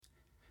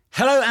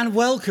Hello and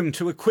welcome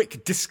to a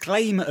quick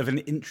disclaimer of an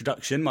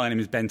introduction. My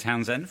name is Ben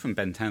Townsend from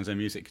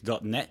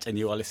bentownsendmusic.net and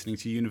you are listening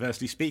to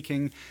Universally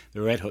Speaking,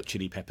 the Red Hot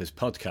Chili Peppers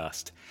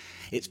podcast.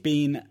 It's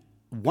been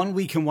 1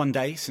 week and 1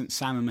 day since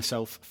Sam and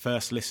myself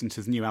first listened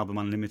to the new album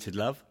Unlimited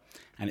Love,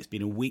 and it's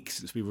been a week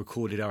since we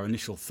recorded our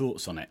initial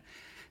thoughts on it.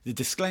 The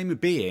disclaimer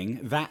being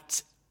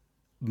that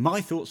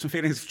my thoughts and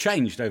feelings have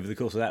changed over the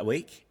course of that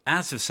week.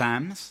 As of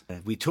Sam's,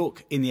 we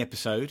talk in the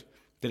episode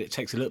that it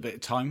takes a little bit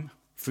of time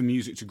for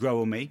music to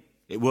grow on me.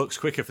 It works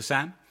quicker for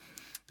Sam.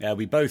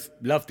 We both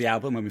loved the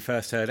album when we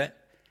first heard it.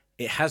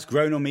 It has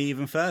grown on me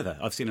even further.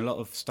 I've seen a lot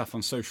of stuff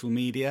on social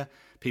media,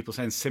 people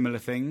saying similar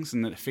things,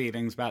 and that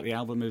feelings about the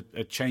album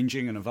are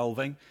changing and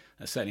evolving.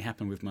 That certainly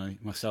happened with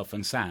myself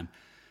and Sam.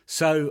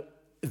 So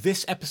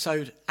this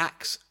episode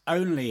acts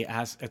only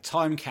as a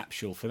time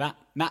capsule for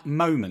that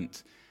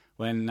moment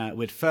when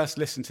we'd first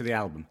listened to the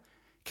album,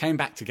 came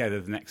back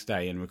together the next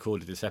day and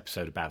recorded this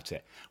episode about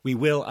it. We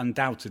will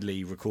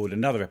undoubtedly record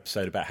another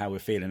episode about how we're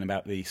feeling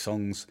about the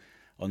songs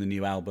on the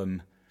new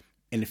album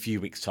in a few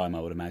weeks' time, I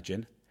would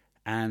imagine.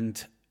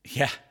 And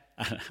yeah,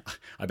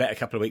 I bet a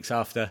couple of weeks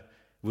after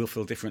we'll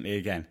feel differently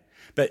again.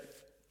 But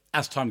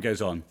as time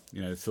goes on,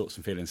 you know, the thoughts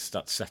and feelings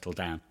start to settle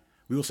down.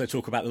 We also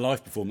talk about the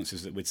live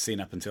performances that we'd seen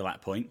up until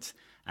that point.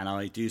 And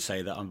I do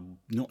say that I'm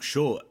not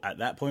sure at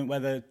that point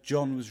whether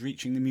John was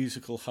reaching the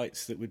musical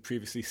heights that we'd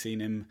previously seen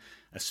him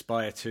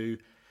aspire to.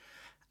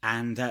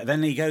 And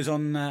then he goes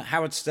on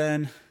Howard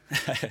Stern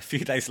a few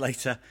days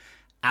later,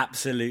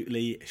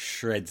 absolutely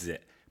shreds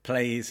it.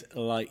 Plays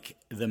like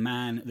the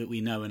man that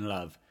we know and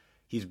love.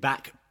 He's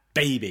back,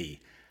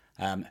 baby.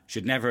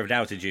 Should never have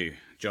doubted you,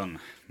 John.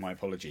 My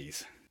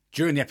apologies.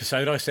 During the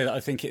episode, I said that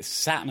I think it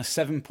sat on a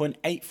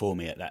 7.8 for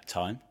me at that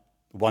time,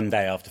 1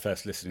 day after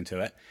first listening to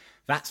it.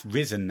 That's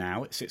risen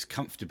now. It sits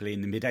comfortably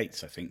in the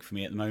mid-8s, I think, for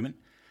me at the moment.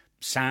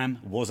 Sam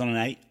was on an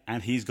 8,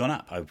 and he's gone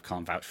up. I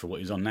can't vouch for what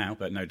he's on now,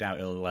 but no doubt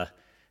he'll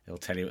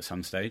tell you at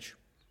some stage.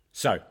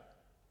 So,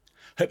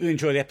 hope you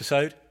enjoy the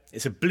episode.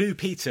 It's a Blue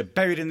Peter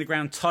buried in the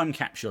ground time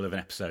capsule of an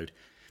episode.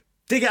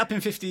 Dig it up in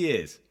 50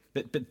 years,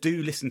 but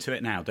do listen to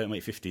it now. Don't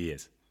wait 50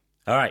 years.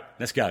 All right,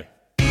 let's go.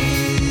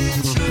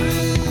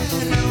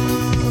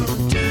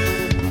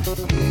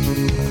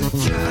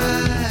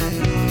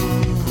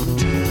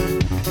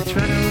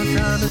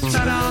 It's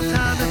right on time, it's right on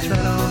time, it's right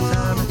on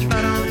time, it's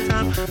right on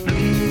time.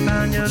 Looking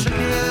fine, you're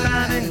looking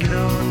fine, and get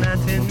on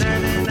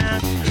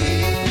 1999.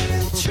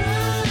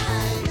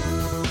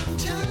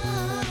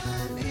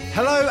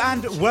 Hello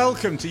and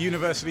welcome to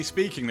Universally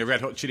Speaking, the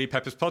Red Hot Chili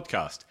Peppers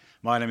podcast.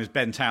 My name is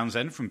Ben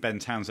Townsend from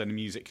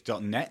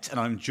bentownsendmusic.net, and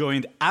I'm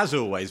joined, as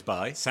always,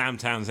 by Sam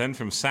Townsend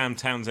from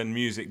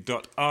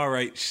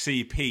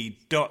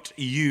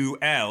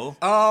samtownsendmusic.rhcp.ul.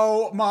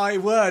 Oh my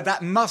word,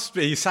 that must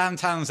be Sam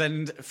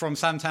Townsend from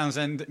Sam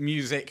Townsend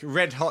Music,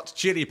 Red Hot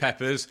Chili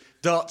Peppers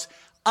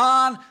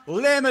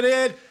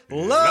Unlimited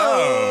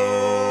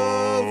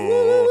Love.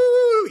 Woo!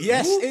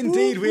 Yes,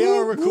 indeed, we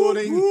are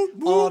recording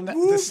on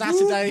the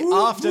Saturday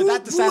after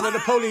that. The sound of the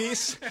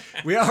police.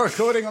 We are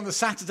recording on the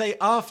Saturday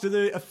after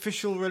the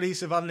official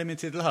release of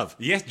Unlimited Love.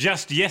 Yes,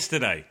 just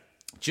yesterday.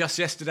 Just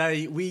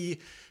yesterday,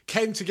 we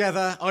came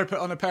together. I put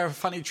on a pair of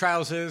funny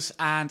trousers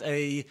and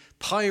a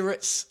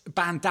pirate's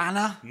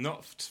bandana.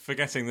 Not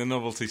forgetting the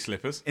novelty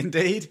slippers.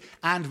 Indeed.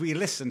 And we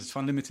listened to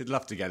Unlimited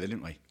Love together,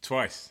 didn't we?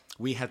 Twice.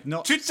 We had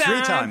not... Three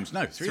times.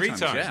 No, three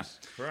times, yeah.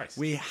 Christ.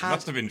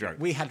 Must have been drunk.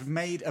 We had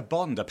made a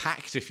bond, a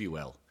pact, if you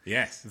will.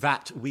 Yes.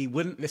 That we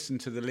wouldn't listen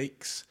to the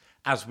leaks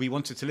as we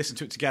wanted to listen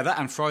to it together,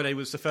 and Friday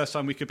was the first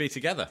time we could be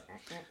together.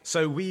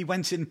 So we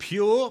went in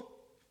pure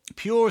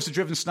as the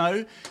driven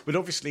snow. We'd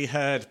obviously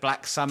heard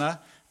Black Summer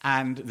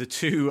and the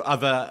two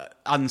other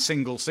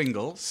unsingle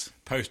singles.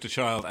 Poster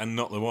Child and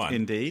Not the One.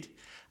 Indeed.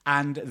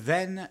 And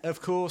then, of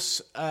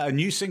course, a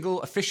new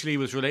single officially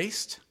was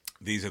released.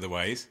 These Are the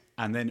Ways.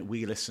 And then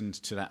we listened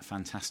to that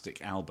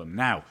fantastic album.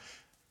 Now,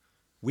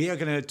 we are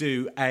going to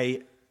do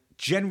a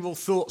general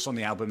thoughts on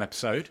the album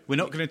episode. We're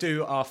not going to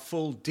do our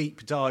full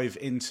deep dive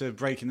into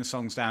breaking the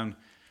songs down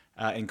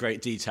in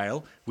great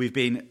detail. We've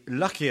been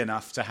lucky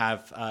enough to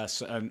have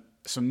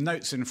some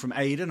notes in from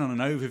Aidan on an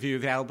overview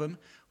of the album.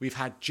 We've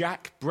had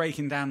Jack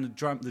breaking down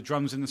the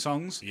drums in the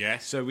songs.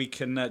 Yes. So we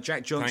can,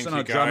 Jack Johnson,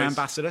 Thank you, our drum guys.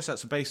 ambassador, so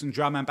that's the bass and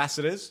drum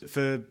ambassadors,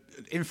 for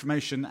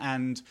information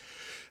and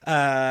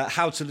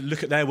how to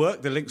look at their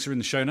work. The links are in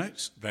the show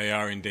notes. They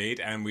are indeed.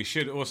 And we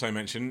should also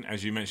mention,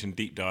 as you mentioned,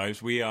 Deep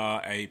Dives. We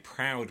are a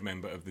proud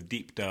member of the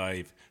Deep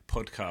Dive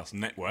Podcast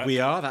Network. We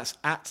are. That's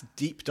at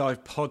Deep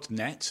Dive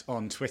Podnet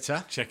on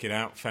Twitter. Check it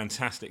out.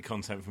 Fantastic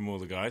content from all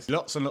the guys.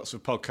 Lots and lots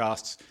of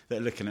podcasts that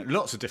are looking at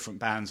lots of different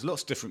bands,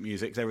 lots of different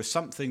music. There is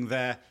something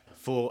there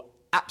for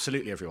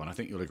absolutely everyone. I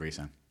think you'll agree,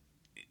 Sam.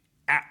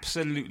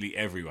 Absolutely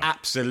everyone.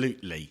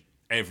 Absolutely.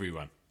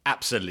 Everyone.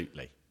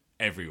 Absolutely.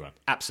 Everyone.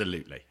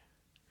 Absolutely.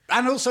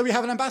 And also we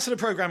have an ambassador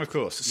programme, of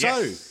course.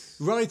 Yes.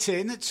 So, write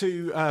in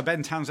to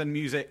Ben Townsend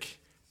Music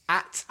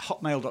at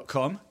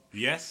hotmail.com.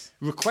 Yes.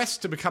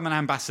 Request to become an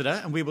ambassador,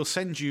 and we will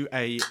send you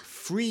a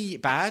free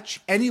badge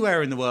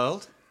anywhere in the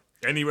world.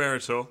 Anywhere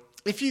at all.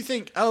 if you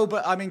think, oh,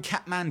 but I'm in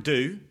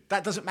Kathmandu,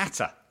 that doesn't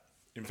matter.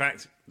 In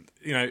fact,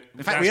 you know,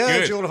 In fact, we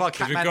urge all of our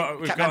We've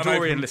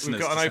Kathmanduran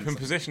listeners got to an send open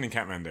some. position in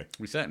Kathmandu.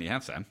 We certainly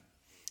have, Sam.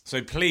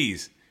 So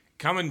please,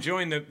 come and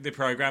join the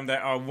programme.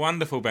 There are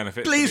wonderful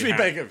benefits. Please, that we have.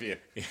 beg of you.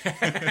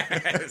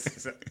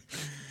 Yes.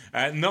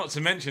 Not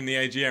to mention the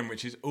AGM,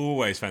 which is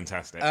always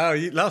fantastic. Oh,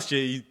 last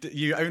year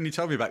you only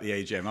told me about the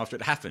AGM after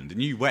it happened,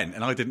 and you went,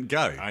 and I didn't go.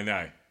 I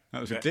know. That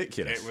was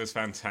ridiculous. It was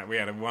fantastic. We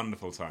had a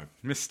wonderful time.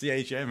 Missed the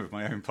AGM of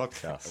my own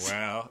podcast.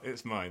 Well,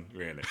 it's mine,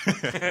 really.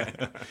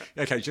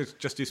 Okay,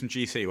 just do some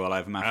GC while I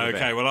have a map of it.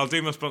 Okay, well, I'll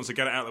do my sponsor,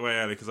 get it out of the way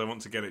early because I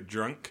want to get it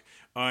drunk.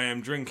 I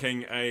am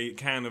drinking a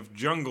can of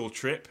Jungle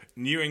Trip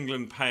New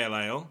England Pale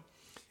Ale.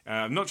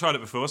 I've not tried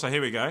it before, so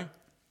here we go.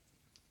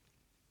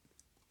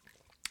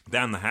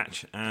 Down the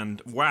hatch,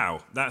 and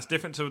wow, that's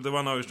different to the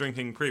one I was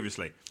drinking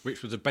previously.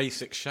 Which was a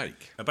basic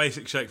shake. A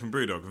basic shake from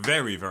Brewdog.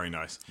 Very, very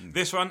nice.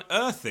 This one,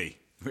 earthy.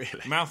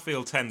 Really?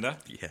 Mouthfeel tender.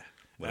 Yeah.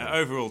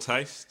 Overall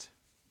taste.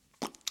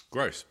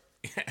 Gross.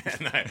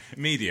 No,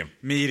 medium.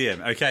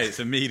 Medium. Okay, it's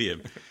a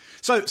medium.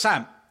 So,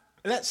 Sam,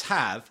 let's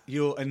have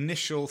your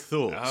initial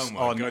thoughts Oh my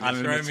on God, you're throwing me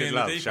Unlimited in the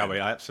Love, deep shall end. we?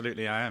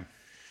 Absolutely, I am.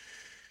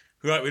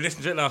 Right, we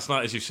listened to it last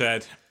night, as you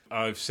said.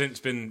 I've since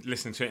been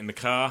listening to it in the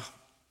car.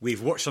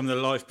 We've watched some of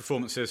the live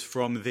performances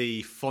from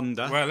the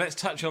Fonda. Well, let's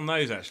touch on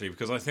those, actually,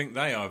 because I think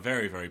they are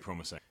very, very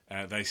promising.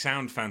 They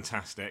sound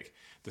fantastic.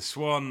 The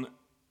Swan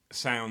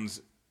sounds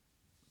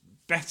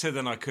better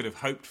than I could have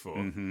hoped for.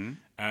 And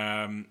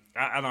I'm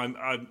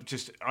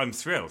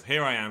thrilled.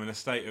 Here I am in a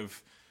state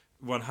of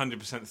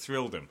 100%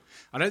 thrilled.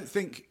 I don't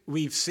think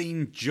we've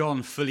seen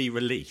John fully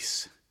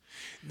release.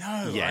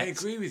 No, Yet. I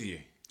agree with you.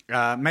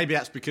 Maybe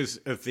that's because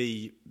of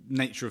the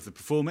nature of the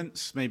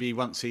performance. Maybe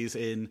once he's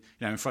in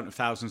front of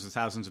thousands and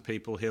thousands of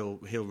people, he'll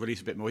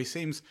release a bit more. He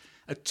seems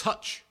a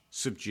touch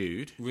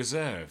subdued.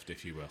 Reserved,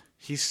 if you will.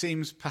 He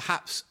seems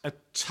perhaps a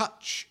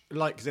touch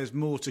like there's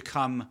more to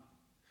come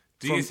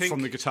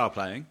from the guitar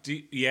playing.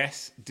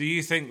 Yes. Do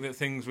you think that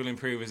things will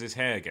improve as his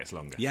hair gets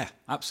longer? Yeah,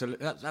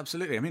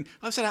 absolutely. I mean,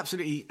 I've said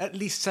absolutely at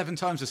least 7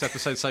 times this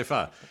episode so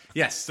far.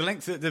 Yes, the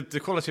length, the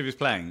quality of his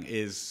playing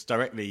is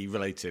directly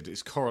related.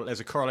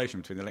 There's a correlation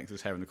between the length of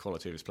his hair and the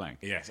quality of his playing.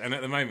 Yes, and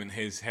at the moment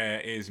his hair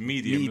is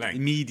medium length.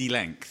 Meaty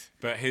length.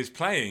 But his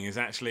playing is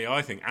actually,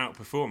 I think,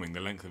 outperforming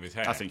the length of his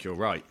hair. I think you're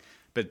right.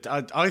 But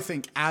I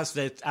think as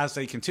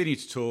they continue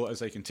to tour, as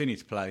they continue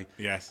to play,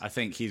 yes, I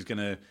think he's going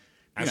to...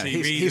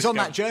 he's on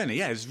that journey,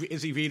 yeah, as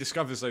he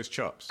rediscovers those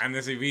chops. And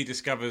as he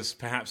rediscovers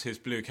perhaps his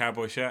blue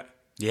cowboy shirt.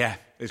 Yeah,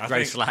 his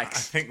grey slacks.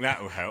 I think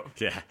that will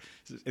help. Yeah,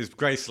 his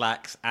grey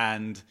slacks,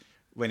 and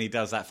when he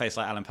does that face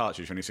like Alan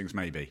Partridge when he sings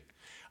Maybe.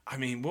 I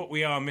mean, what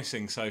we are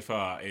missing so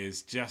far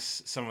is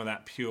just some of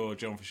that pure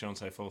John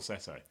Frusciante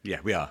falsetto. Yeah,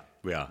 we are.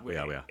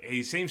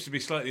 He seems to be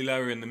slightly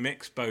lower in the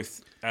mix,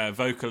 both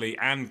vocally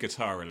and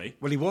guitarally.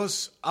 Well, he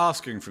was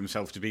asking for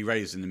himself to be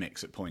raised in the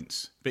mix at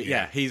points, but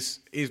yeah, he's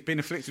been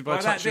afflicted by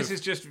a touch this is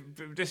just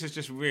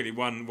really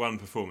one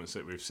performance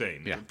that we've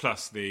seen. Yeah.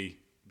 Plus the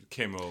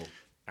Kimmel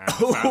and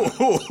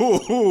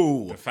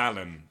the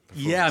Fallon.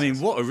 Yeah, I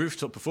mean, what a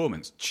rooftop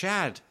performance!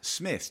 Chad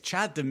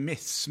the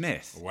Myth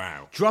Smith.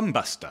 Wow,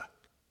 drumbuster.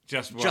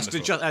 Just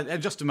wonderful.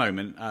 Just a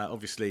moment.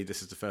 Obviously,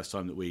 this is the first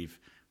time that we've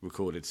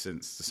recorded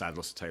since the sad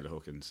loss of Taylor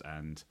Hawkins,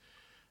 and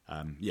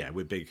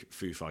we're big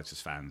Foo Fighters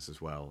fans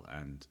as well.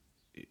 And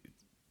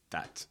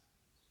that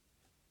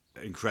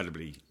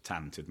incredibly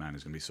talented man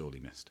is going to be sorely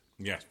missed.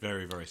 Yes,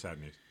 very, very sad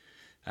news.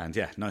 And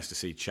yeah, nice to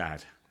see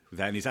Chad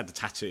there. And he's had the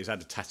tattoo. He's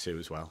had a tattoo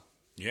as well.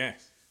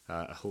 Yes,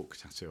 a hawk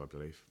tattoo, I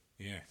believe.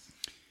 Yes.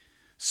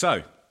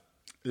 So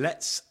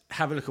let's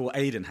have a look at what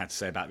Aidan had to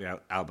say about the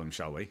album,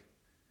 shall we?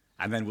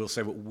 And then we'll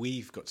say what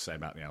we've got to say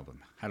about the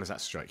album. How does that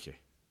strike you?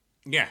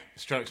 Yeah,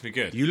 strikes me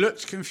good. You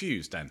looked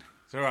confused then.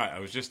 It's all right. I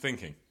was just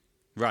thinking.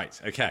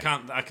 Right. Okay.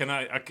 I can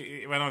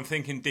when I'm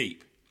thinking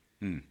deep,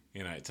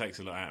 it takes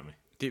a lot out of me.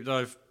 Deep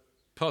Dive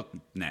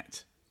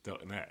Podnet.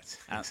 .net.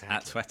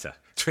 At Twitter.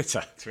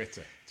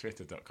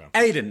 Twitter.com.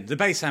 Aidan, the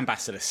bass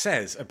ambassador,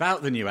 says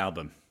about the new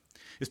album.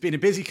 It's been a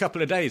busy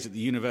couple of days at the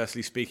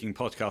Universally Speaking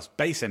podcast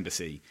Bass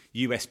Embassy,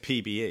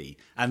 USPBE,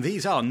 and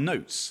these are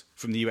notes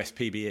from the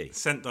USPBE.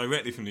 Sent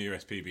directly from the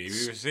USPBE.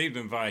 We received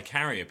them via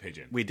carrier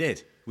pigeon. We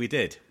did.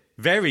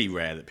 Very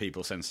rare that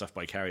people send stuff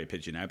by carrier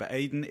pigeon now, but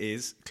Aidan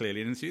is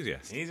clearly an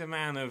enthusiast. He's a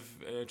man of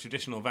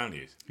traditional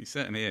values. He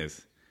certainly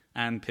is.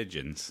 And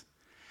pigeons.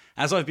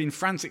 As I've been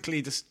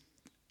frantically...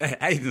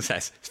 Aidan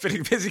says, it's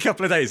been a busy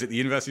couple of days at the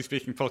University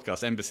Speaking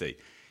Podcast Embassy,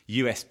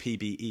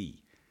 USPBE,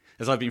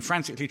 as I've been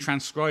frantically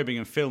transcribing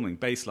and filming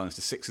bass lines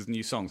to 6 of the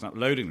new songs and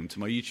uploading them to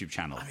my YouTube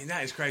channel. I mean,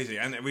 that is crazy.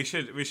 And we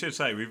should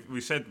say,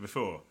 we've said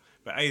before,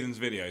 but Aidan's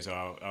videos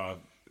are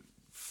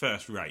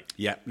first rate.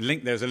 Yeah,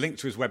 there's a link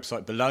to his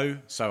website below,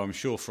 so I'm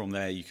sure from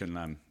there you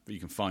can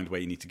find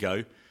where you need to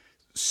go.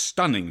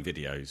 Stunning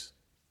videos.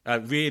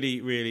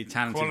 Really, really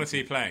talented.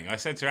 Quality playing. I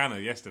said to Anna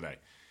yesterday,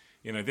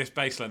 this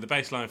bassline, the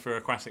bassline for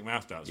Aquatic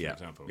Mouth Dance, for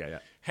example,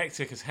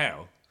 hectic as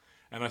hell.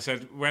 And I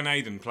said, when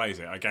Aidan plays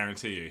it, I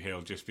guarantee you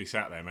he'll just be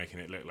sat there making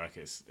it look like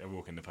it's a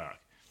walk in the park.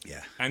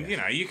 Yeah. And, you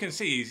know, you can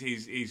see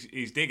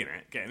he's digging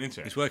it, getting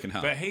into it. He's working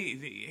hard. But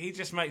he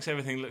just makes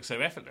everything look so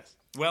effortless.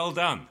 Well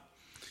done.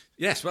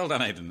 Yes, well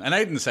done, Aidan. And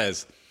Aidan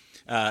says,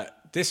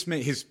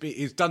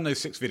 he's done those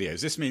 6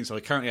 videos. This means I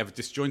currently have a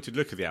disjointed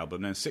look of the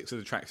album and 6 of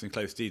the tracks in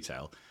close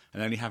detail,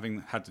 and only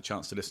having had the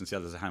chance to listen to the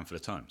others a handful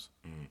of times.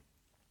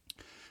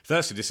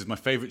 Firstly, this is my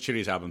favourite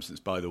Chili's album since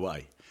By the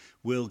Way.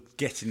 We'll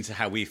get into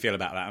how we feel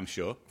about that, I'm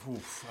sure.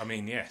 Oof, I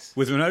mean, yes.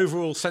 With an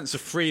overall sense of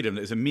freedom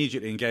that is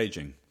immediately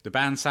engaging. The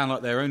band sound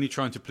like they're only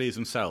trying to please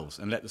themselves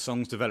and let the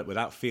songs develop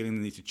without feeling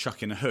the need to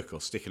chuck in a hook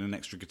or stick in an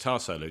extra guitar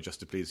solo just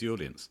to please the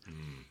audience.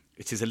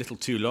 It is a little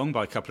too long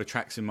by a couple of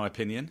tracks, in my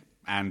opinion,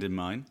 and in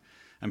mine,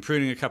 and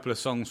pruning a couple of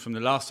songs from the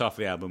last half of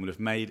the album would have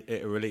made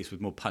it a release with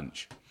more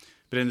punch.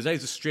 But in the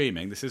days of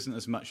streaming, this isn't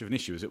as much of an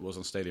issue as it was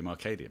on Stadium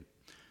Arcadium.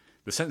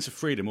 The sense of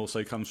freedom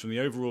also comes from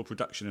the overall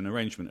production and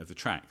arrangement of the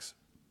tracks.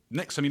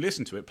 Next time you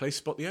listen to it, play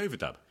Spot the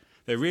Overdub.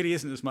 There really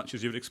isn't as much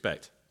as you would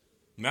expect.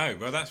 No,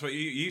 well, that's what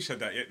you said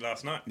that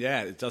last night.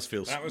 Yeah, it does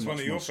feel... That was one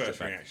of your first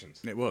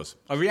reactions. It was.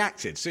 I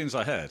reacted as soon as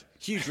I heard.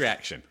 Huge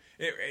reaction.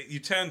 You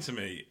turned to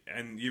me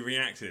and you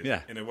reacted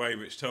Yeah. in a way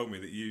which told me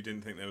that you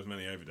didn't think there was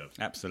many overdubs.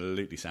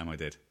 Absolutely, Sam, I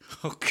did.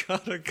 Oh,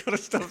 God, I've got to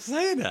stop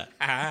saying that.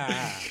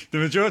 Ah. The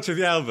majority of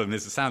the album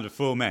is the sound of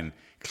 4 men,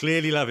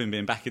 clearly loving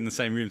being back in the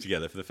same room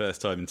together for the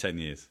first time in 10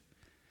 years.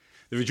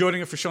 The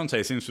rejoining of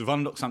Frusciante seems to have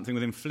unlocked something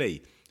within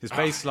Flea. His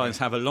bass lines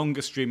have a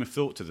longer stream of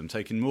thought to them,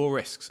 taking more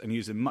risks and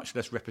using much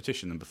less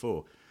repetition than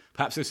before.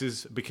 Perhaps this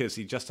is because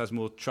he just has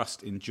more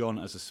trust in John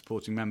as a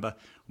supporting member,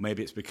 or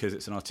maybe it's because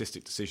it's an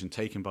artistic decision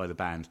taken by the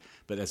band,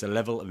 but there's a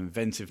level of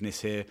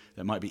inventiveness here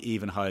that might be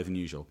even higher than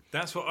usual.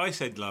 That's what I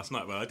said last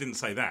night. Well, I didn't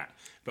say that,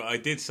 but I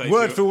did say...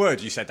 Word for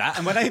word you said that,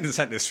 and when Aidan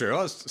sent this through,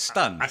 I was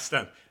stunned. I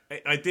stunned.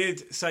 I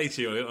did say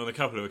to you on a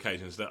couple of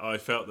occasions that I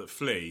felt that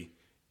Flea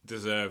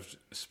deserved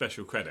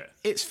special credit.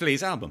 It's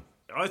Flea's album.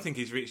 I think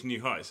he's reached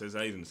new heights, as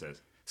Aidan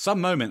says.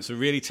 Some moments are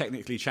really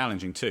technically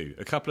challenging too.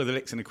 A couple of the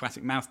licks in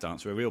Aquatic Mouth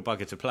Dance are a real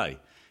bugger to play.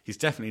 He's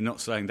definitely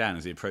not slowing down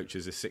as he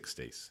approaches his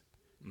 60s.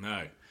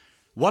 No.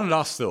 One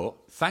last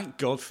thought. Thank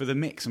God for the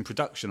mix and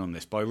production on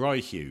this by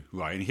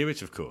Ryan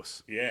Hewitt, of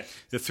course. Yeah.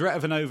 The threat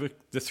of an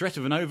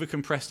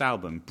overcompressed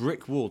album,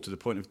 brick wall to the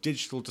point of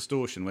digital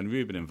distortion when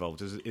Ruben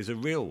involved, is a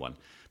real one.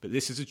 But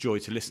this is a joy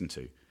to listen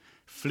to.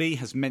 Flea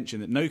has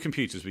mentioned that no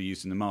computers were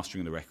used in the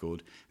mastering of the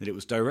record, that it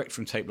was direct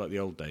from tape like the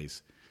old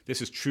days. This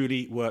has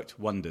truly worked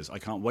wonders. I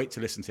can't wait to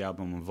listen to the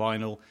album on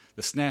vinyl.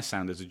 The snare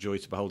sound is a joy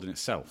to behold in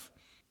itself.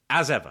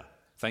 As ever,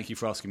 thank you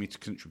for asking me to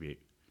contribute.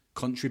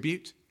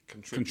 Contribute?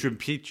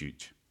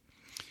 Contribute.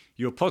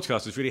 Your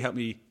podcast has really helped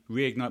me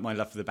reignite my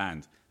love for the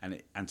band,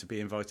 and to be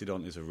invited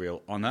on is a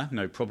real honour.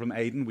 No problem,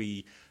 Aidan.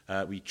 We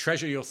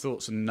treasure your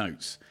thoughts and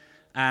notes.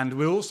 And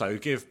we'll also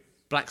give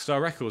Black Star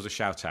Records a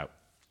shout-out.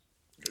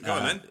 Go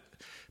on, then.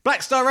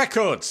 Black Star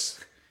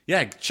Records!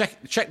 Yeah, check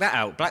that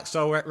out. Black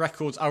Star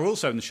Records are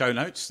also in the show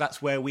notes.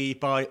 That's where we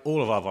buy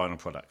all of our vinyl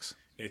products.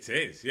 It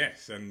is,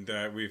 yes, and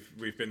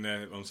we've been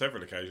there on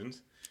several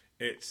occasions.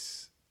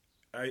 It's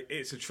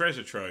a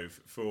treasure trove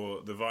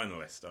for the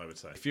vinylist, I would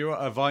say. If you're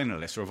a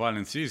vinylist or a vinyl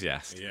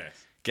enthusiast, Yes.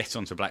 get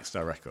onto Black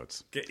Star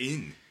Records. Get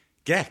in.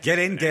 Get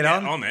in, get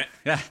on. on it.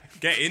 Yeah.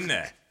 Get in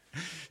there.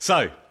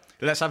 So,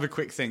 let's have a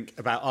quick think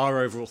about our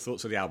overall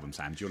thoughts of the album,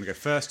 Sam. Do you want to go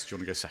first or do you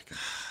want to go second?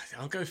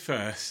 I'll go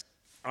first.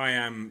 I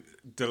am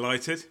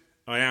delighted.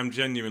 I am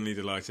genuinely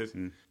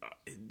delighted.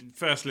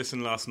 First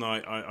listen last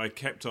night, I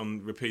kept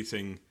on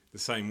repeating the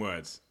same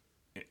words.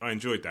 I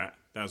enjoyed that.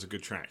 That was a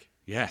good track.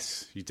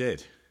 Yes, you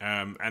did.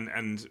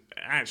 And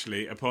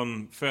actually,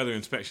 upon further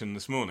inspection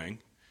this morning,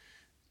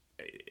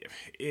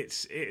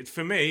 it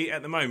for me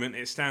at the moment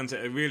it stands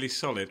at a really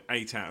solid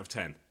 8 out of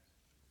 10.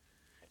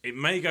 It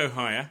may go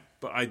higher,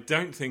 but I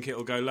don't think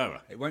it'll go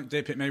lower. It won't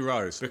dip, it may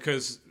rise.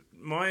 Because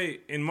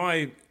in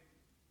my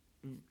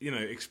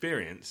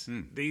experience,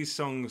 these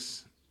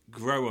songs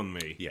grow on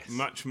me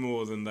much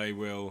more than they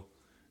will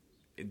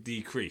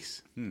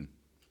decrease.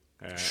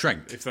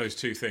 Shrink. If those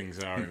two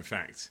things are in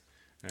fact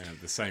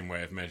the same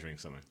way of measuring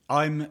something.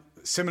 I'm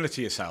similar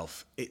to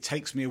yourself. It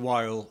takes me a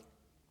while.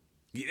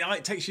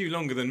 It takes you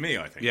longer than me,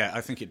 I think. Yeah,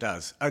 I think it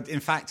does.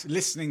 In fact,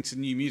 listening to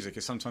new music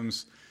is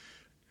sometimes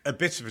a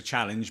bit of a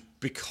challenge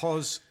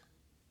because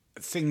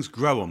things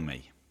grow on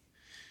me.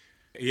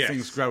 Yes.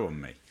 Things grow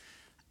on me.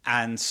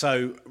 And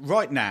so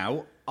right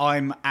now,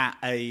 I'm at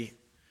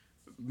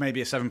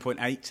maybe a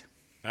 7.8.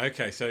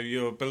 Okay, so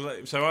you're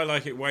below, so I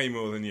like it way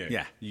more than you.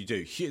 Yeah, you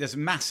do. There's a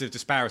massive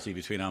disparity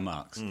between our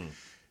marks.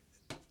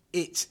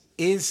 It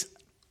is,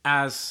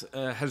 as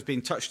has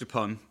been touched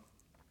upon,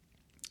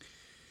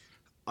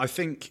 I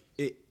think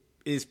it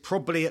is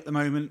probably at the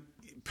moment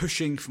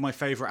pushing for my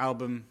favourite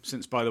album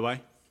since By the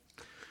Way.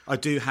 I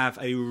do have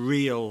a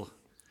real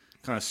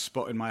kind of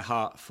spot in my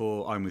heart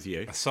for I'm With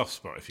You. A soft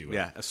spot, if you will.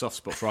 Yeah, a soft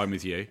spot for I'm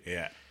With You.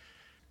 Yeah.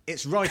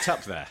 It's right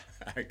up there,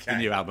 Okay. the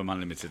new album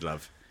Unlimited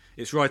Love.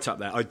 It's right up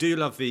there. I do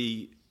love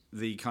the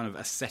kind of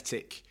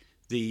aesthetic,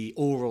 the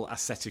oral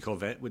aesthetic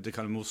of it, with the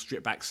kind of more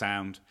stripped back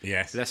sound.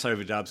 Yes. Less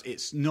overdubs.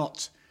 It's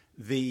not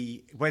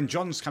when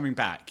John's coming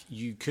back,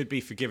 you could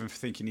be forgiven for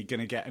thinking you're going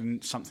to get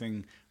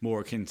something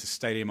more akin to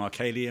Stadium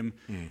Arcadium.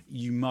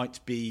 You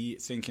might be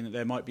thinking that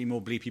there might be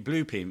more Bleepy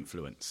Bloopy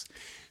influence.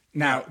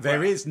 Now,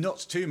 there is not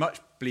too much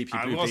Bleepy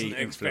Bloopy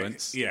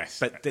influence. Yes.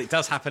 But it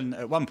does happen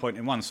at one point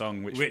in one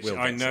song, which we'll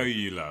I get know to.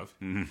 you love.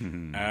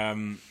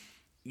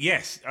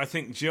 Yes, I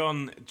think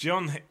John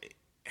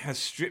has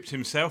stripped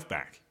himself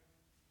back.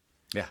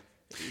 Yeah.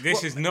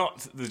 This is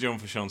not the John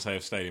Frusciante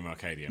of Stadium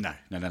Arcadium.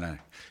 No.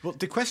 Well,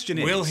 the question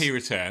is... Will he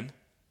return?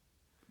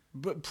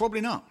 But probably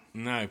not.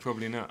 No,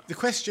 probably not. The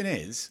question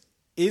is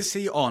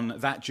he on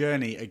that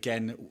journey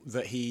again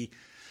that he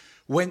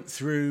went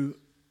through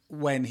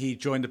when he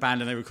joined the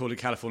band and they recorded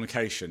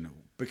Californication?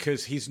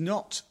 Because he's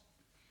not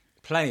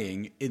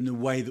playing in the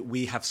way that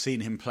we have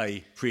seen him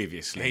play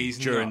previously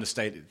during the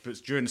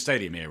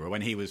Stadium era,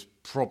 when he was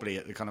probably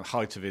at the kind of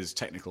height of his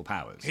technical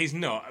powers. He's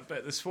not,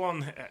 but the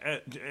Swan,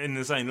 in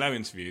the Zane Lowe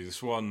interview, the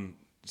Swan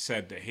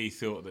said that he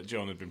thought that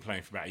John had been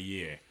playing for about a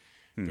year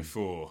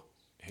before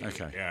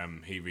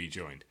he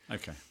rejoined.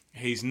 Okay.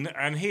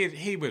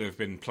 He would have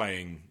been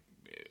playing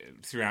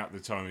throughout the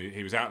time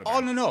he was out of the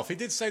band. On and off. He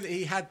did say that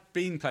he had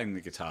been playing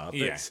the guitar.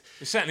 But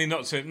certainly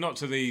not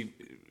to the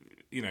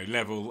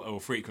level or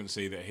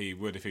frequency that he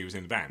would if he was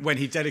in the band. When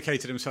he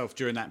dedicated himself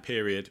during that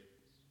period,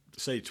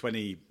 say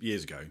 20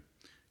 years ago,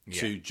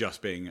 to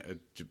just being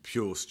a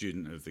pure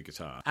student of the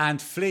guitar.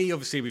 And Flea,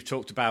 obviously, we've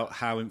talked about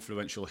how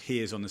influential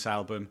he is on this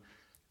album.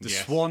 The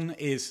Swan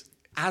is,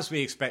 as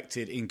we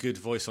expected, in good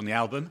voice on the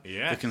album.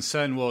 Yeah. The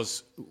concern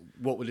was,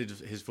 what would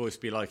his voice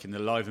be like in the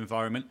live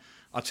environment?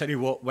 I'll tell you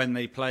what, when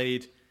they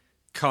played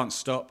Can't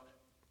Stop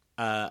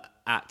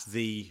at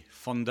the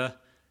Fonda,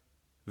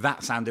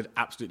 that sounded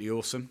absolutely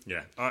awesome.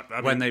 Yeah.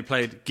 When they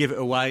played Give It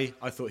Away,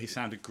 I thought he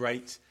sounded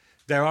great.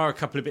 There are a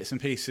couple of bits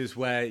and pieces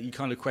where you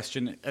kind of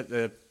question at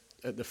the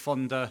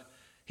Fonda,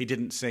 he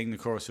didn't sing the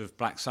chorus of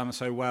Black Summer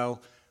so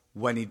well.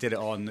 When he did it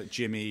on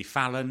Jimmy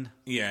Fallon,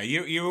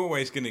 you're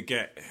always going to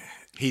get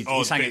he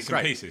sang it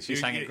great. Pieces. He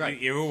sang it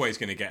great. You're always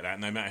going to get that,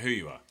 no matter who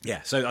you are.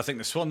 Yeah. So I think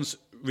the Swan's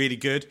really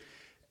good.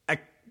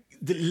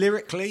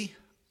 Lyrically,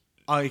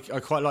 I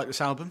quite like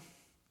this album.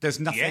 There's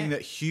nothing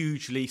that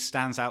hugely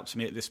stands out to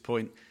me at this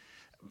point.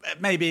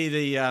 Maybe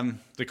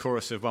the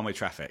chorus of One Way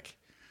Traffic.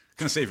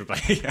 Conceivably.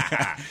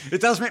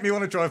 It does make me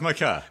want to drive my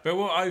car. But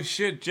what I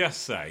should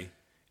just say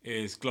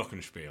is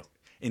Glockenspiel.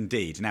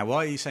 Indeed. Now, why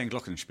are you saying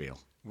Glockenspiel?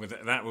 Well,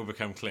 that will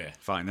become clear.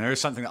 Fine. There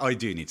is something that I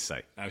do need to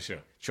say. Oh, sure.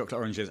 Chocolate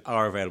oranges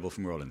are available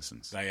from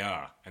Rawlinson's. They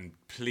are. And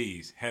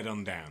please, head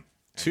on down.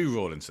 To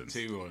Rawlinson's.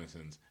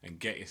 And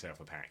get yourself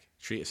a pack.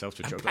 Treat yourself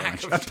to chocolate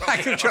oranges. A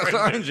pack of chocolate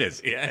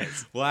oranges?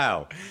 Yes.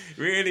 Wow.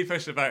 Really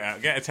push the boat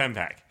out. Get a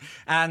 10-pack.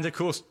 And, of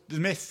course,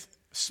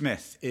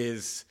 Smith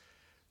is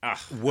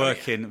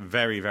working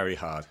very, very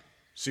hard.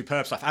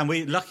 Superb stuff. And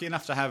we're lucky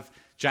enough to have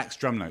Jack's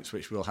drum notes,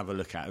 which we'll have a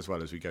look at as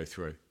well as we go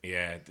through.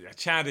 Yeah,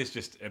 Chad is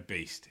just a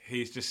beast.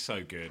 He's just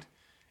so good.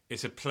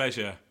 It's a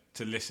pleasure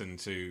to listen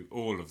to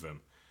all of them.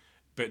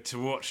 But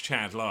to watch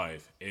Chad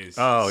live is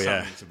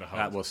something to behold.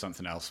 That was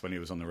something else when he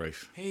was on the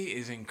roof. He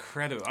is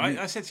incredible.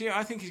 I said to you,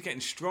 I think he's getting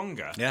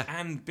stronger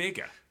and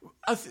bigger.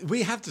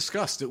 We have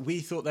discussed that we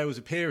thought there was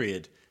a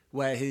period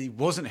where he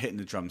wasn't hitting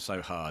the drums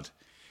so hard.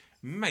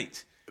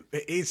 Mate.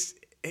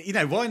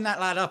 Wind that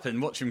lad up and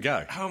watch him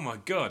go. Oh, my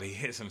God, he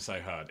hits them so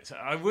hard.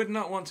 I would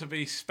not want to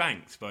be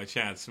spanked by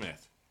Chad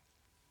Smith.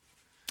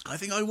 I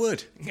think I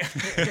would.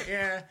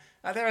 Yeah.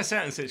 There are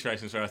certain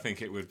situations where I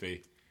think it would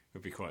be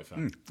quite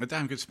fun. A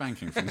damn good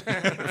spanking from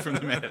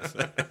the minutes.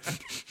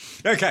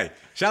 Okay,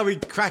 shall we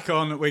crack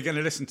on? We're going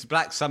to listen to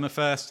Black Summer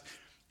first.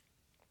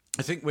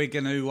 I think we're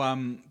going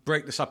to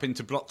break this up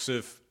into blocks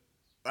of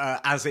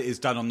as it is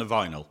done on the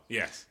vinyl.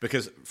 Yes.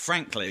 Because,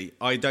 frankly,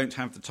 I don't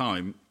have the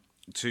time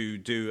to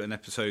do an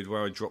episode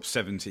where I drop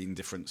 17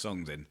 different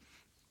songs in.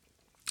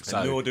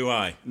 So, nor do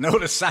I. Nor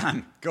does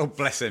Sam. God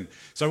bless him.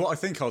 So what I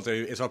think I'll do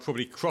is I'll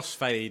probably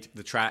crossfade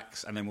the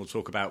tracks and then we'll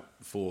talk about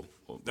four.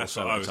 That's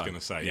what I was going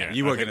to say. Yeah,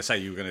 you were going to say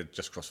you were going to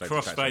just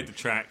crossfade the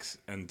tracks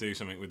and do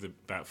something with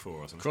about four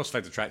or something.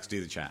 Crossfade the tracks,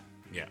 do the chat.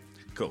 Yeah.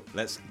 Cool.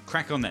 Let's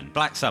crack on then.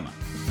 Black Summer.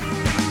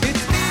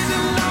 It's been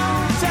a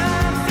long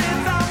time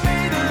since I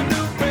made a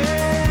new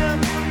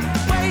band,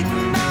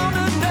 waiting on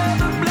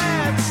another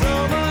black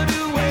summer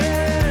to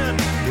end.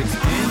 It's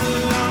been a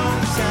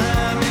long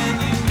time and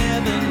you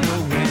never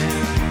know when,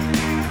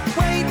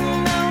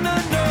 waiting on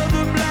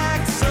another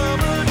black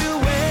summer to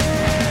end.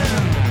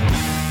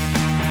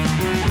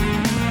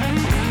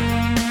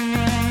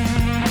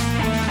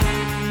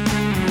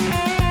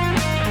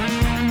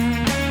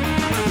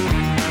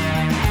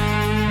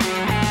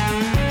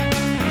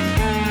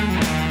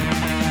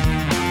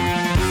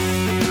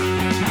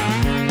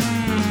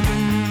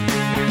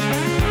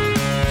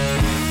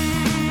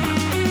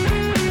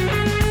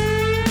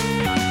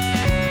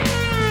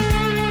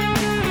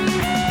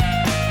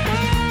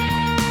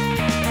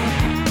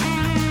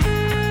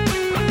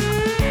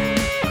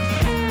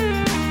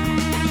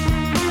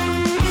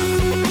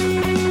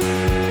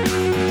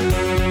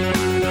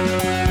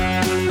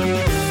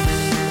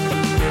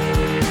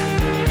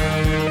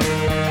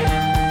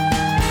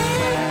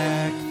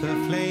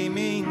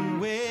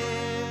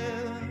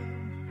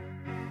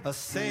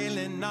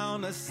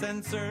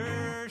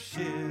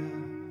 censorship,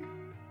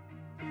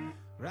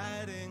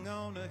 riding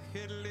on a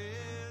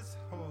headless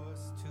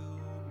horse to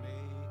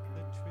make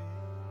the trip.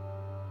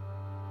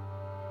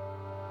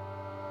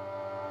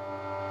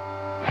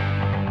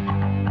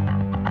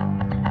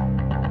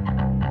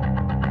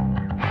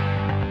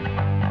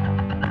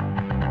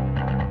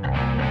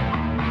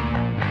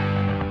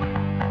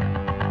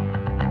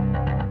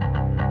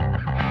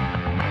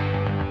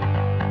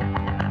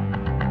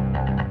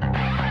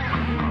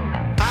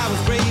 I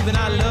was brave and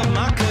I loved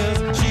my cuz.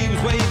 She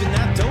was waving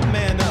that dope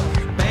man up.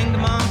 Banged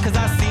him on cuz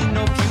I see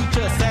no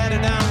future. Sat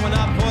her down when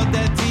I poured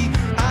that tea.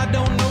 I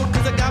don't know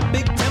cuz I got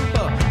big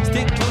temper.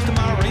 Stick close to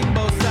my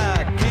rainbow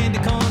side. Candy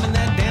corn and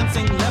that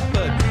dancing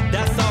leopard.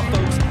 That's all,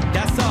 folks.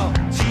 That's all.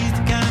 She's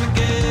the kind of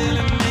girl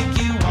that make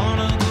you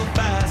wanna go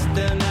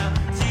faster now.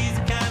 She's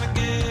the kind of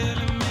girl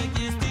that make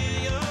you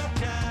steal your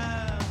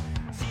child.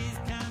 She's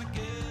the kind of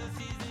girl,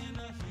 she's in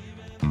a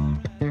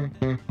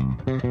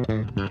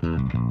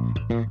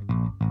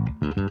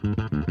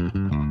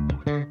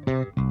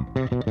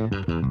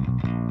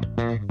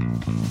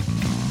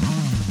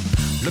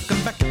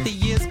Looking back at the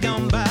years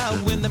gone by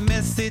when the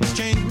message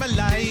changed my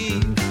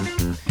life.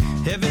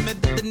 Heaven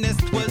meant that the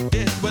nest was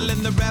dead, well,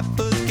 and the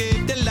rappers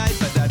gave the light,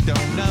 but I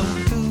don't know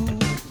who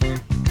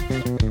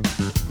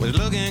was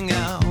looking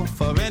out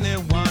for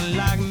anyone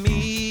like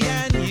me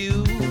and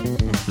you.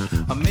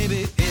 Or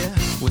maybe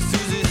it was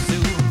Susie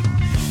Sue.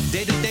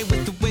 Day to day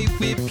with the way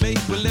we play,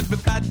 well,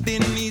 everybody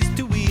needs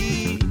to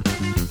eat.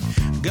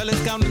 Girl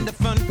is gone in the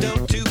front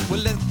door too,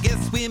 well, I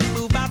guess we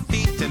move our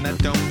feet, and I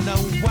don't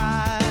know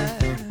why.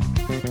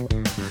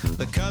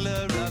 The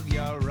color of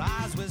your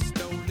eyes was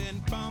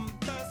stolen from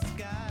the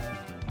sky.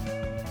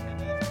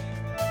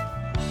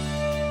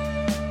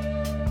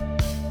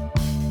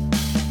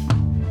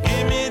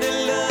 Give me the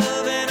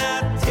love and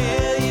I'll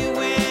tell you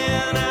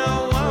when I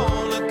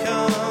wanna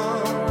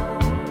come.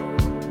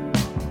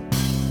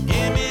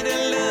 Give me the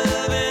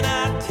love and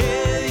I'll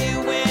tell you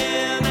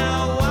when I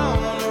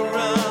wanna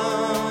run.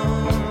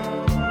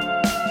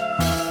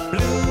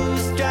 Blue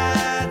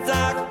strides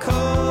are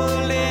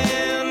calling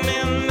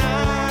and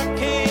I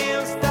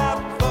can't stop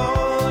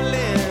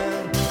falling.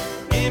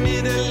 Give me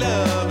the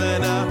love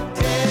and I'll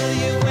tell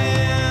you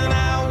when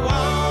I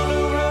wanna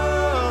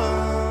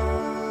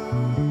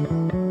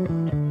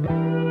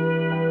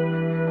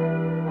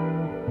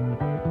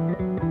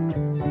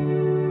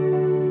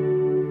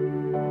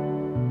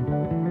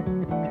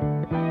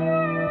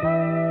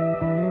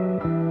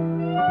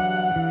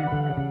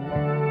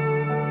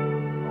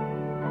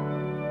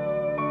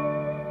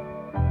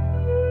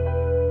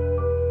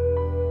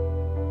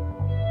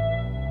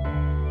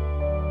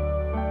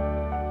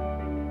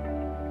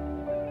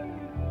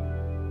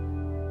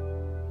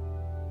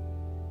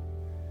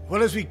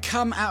Well, as we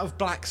come out of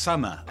Black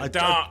Summer,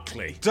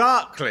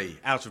 darkly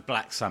out of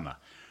Black Summer,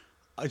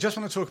 I just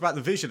want to talk about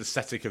the visual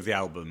aesthetic of the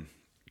album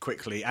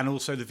quickly, and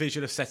also the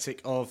visual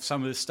aesthetic of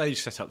some of the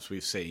stage setups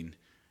we've seen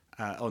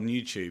on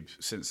YouTube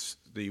since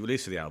the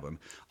release of the album.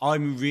 I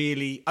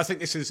think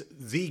this is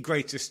the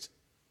greatest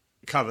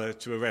cover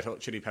to a Red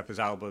Hot Chili Peppers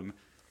album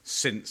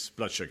since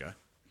Blood Sugar.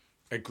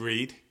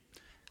 Agreed.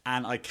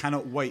 And I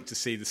cannot wait to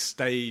see the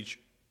stage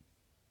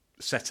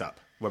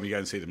setup when we go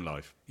and see them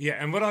live.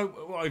 Yeah, and what I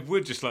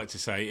would just like to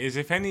say is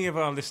if any of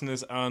our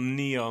listeners are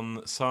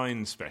neon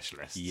sign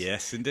specialists...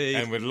 Yes, indeed.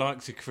 ...and would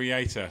like to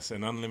create us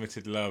an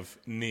Unlimited Love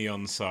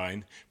neon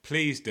sign,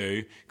 please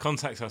do.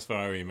 Contact us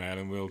via email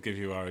and we'll give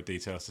you our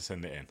details to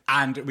send it in.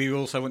 And we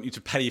also want you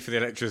to pay for the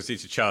electricity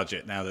to charge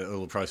it now that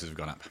all the prices have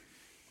gone up.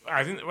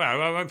 I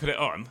won't put it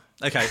on.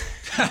 Okay.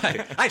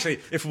 Actually,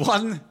 if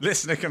one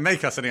listener can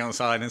make us a neon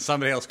sign and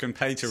somebody else can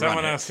pay to run it...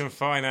 Someone else can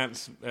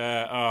finance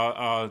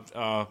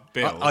our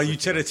bills. Our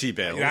utility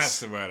bills. That's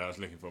the word I was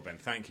looking for, Ben.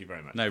 Thank you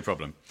very much. No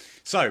problem.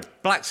 So,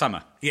 Black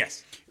Summer.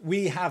 Yes.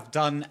 We have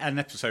done an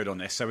episode on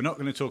this, so we're not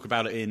going to talk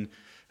about it in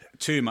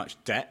too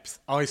much depth.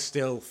 I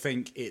still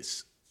think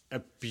it's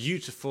a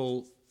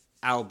beautiful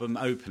album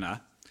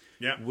opener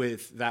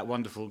with that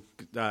wonderful,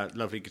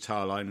 lovely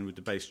guitar line and with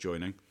the bass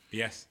joining.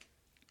 Yes.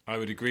 I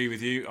would agree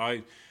with you.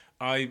 I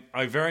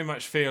very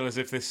much feel as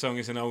if this song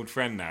is an old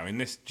friend now. In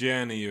this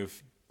journey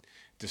of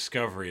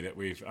discovery that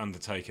we've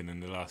undertaken in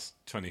the last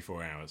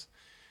 24 hours,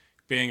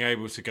 being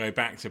able to go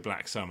back to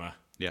Black Summer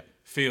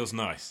feels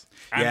nice.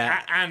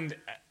 And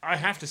I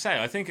have to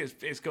say, I think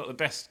it's got the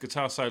best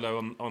guitar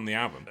solo on the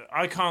album.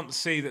 I can't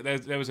see that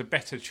there was a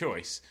better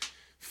choice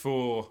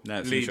for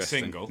lead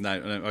single.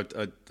 No,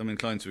 I'm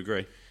inclined to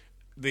agree.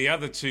 The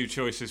other two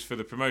choices for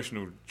the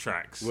promotional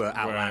tracks were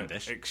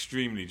outlandish,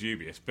 extremely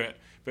dubious. But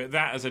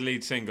that as a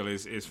lead single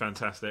is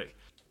fantastic.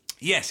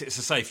 Yes, it's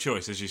a safe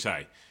choice, as you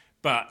say,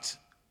 but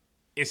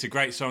it's a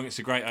great song. It's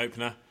a great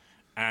opener,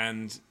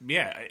 and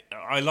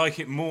I like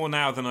it more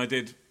now than I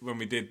did when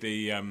we did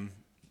the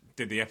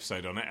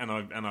episode on it, and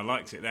I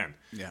liked it then.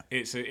 Yeah,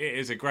 it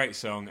is a great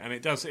song, and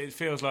it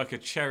feels like a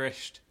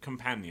cherished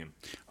companion.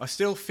 I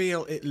still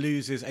feel it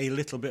loses a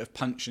little bit of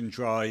punch and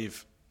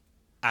drive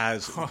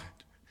as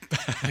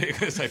You're going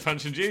to say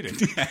Punch and Judy.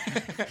 A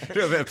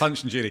little bit of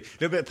Punch and Judy. A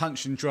little bit of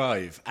Punch and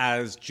Drive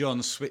as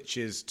John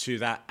switches to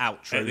that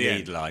outro At the lead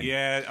end. line.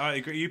 Yeah, I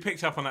agree. You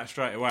picked up on that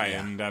straight away,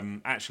 Yeah.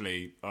 and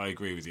actually, I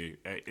agree with you.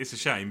 It's a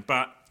shame,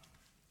 but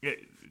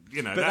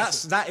you know,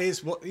 But that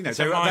is what, you know, It's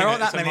a there minor- aren't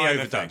that it's a many minor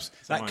overdubs. thing. It's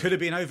a That minor could have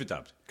been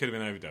overdubbed. could have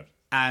been overdubbed.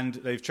 And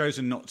they've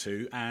chosen not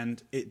to,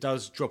 and it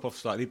does drop off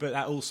slightly, but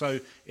that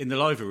also, in the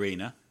live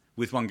arena,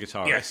 with one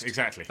guitarist. Yes,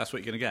 exactly. That's what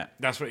you're going to get.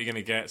 That's what you're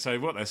going to get. So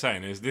what they're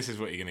saying is, this is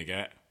what you're going to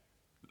get.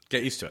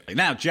 Get used to it.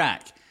 Now,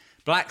 Jack,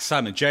 Black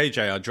Summer,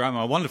 JJ, our drummer,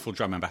 our wonderful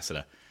drum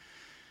ambassador.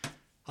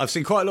 I've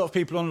seen quite a lot of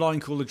people online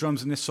call the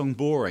drums in this song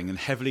boring and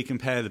heavily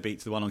compare the beat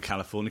to the one on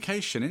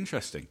Californication.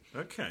 Interesting.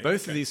 Okay,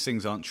 Both okay. of these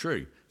things aren't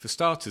true. For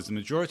starters, the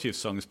majority of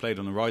songs played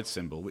on a ride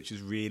cymbal, which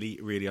is really,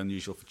 really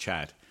unusual for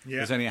Chad. Yeah.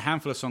 There's only a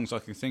handful of songs I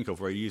can think of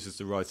where he uses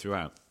the ride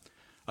throughout.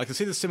 I can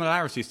see the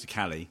similarities to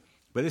Cali,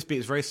 but this beat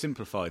is very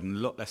simplified and a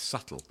lot less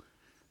subtle.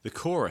 The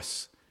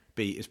chorus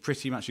beat is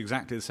pretty much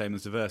exactly the same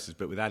as the verses,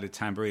 but with added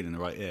tambourine in the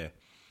right ear.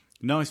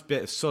 Nice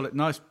bit of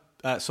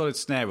solid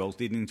snare rolls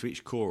leading into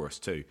each chorus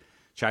too.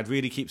 Chad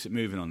really keeps it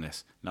moving on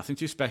this. Nothing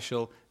too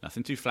special,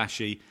 nothing too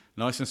flashy.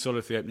 Nice and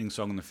solid for the opening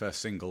song on the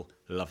first single.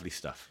 Lovely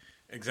stuff.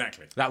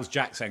 Exactly. That was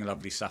Jack saying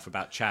lovely stuff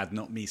about Chad,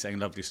 not me saying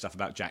lovely stuff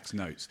about Jack's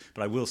notes.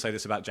 But I will say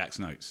this about Jack's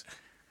notes.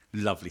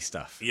 Lovely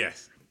stuff.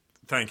 Yes.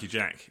 Thank you,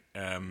 Jack.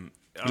 Lovely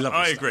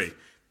I stuff. agree.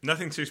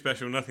 Nothing too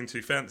special, nothing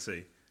too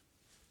fancy.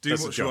 Do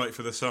Does the what's job. right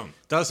for the song.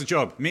 Does the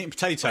job. Meat and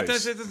potatoes.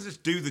 It doesn't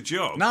just do the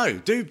job. No,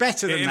 do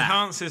better It than that.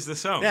 enhances the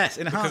song. Yes,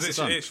 it enhances because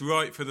the song. it's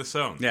right for the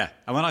song. Yeah,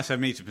 and when I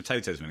said meat and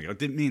potatoes a minute ago, I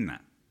didn't mean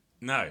that.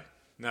 No.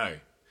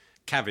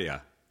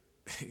 Caviar.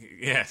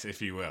 Yes,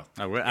 if you will.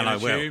 I will, In and a I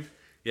will. tube?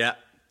 Yeah,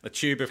 a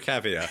tube of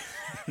caviar.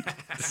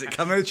 Does it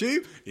come in a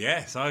tube?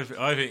 Yes, I've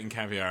eaten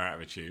caviar out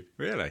of a tube.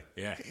 Really?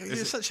 Yeah. You're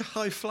such a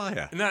high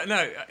flyer. No,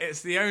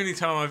 it's the only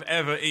time I've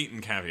ever eaten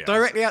caviar.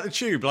 Directly out the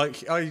tube,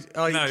 like I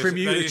No,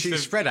 preview they the used cheese to-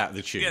 spread out of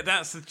the tube. Yeah,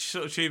 that's the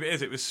sort of tube it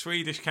is. It was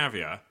Swedish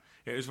caviar.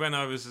 It was when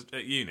I was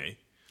at uni.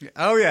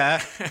 Oh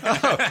yeah,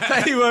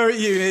 there you were at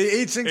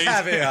uni eating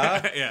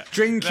caviar, Yeah.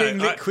 drinking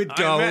No, liquid I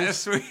gold. met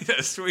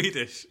a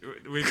Swedish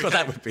with God,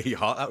 that would be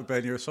hot. That would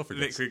burn your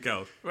esophagus. liquid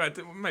gold. Well,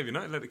 maybe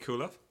not. Let it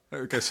cool off. It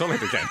would go solid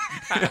again.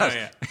 Oh,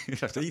 yeah. You'd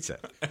have to eat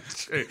it.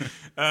 True.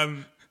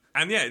 And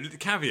yeah,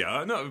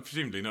 caviar. Not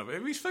presumably not.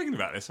 We've spoken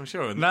about this, I'm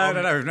sure. No,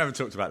 we've never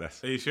talked about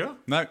this. Are you sure?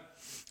 No.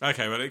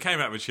 Okay, well, it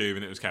came out of a tube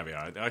and it was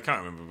caviar. I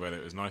can't remember whether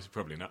it was nice.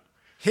 Probably not.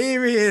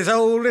 Here he is,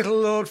 old little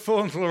Lord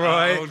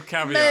Fauntleroy. Old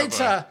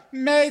caviar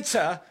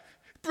Mater,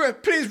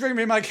 please bring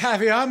me my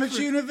caviar. I'm at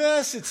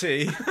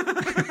university.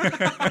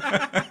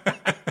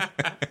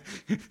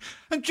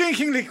 I'm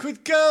drinking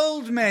liquid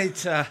gold,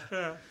 Mater.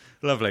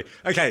 Lovely.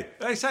 Okay.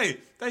 They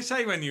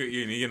say when you're at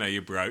uni,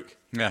 you're broke.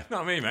 Yeah.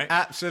 Not me, mate.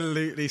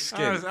 Absolutely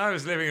skint. I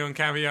was living on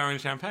caviar and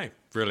champagne.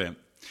 Brilliant.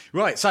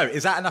 Right, so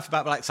is that enough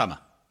about Black Summer?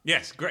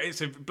 Yes, great.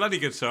 It's a bloody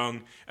good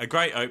song, a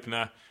great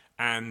opener,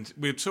 and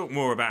we'll talk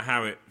more about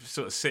how it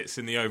sort of sits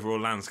in the overall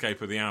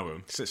landscape of the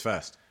album. Sits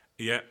first.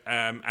 Yeah,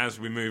 as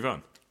we move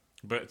on.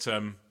 But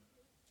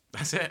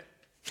that's it.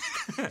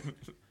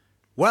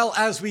 Well,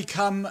 as we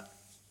come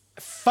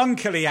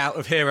funkily out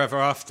of Here Ever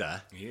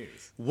After,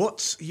 Yes.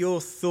 what's your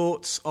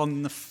thoughts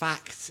on the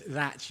fact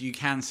that you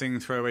can sing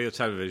Throw Away Your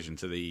Television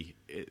to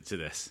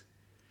this?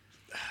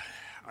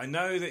 I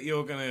know that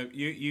you're going to...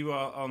 You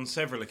are, on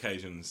several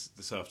occasions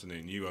this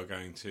afternoon, you are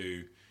going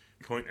to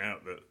point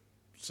out that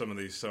some of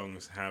these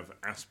songs have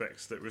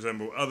aspects that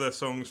resemble other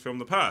songs from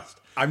the past.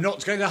 I'm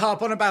not going to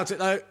harp on about it,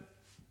 though.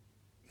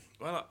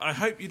 Well, I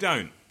hope you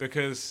don't,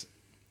 because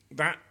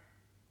that...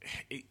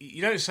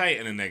 You don't say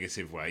it in a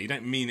negative way. You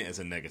don't mean it as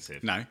a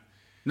negative. No,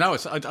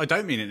 I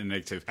don't mean it in a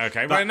negative.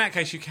 Okay, well, in that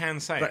case, you can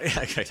say it. But,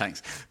 okay,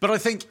 thanks. But I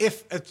think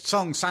if a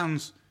song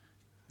sounds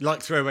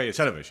like Throw Away Your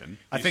Television,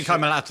 I think should.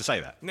 I'm allowed to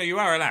say that. No, you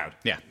are allowed.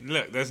 Yeah.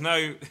 Look, there's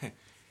no...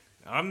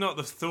 I'm not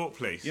the thought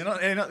police. You're not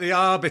the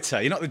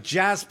arbiter. You're not the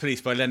jazz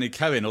police by Leonard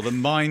Cohen or the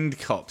mind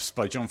cops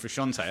by John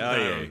Frusciante, are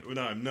you?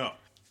 No, I'm not.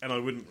 And I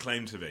wouldn't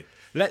claim to be.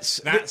 That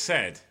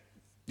Said,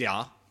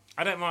 yeah.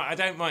 I don't mind.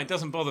 It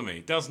doesn't bother me.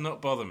 It does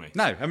not bother me.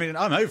 No, I mean,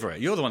 I'm over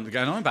it. You're the one that's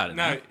going on about it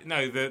now.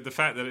 No, the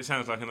fact that it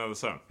sounds like another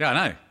song. Yeah, I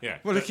know. Yeah.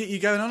 Well, look at you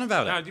going on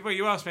about it. No, well,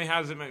 you asked me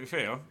how does it make me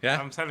feel. Yeah.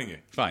 I'm telling you.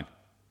 Fine.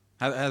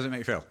 How does it make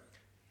you feel?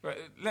 Right,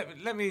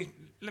 let me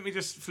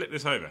just flip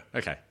this over.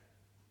 Okay.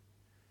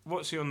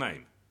 What's your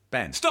name?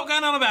 Ben. Stop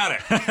going on about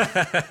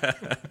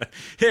it.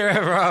 Here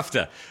Ever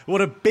After.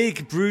 What a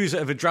big bruiser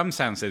of a drum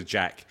sound, says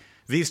Jack.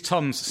 These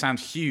toms sound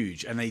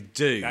huge, and they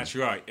do. That's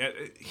right.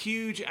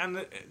 Huge,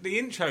 and the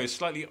intro is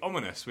slightly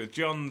ominous with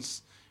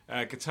John's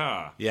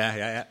guitar.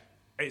 Yeah.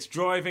 It's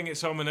driving,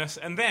 it's ominous,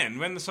 and then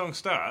when the song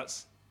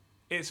starts,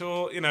 it's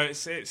all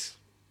it's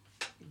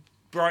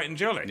bright and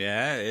jolly.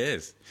 Yeah, it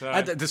is.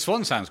 So- The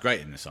swan sounds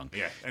great in this song.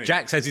 Yeah, anyway.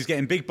 Jack says he's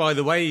getting Big By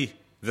The Way,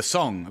 the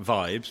song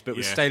vibes, but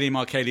with Yeah. Stadium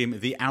Arcadium,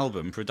 the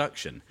album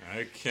production.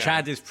 Okay.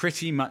 Chad is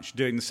pretty much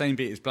doing the same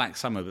beat as Black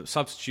Summer, but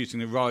substituting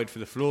the ride for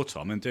the floor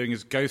tom and doing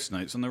his ghost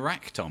notes on the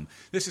rack tom.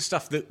 This is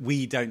stuff that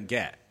we don't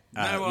get.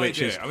 No which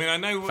idea. is I mean, I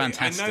know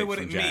fantastic what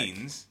from it Jack.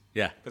 means,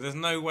 Yeah. but there's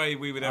no way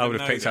we would ever I would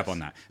have know picked up this. on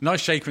that.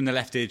 Nice shaker in the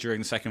left ear during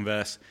the second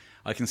verse.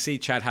 I can see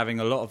Chad having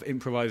a lot of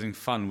improvising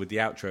fun with the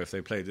outro if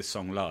they played this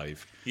song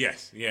live.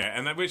 Yes, yeah,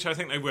 and which I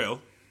think they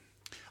will.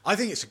 I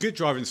think it's a good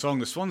driving song.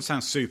 The Swan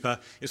sounds super.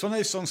 It's one of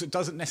those songs that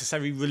doesn't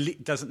necessarily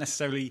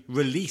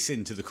release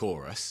into the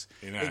chorus.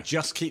 You know. It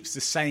just keeps the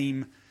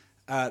same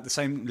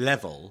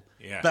level.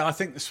 Yeah. But I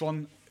think the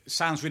Swan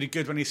sounds really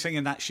good when he's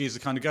singing that she's the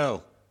kind of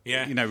girl.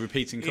 Yeah. You know,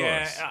 repeating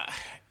chorus. Yeah,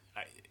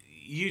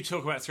 you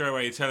talk about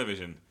throwaway your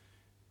television.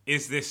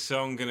 Is this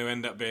song going to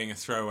end up being a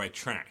throwaway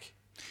track?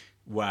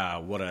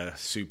 Wow, what a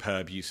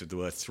superb use of the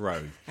word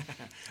throw.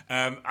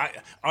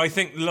 I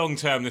think long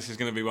term this is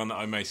going to be one that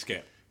I may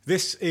skip.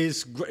 This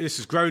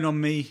has grown on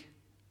me.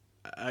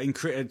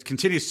 It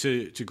continues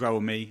to grow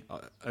on me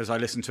as I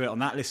listen to it. On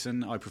that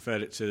listen, I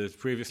preferred it to the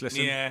previous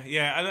listen. Yeah,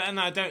 and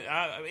I don't.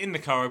 In the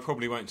car, I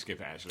probably won't skip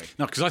it actually.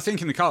 No, because I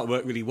think in the car it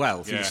worked really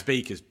well through Yeah. the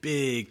speakers.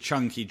 Big,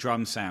 chunky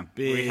drum sound.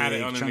 Big, We had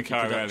it on in the chunky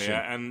car production.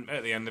 earlier, and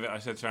at the end of it, I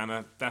said to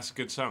Anna, "That's a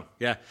good song."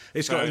 Yeah,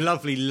 it's got a So-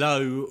 lovely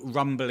low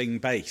rumbling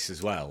bass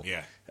as well.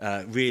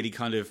 Yeah. Really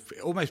kind of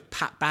almost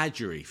Pat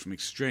Badgery from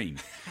Extreme.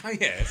 Oh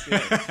yes,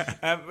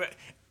 yeah,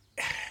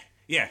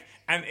 yeah.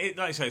 And like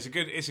I say,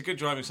 it's a good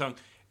driving song.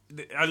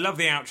 I love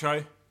the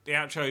outro. The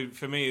outro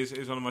for me is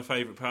one of my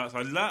favourite parts.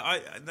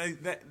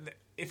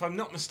 If I'm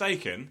not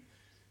mistaken,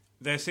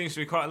 there seems to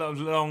be quite a lot of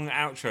long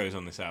outros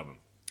on this album.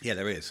 Yeah,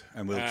 there is,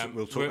 and we'll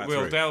talk that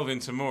We'll through. delve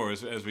into more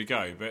as we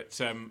go. But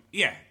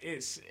yeah,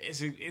 it's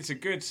a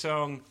good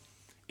song.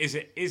 Is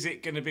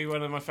it going to be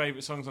one of my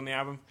favourite songs on the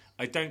album?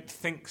 I don't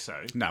think so.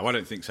 No, I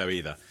don't think so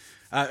either.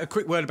 A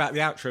quick word about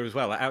the outro as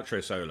well. That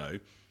outro solo.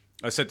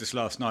 I said this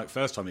last night,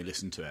 first time we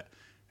listened to it.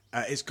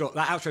 It's got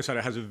that outro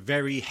solo has a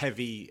very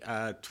heavy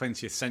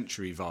 20th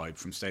century vibe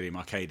from Stadium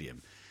Arcadium.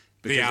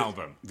 The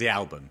album. The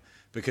album.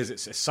 Because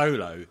it's a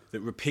solo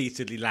that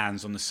repeatedly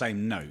lands on the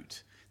same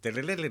note. Oh,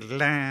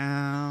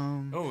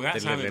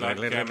 that sounded like,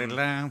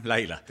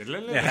 Layla.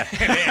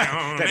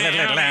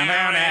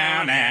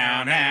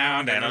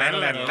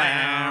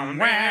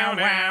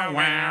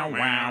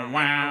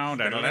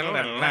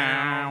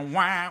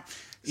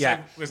 Yeah.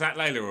 So, was that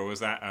Layla or was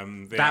that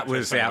the That outro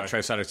was the solo?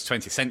 outro solo to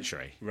 20th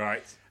century.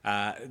 Right.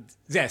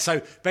 Yeah,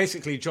 so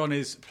basically John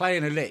is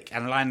playing a lick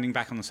and landing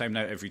back on the same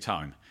note every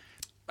time.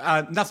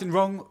 Nothing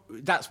wrong.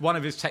 That's one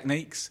of his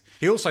techniques.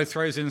 He also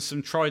throws in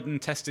some tried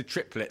and tested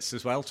triplets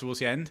as well towards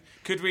the end.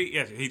 Could we?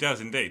 Yes, he does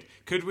indeed.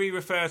 Could we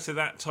refer to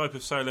that type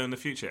of solo in the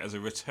future as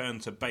a return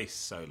to bass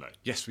solo?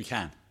 Yes, we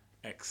can.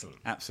 Excellent.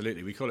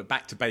 Absolutely. We call it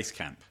Back to Base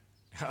Camp.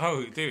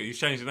 Oh, dude, you've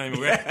changed the name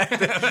already.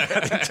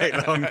 Didn't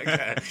take long.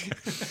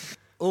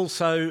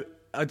 Also,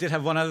 I did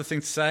have one other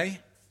thing to say,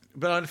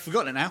 but I'd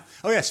forgotten it now.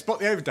 Oh, yeah, spot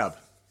the overdub.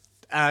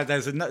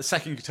 There's a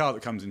second guitar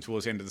that comes in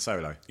towards the end of the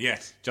solo.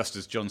 Yes. Just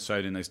as John's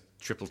thrown in those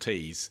triple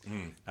T's,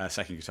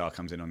 second guitar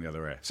comes in on the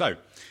other ear. So,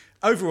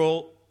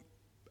 overall,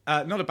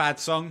 not a bad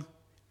song.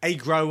 A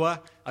grower.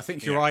 I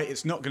think you're Yeah. right.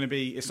 It's not a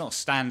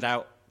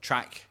standout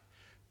track,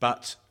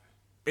 but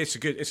it's a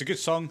good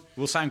song.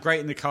 Will sound great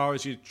in the car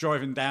as you're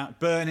burning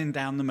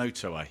down the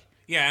motorway.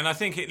 Yeah, and I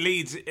think it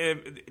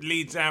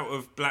leads out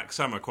of Black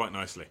Summer quite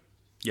nicely.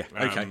 Yeah.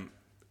 Okay.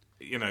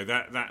 You know,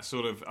 that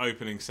sort of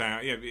opening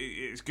sound. Yeah,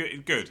 it's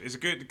good. It's a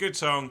good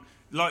song.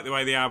 Like the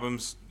way the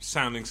album's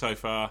sounding so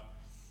far.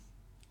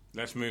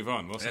 Let's move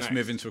on. What's Let's next?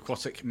 move into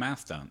Aquatic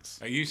Mouth Dance.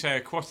 You say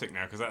aquatic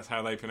now because that's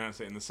how they pronounce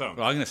it in the song.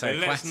 Well, I'm going to say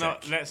But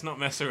aquatic. let's not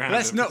mess around.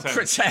 Let's and not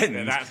pretend.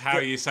 that that's how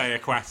you say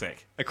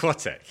aquatic.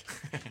 Aquatic.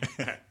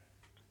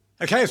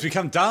 Okay, as we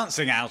come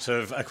dancing out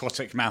of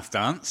Aquatic Mouth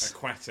Dance.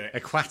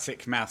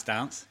 Aquatic Mouth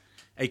Dance.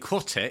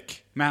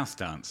 Aquatic Mouth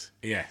Dance.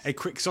 Yes. A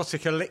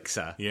quixotic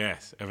elixir.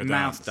 Yes, of a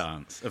Mouth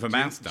dance. dance. Of a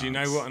mouth dance. Do you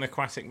know what an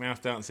aquatic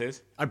mouth dance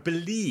is? I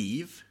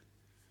believe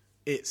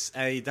it's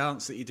a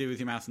dance that you do with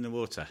your mouth in the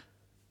water.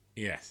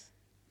 Yes.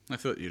 I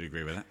thought you'd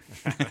agree with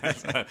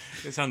that.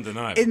 It's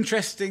undeniable.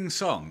 Interesting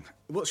song.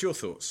 What's your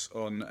thoughts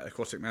on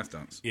Aquatic Mouth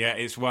Dance? Yeah,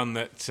 it's one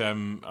that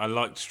I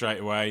liked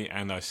straight away,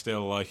 and I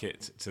still like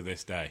it to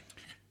this day.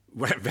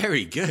 Well,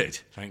 very good.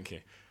 Thank you.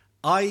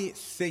 I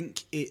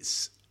think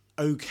it's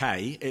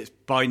okay. It's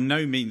by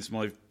no means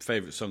my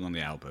favourite song on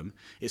the album.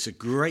 It's a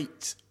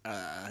great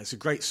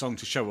song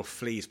to show off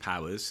Flea's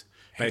powers.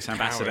 His Bass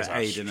ambassador powers are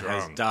Aidan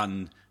has strong.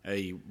 done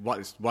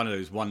one of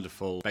those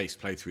wonderful bass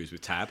playthroughs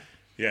with Tab.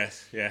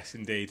 Yes,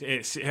 indeed.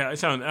 It's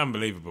an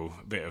unbelievable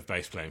bit of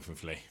bass playing from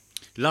Flea.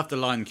 Love the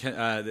line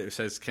that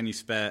says, "Can you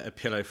spare a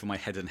pillow for my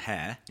head and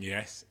hair?"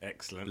 Yes,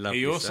 excellent. Lovely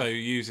He also stuff.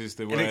 uses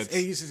the And words...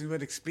 he uses the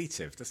word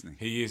expletive, doesn't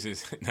he? He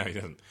uses... No, he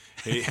doesn't.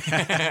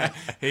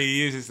 He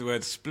uses the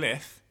word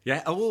spliff,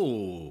 Yeah.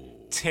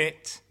 Oh.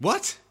 tit,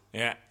 What?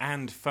 yeah,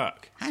 and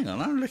fuck. Hang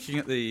on, I'm looking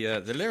at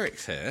the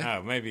lyrics here.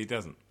 Oh, maybe he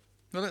doesn't.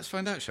 Well, let's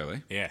find out, shall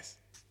we? Yes.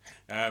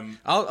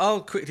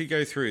 I'll quickly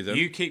go through them.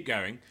 You keep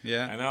going,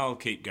 Yeah. and I'll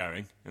keep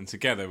going, and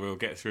together we'll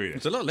get through this.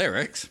 It's a lot of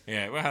lyrics.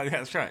 Yeah, well,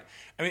 that's right.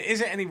 I mean,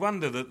 is it any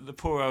wonder that the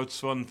poor old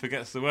swan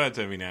forgets the words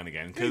every now and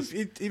again? Because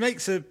He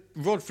makes a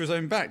rod for his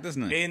own back,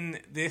 doesn't he? in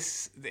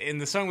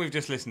the song we've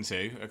just listened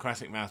to,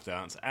 Aquatic Mouth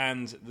Dance,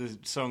 and the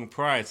song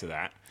prior to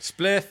that,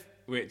 Spliff,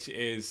 which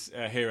is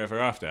Here Ever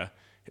After,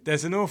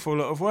 there's an awful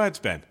lot of words,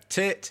 Ben.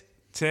 tit,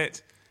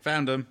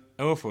 found them.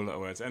 Awful lot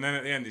of words. And then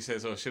at the end he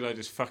says, "Oh, should I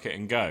just fuck it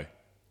and go?"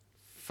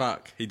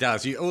 Fuck, he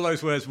does. All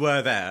those words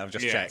were there. I've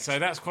just Yeah, checked. so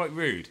that's quite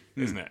rude,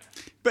 isn't it?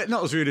 But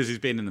not as rude as he's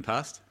been in the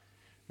past.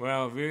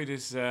 Well, rude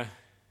is,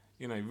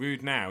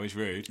 rude now is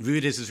rude.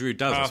 Rude is as rude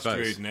does, Past I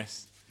suppose.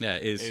 rudeness Yeah,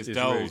 is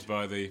dulled rude.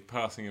 by the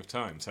passing of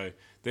time. So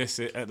this,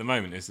 at the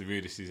moment, is the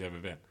rudest he's ever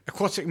been.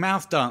 Aquatic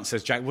Mouth Dance,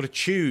 says Jack. What a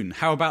tune.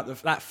 How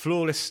about that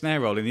flawless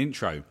snare roll in the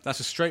intro? That's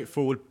a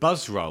straightforward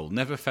buzz roll.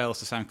 Never fails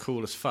to sound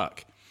cool as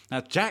fuck. Now,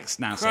 Jack's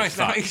now Christ,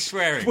 said now fuck. he's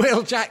swearing.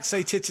 Will Jack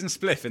say tit and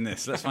spliff in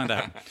this? Let's find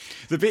out.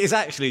 The bit is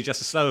actually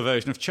just a slower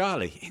version of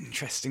Charlie.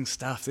 Interesting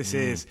stuff this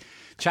is.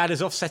 Chad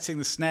is offsetting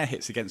the snare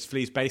hits against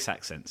Flea's bass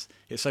accents.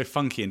 It's so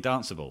funky and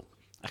danceable.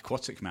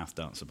 Aquatic Mouth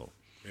danceable.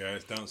 Yeah,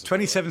 it's dancing.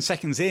 27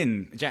 seconds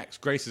in, Jack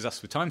graces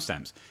us with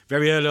timestamps.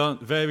 Very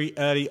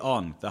early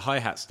on, the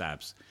hi-hat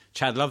stabs.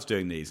 Chad loves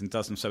doing these and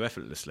does them so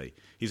effortlessly.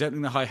 He's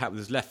opening the hi-hat with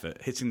his left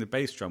foot, hitting the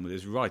bass drum with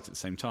his right at the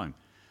same time.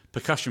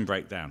 Percussion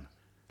breakdown,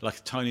 like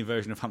a tiny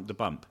version of Hump the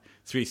Bump.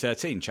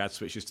 3:13, Chad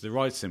switches to the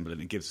ride cymbal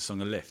and it gives the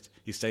song a lift.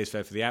 He stays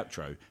there for the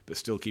outro, but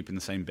still keeping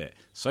the same bit.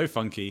 So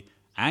funky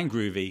and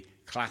groovy,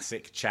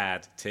 classic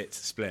Chad tit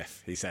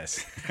spliff, he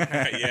says.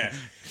 Yeah,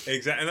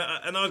 exactly.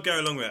 And I'd go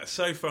along with that.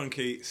 So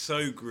funky,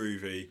 so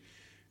groovy.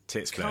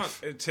 Tit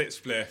spliff. Tit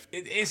spliff.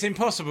 It's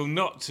impossible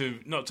not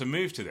to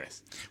move to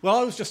this. Well,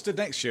 I was just stood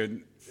next to you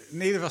and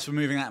neither of us were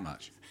moving that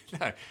much.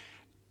 No.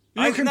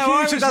 Your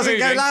computer doesn't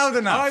go loud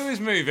enough. I was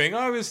moving.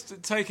 I was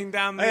taking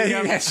down the...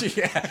 Yes,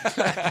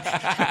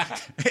 yeah.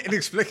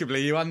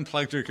 Inexplicably, you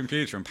unplugged your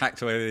computer and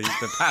packed away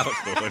the power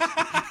cord.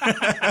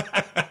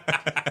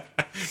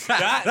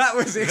 that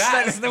was the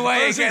extent, That's the way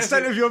that it was the gets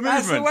extent me. of your movement.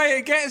 That's the way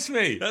it gets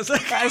me.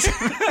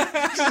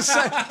 Just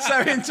so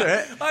into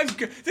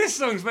it. This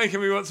song's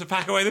making me want to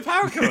pack away the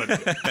power cord.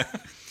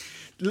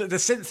 The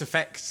synth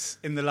effects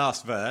in the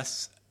last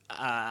verse,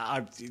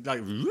 I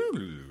like.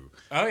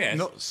 Oh, yes.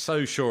 Not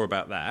so sure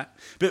about that.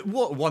 But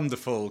what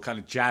wonderful kind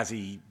of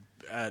jazzy,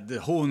 the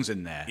horns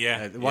in there.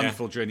 Yeah,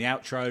 wonderful during the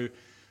outro.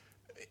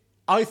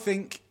 I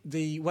think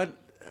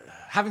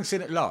having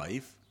seen it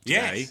live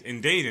today, Yes,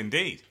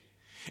 indeed.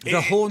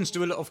 the horns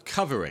do a lot of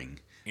covering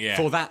Yeah.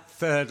 for that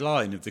third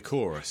line of the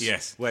chorus.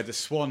 Yes. Where the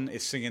swan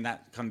is singing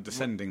that kind of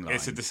descending line.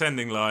 It's a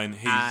descending line.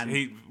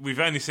 We've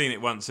only seen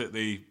it once at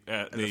the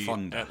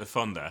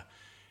Fonda.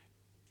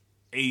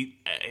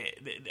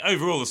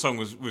 Overall, the song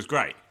was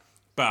great,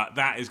 but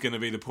that is going to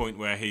be the point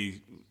where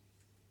he.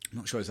 I'm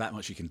not sure there's that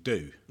much he can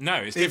do. No,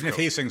 it's Even difficult.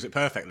 if he sings it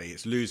perfectly,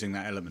 it's losing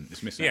that element.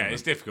 It's missing. Yeah, that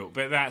it's element. difficult,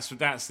 but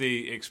that's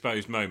the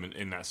exposed moment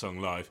in that song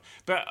live.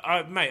 But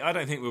mate, I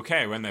don't think we'll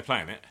care when they're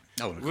playing it.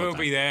 Oh, God, we'll no.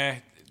 be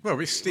there. Well,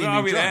 we're steaming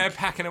I'll be drunk. there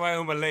packing away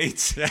all my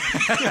leads.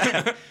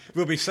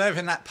 We'll be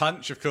serving that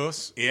punch, of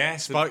course.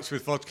 Yes, Spiked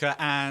with vodka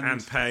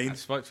and pain.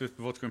 Spiked with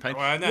vodka and pain.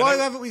 Well, no, Why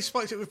no. haven't we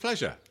spiked it with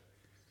pleasure?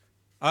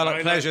 I like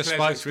like pleasure pleasure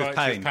spiked with spiked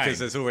pain with pain. because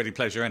there's already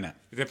pleasure in it.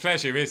 The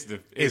pleasure is the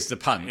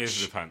punch.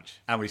 Is the punch.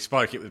 And we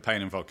spike it with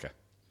pain and vodka.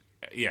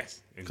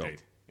 Yes, indeed,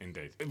 Cool.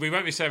 indeed. We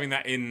won't be serving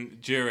that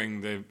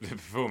during the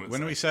performance.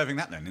 When are we serving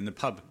that then? In the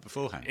pub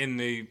beforehand? in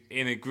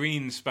a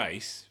green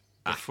space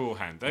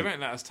beforehand? They won't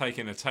let us take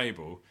in a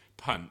table,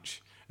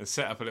 punch, and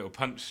set up a little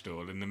punch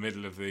stall in the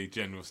middle of the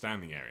general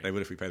standing area. They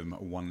would if we paid them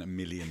 $1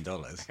 million.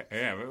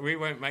 Yeah, but we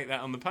won't make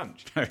that on the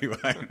punch. No, we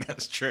won't.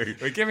 That's true.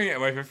 We're giving it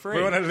away for free.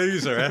 We want a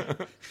loser,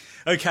 eh?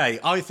 Okay,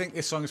 I think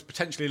this song is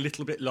potentially a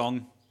little bit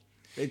long.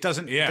 It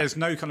doesn't. Yeah. There's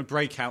no kind of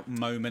breakout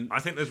moment. I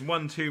think there's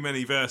one too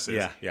many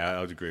verses. Yeah,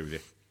 I'd agree with you.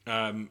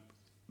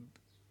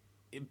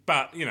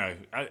 But,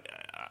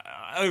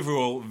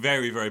 overall,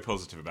 very, very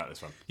positive about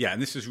this one. Yeah,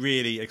 and this has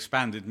really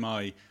expanded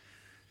my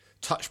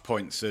touch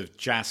points of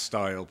jazz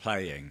style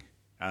playing.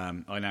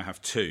 I now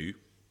have two: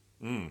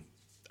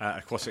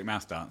 Aquatic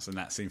Mouth Dance and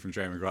that scene from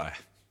Jerry Maguire.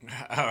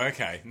 Oh,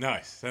 okay,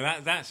 nice. So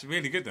that's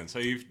really good then. So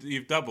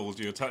you've doubled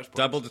your touch points.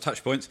 Double the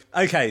touch points.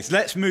 Okay, so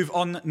let's move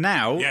on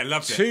now. Yeah,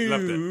 loved it, to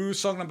loved it.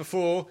 song number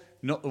 4,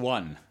 Not the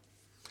One.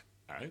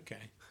 Okay.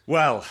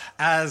 Well,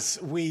 as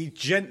we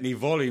gently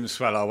volume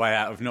swell our way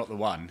out of Not the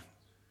One,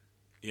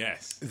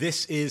 Yes.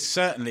 this is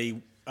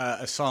certainly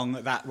a song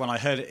that, when I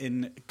heard it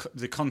in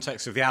the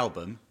context of the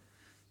album,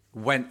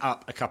 went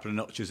up a couple of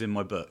notches in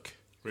my book.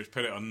 Which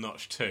put it on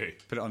notch 2.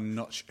 Put it on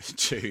notch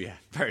 2, yeah.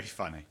 Very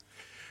funny.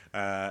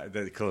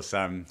 Of course,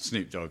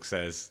 Snoop Dogg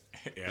says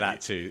Yeah,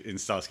 that too in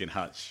Starsky and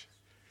Hutch.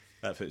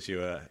 That puts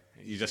you,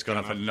 you just gone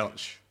up a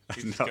notch. A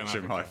You've just gone notch up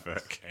in a my notch,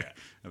 book. yeah.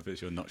 That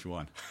puts you on notch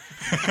 1.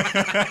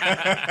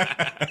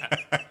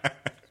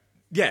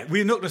 Yeah,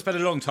 we're not going to spend a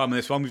long time on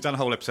this one. We've done a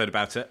whole episode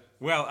about it.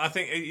 Well, I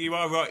think you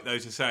are right, though,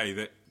 to say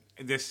that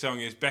this song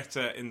is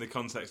better in the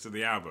context of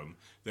the album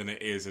than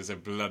it is as a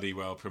bloody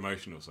well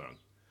promotional song.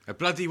 A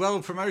bloody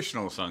well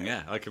promotional song,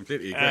 yeah, I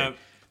completely agree.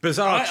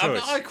 Bizarre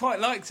choice. I quite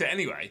liked it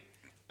anyway.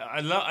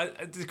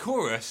 The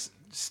chorus,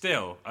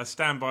 still, I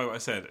stand by what I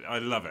said. I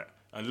love it.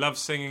 I love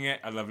singing it.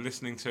 I love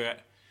listening to it.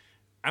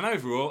 And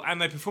overall,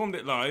 and they performed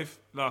it live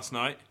last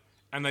night,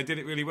 and they did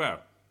it really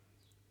well.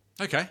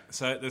 Okay.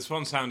 So this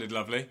one sounded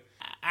lovely.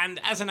 And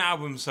as an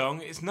album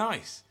song, it's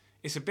nice.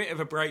 It's a bit of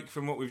a break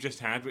from what we've just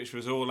had, which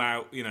was all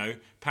out,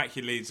 pack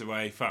your leads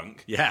away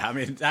funk. Yeah, I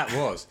mean, that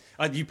was.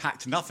 You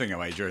packed nothing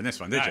away during this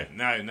one, did you?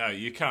 No,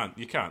 you can't.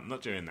 You can't.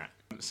 Not doing that.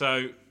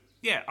 So,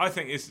 yeah, I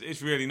think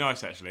it's really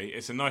nice, actually.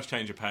 It's a nice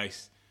change of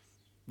pace.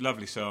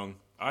 Lovely song.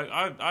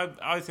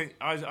 I think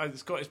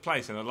it's got its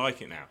place, and I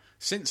like it now.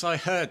 Since I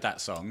heard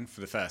that song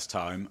for the first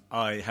time,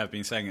 I have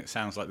been saying it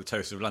sounds like the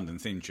Toast of London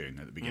theme tune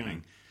at the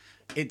beginning.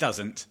 It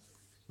doesn't.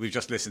 We've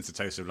just listened to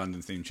Toast of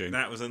London theme tune.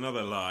 That was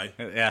another lie.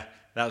 Yeah,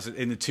 that was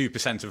in the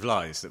 2% of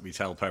lies that we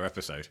tell per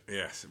episode.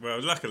 Yes.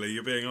 Well, luckily,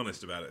 you're being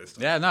honest about it this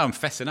time. Yeah, no, I'm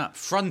fessing up.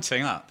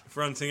 Fronting up.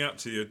 Fronting up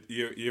to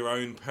your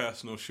own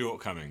personal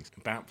shortcomings.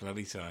 About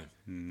bloody time.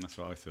 That's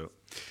what I thought.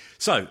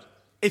 So,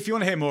 if you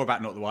want to hear more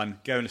about Not The One,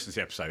 go and listen to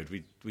the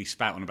episode. We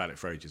spout on about it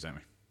for ages, don't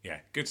we? Yeah,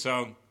 good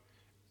song.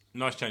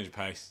 Nice change of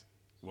pace.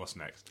 What's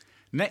next?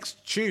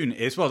 Next tune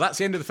is, well, that's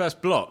the end of the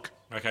first block.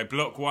 Okay,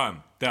 block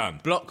 1, done.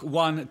 Block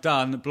 1,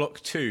 done. Block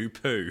 2,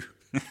 poo.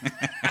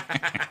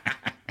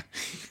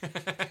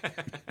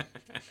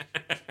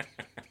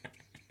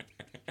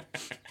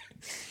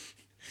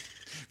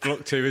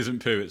 Block 2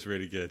 isn't poo, it's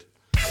really good.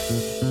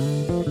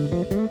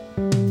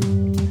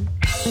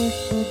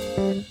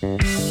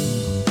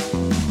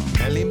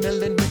 Melly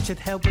Mel and Richard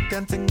Hell were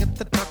dancing at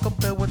the Taco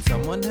Bell when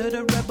someone heard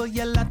a rebel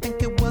yell. I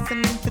think it was an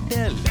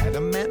infidel.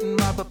 Adam and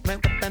Robert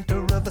Plant, the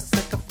banter of a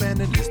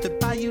sycophant, enlisted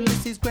by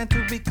Ulysses Grant to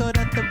record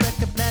at the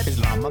record plant.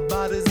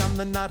 Islamabad is on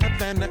the Not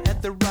Havana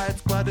at the riot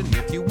squad, and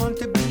if you want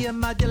to be a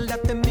mod, you'll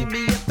have to meet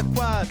me at the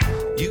quad.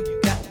 You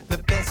got the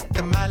best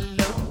of my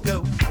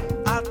logo.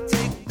 I'll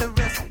take the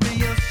rest of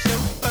your show.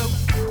 Oh,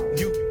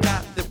 you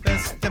got the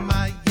best of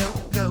my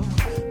yo-go.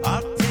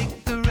 I'll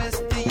take the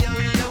rest of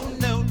your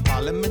yo-no.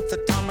 Parliament's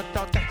atomic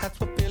doctor hats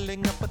were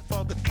filling up with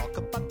fog. Talk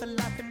about the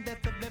life and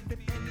death of every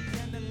penny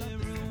and the love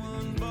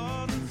everyone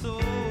bought and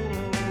sold.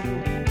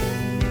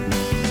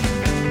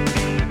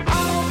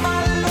 All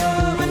my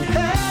love and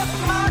half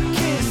my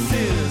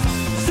kisses.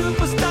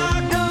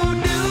 Superstar, go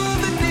do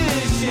the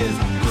dishes.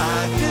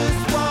 I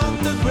just want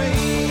the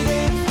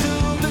greatest to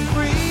be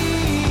free.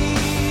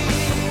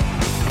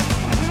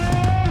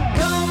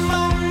 Come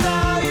on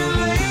now, you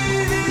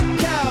lazy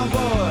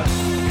cowboy.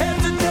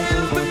 Heads or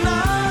tails, but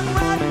not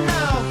right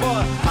now,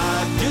 boy. I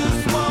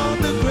just want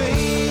the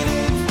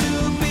greatest to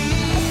be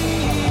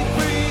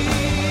free.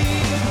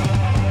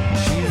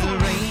 She's a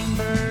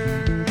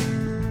rainbird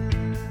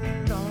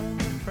on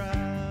the prowl.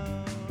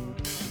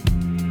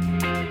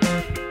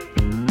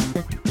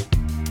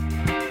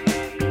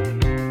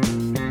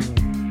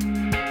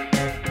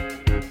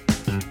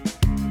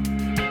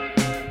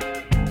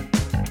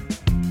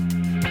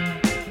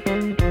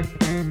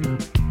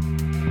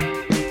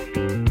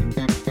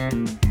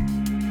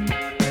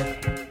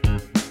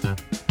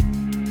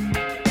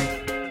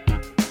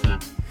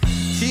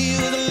 She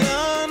was a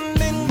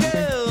London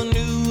girl,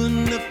 knew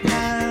enough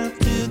how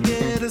to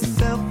get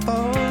herself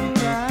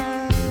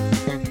alright.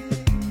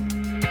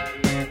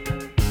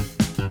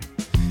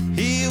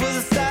 He was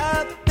a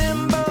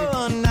Southern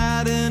boy,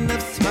 not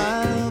enough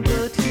smile,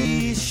 but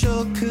he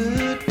sure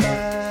could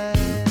fight.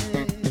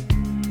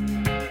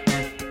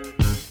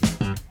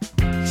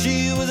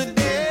 She was a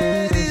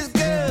daddy's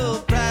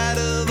girl, pride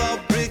of all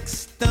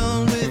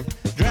Brixton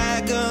with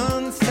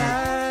dragon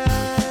sight.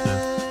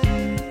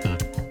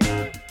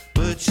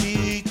 But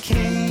she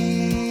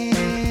can't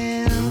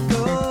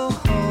go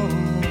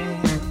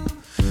home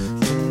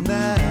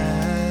tonight.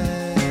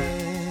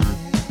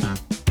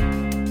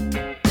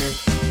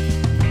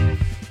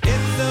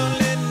 It's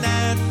only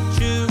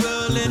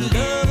natural and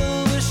love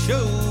will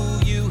show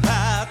you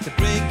how to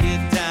break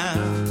it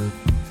down.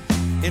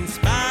 In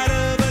spite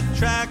of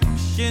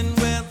attraction,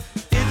 well,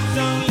 it's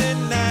only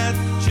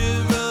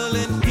natural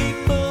and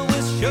people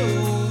will show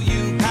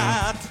you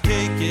how to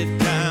take it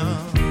down.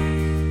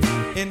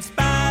 In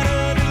spite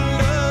of the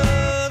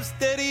love,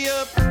 steady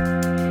up.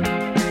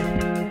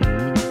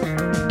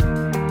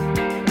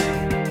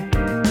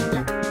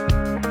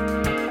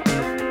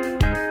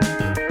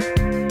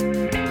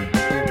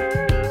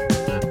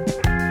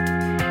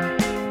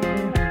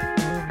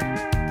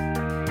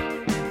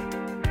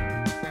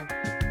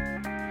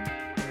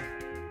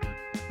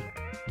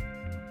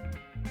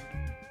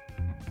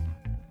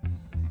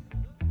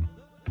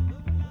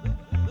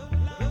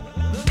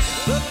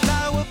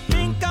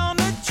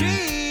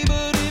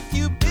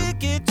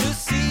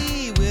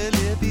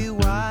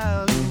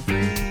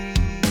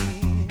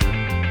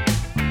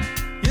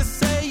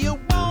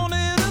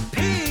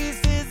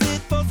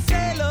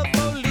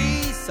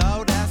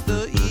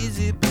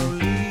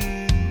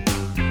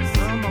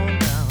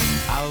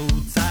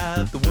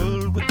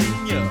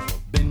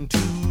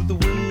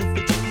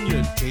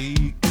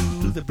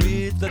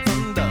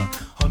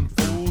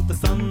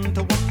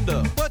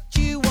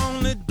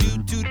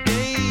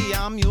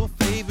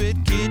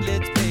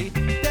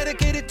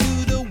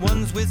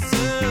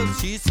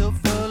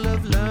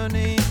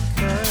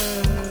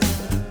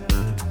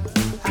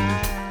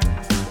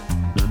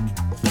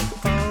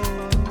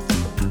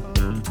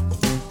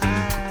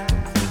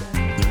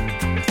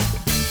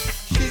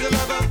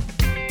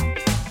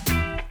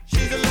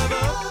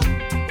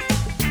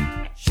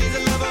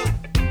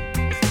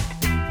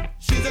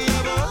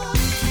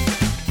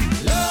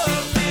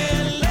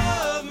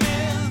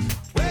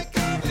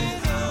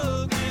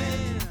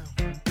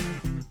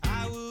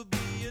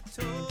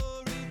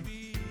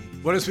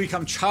 Well, as we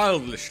come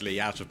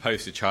childishly out of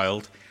Poster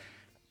Child,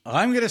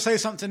 I'm going to say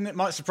something that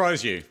might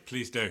surprise you.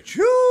 Please do.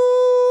 June!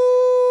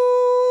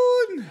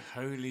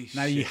 Holy shit.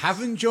 Now, you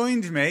haven't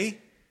joined me.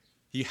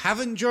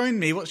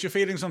 What's your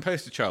feelings on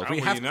Poster Child? Oh,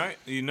 well,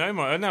 you know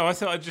my... No, I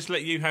thought I'd just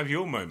let you have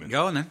your moment.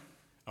 Go on then.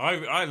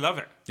 I love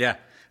it. Yeah.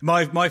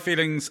 My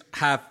feelings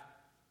have...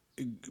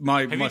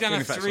 Have you done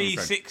a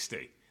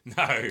 360?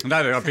 No.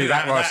 No, I'd be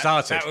that where I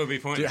started. That would be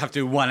pointless. You have to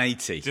do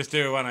 180. Just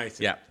do a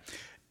 180. Yeah.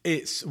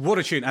 It's what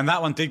a tune. And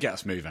that one did get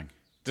us moving.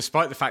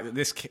 Despite the fact that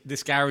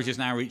this garage is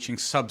now reaching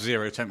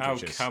sub-zero Oh,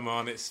 temperatures. come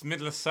on. It's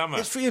middle of summer.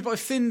 It's free, but I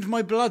thinned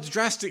my blood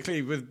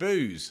drastically with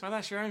booze. Well,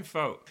 that's your own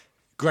fault.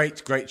 Great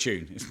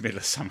tune. It's middle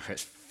of summer.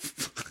 It's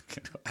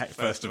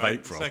 1st of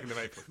April. 2nd of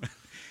April.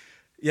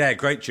 Yeah,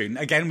 great tune.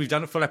 Again, we've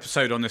done a full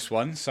episode on this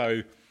one,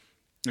 so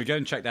we go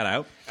and check that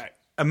out. Right.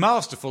 A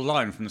masterful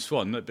line from the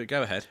Swan, but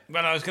go ahead.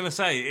 Well, I was going to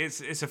say,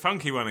 it's a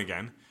funky one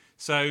again.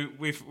 So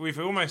we've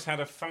almost had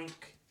a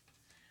funk...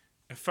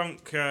 I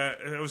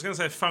was going to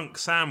say funk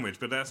sandwich,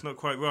 but that's not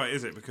quite right,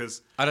 is it?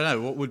 Because I don't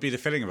know, what would be the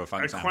filling of a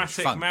funk sandwich?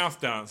 Aquatic Funk.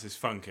 Mouth Dance is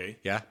funky.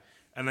 Yeah.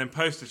 And then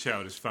Poster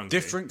Child is funky.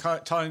 Different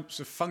types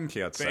of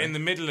funky, I'd say. But in the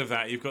middle of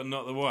that, you've got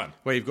Not the One.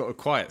 Well, you've got a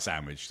quiet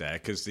sandwich there,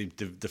 because the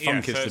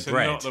funk is the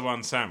bread. Not the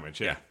One sandwich,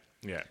 yeah.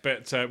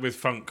 But with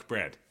funk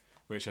bread,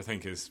 which I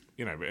think is,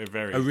 A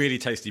really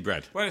tasty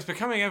bread. Well, it's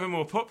becoming ever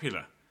more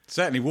popular.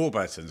 Certainly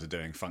Warburton's are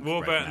doing funk bread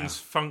now. Warburton's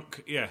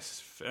funk,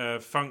 yes,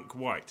 funk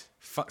white.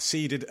 A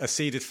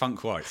seeded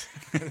funk white.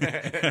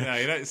 No,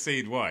 you don't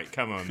seed white,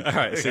 come on. All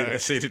right, a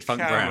seeded funk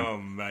brown. Come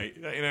on,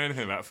 mate. Don't you know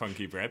anything about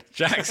funky bread?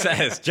 Jack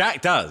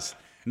does.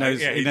 He knows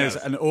does.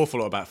 an awful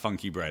lot about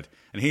funky bread.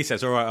 And he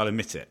says, all right, I'll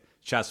admit it.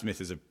 Chad Smith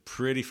is a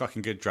pretty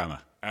fucking good drummer.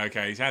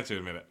 Okay, he's had to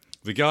admit it.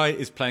 The guy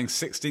is playing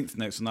 16th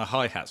notes on the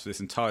hi-hats for this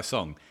entire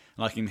song.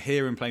 And I can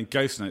hear him playing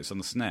ghost notes on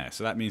the snare.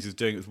 So that means he's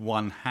doing it with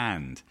one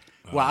hand.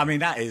 Well, I mean,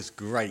 that is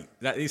great.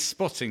 That is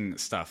spotting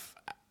stuff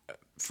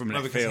from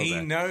left because field. he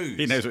there. knows.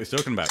 He knows what he's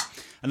talking about.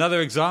 Another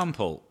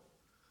example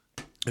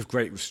of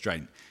great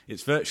restraint.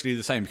 It's virtually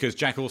the same, because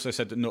Jack also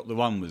said that Not the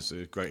One was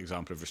a great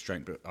example of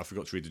restraint, but I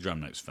forgot to read the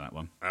drum notes for that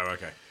one. Oh,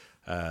 okay.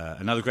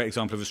 Another great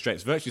example of restraint.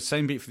 It's virtually the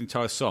same beat for the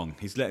entire song.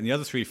 He's letting the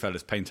other three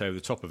fellas paint over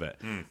the top of it.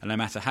 And no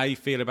matter how you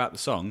feel about the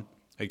song,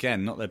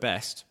 again, not their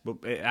best, but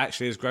it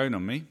actually has grown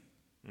on me.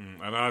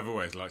 And I've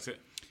always liked it.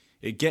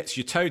 It gets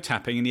your toe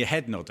tapping and your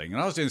head nodding.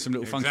 And I was doing some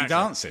little funky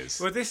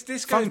dances. Well, this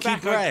goes Funky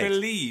back, bread. I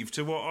believe,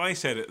 to what I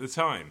said at the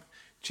time.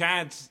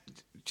 Chad's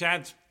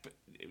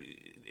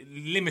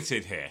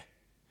limited here.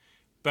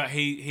 But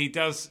he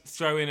does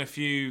throw in a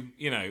few,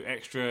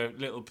 extra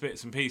little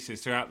bits and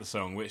pieces throughout the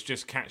song which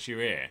just catch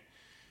your ear.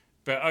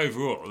 But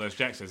overall, as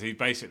Jack says, he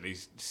basically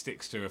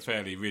sticks to a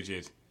fairly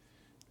rigid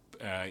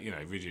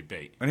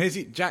beat.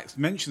 And Jack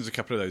mentions a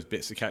couple of those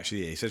bits that catch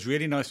the ear. He says,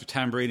 really nice with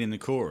tambourine in the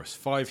chorus.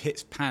 5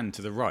 hits pan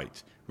to the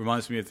right.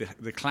 Reminds me of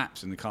the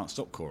claps in the Can't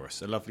Stop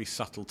chorus. A lovely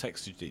subtle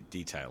texture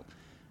detail.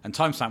 And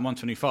timestamp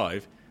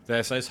 125,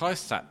 there says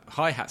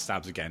hi-hat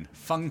stabs again.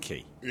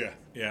 Funky.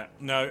 Yeah.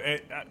 No,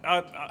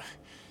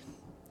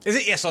 Is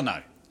it yes or no?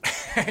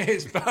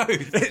 it's both.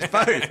 It's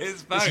both.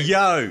 It's both. It's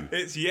yo.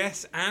 It's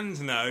yes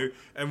and no.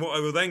 And what I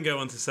will then go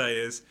on to say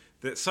is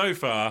that so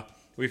far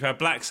we've had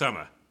Black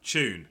Summer,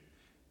 tune.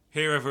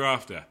 Here Ever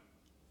After,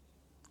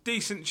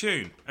 decent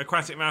tune.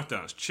 Aquatic Mouth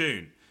Dance,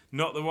 tune.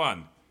 Not the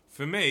One.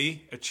 For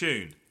me, a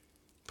tune.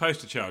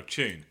 Poster Child,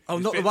 tune. Oh,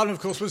 It's Not been- the One, of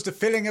course, was the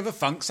filling of a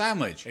funk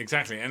sandwich.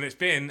 Exactly, and it's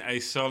been a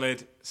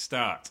solid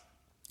start.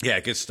 Yeah,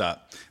 good start.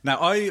 Now,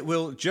 I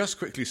will just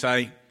quickly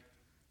say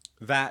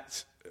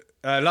that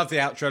I love the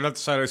outro, I love the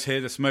solos here.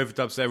 There's some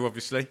overdubs there,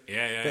 obviously.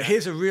 Yeah. But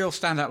here's a real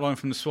standout line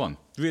from the Swan.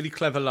 Really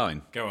clever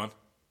line. Go on.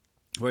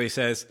 Where he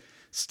says,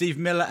 Steve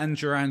Miller and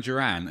Duran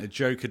Duran, a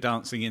Joker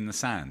dancing in the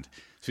sand.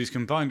 So he's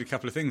combined a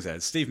couple of things there.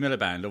 Steve Miller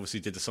Band obviously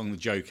did the song The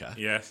Joker.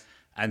 Yes.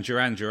 And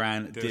Duran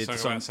Duran did a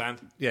song about sand?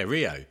 Yeah,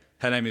 Rio.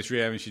 Her name is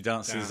Rio and she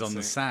dances on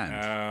the sand.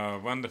 Oh,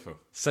 wonderful.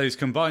 So he's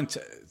combined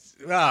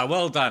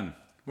well done.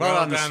 Well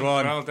done, the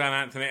Swan. Well done,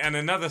 Anthony. And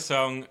another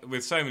song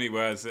with so many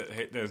words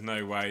that there's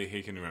no way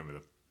he can remember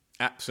them.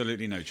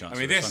 Absolutely no chance. I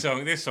mean,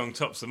 this song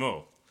tops them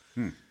all.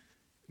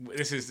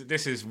 This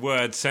is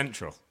word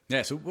central.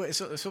 Yeah, so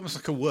it's almost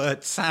like a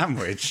word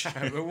sandwich.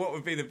 But what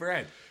would be the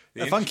bread?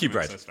 The A funky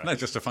bread. instruments, I No, suppose.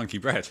 just a funky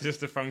bread.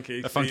 Just a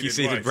funky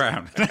seeded white.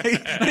 brown. No,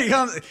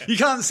 you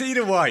can't seed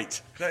a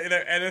white. Don't you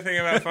know anything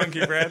about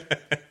funky bread?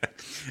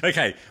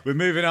 Okay, we're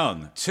moving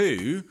on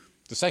to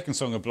the second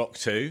song of Block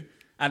 2.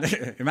 And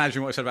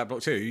imagine what I said about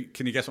Block 2.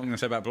 Can you guess what I'm going to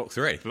say about Block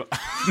 3?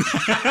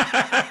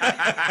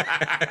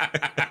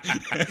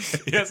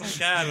 Yes, I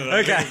can. And I'm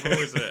Okay. looking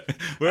forward to it.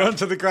 We're on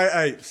to the Great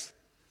Apes.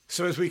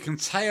 So as we can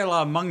tail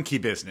our monkey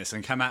business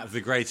and come out of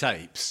the Great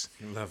Apes,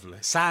 Lovely.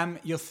 Sam,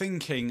 you're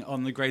thinking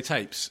on the Great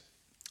Apes.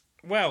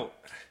 Well,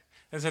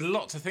 there's a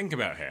lot to think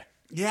about here.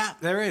 Yeah,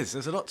 there is.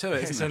 There's a lot to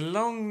it, It's isn't a there?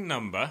 long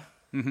number.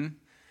 Mm-hmm.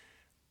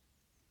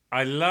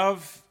 I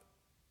love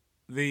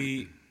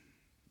the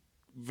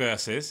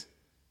verses.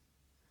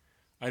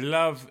 I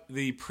love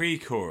the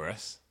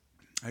pre-chorus.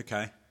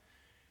 Okay.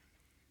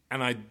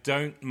 and I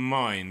don't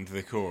mind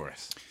the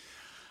chorus.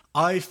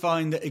 I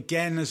find that,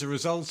 again, as a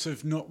result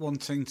of not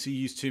wanting to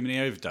use too many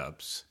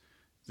overdubs,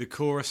 the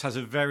chorus has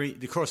a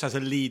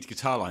lead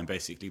guitar line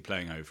basically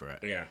playing over it.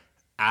 Yeah.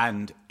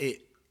 And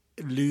it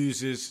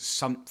loses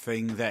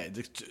something there.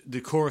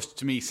 The chorus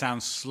to me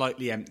sounds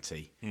slightly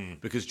empty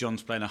because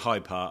John's playing a high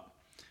part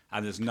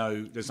and there's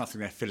nothing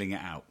there filling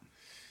it out.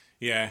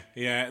 Yeah,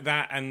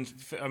 that, and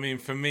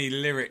for me,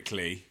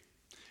 lyrically,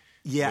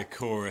 the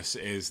chorus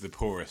is the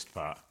poorest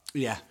part.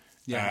 Yeah.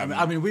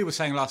 We were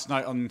saying last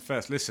night on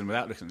First Listen,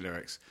 without looking at the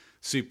lyrics,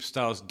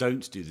 superstars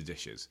don't do the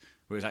dishes,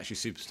 whereas actually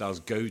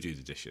superstars go do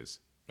the dishes.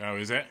 Oh,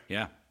 is it?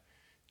 Yeah.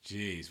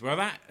 Jeez. Well,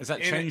 has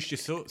that changed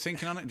your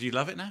thinking on it? Do you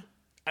love it now?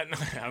 I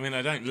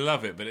don't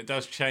love it, but it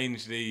does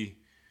change it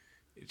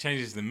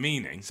changes the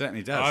meaning. It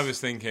certainly does. I was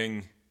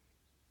thinking,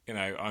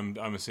 I'm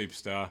a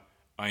superstar,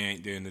 I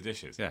ain't doing the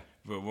dishes. Yeah.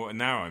 But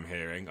now I'm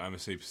hearing, I'm a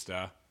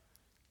superstar,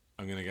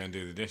 I'm going to go and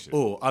do the dishes.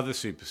 Or other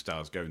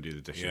superstars go and do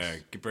the dishes. Yeah,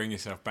 bring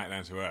yourself back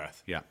down to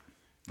earth. Yeah.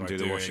 And by do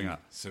the washing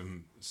up.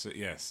 Some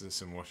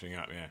washing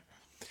up, yeah.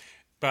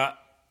 But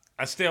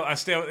it's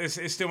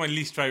still my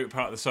least favourite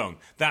part of the song.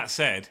 That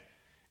said,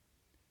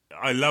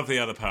 I love the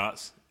other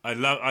parts. I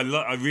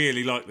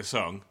really like the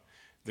song.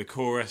 The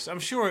chorus, I'm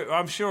sure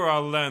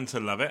I'll learn to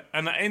love it.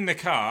 And in the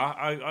car,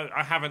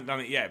 I haven't done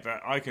it yet,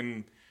 but I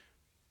can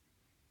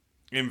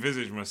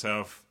envisage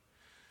myself,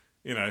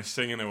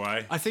 singing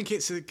away. I think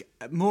it's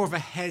more of a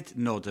head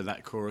nod to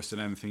that chorus than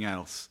anything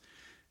else.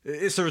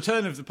 It's the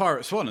return of the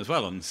pirate swan as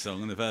well on the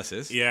song and the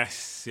verses.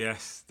 Yes,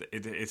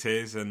 it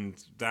is, and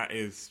that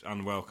is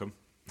unwelcome.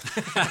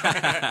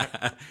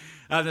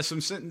 There's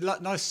some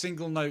nice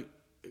single note,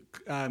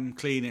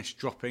 cleanish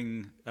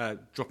dropping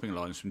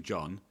lines from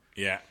John.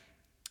 Yeah.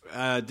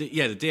 The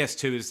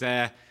DS2 is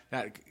there.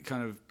 That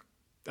kind of,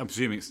 I'm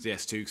presuming it's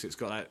DS2 because it's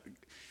got that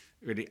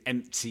really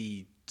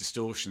empty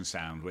distortion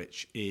sound,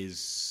 which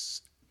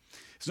it's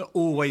not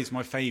always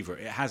my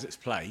favourite. It has its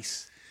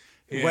place.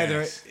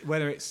 Yes.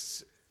 Whether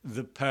it's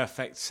the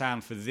perfect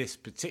sound for this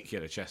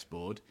particular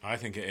chessboard, I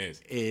think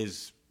it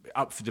is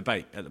up for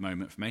debate at the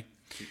moment for me.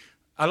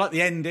 I like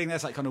the ending.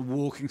 There's that kind of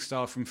walking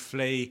style from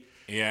Flea.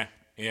 Yeah.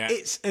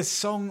 It's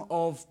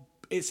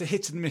a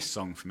hit and miss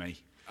song for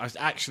me.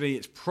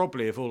 It's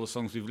probably, of all the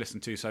songs we've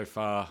listened to so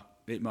far,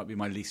 it might be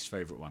my least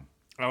favourite one.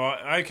 Oh,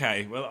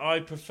 okay. Well, I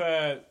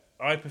prefer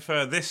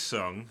this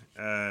song,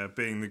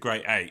 being The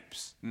Great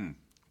Apes,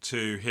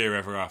 to Here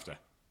Ever After.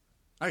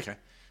 Okay.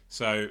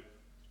 So,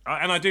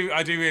 and I do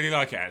really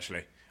like it,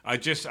 actually. I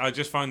just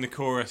find the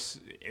chorus,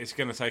 it's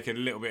going to take a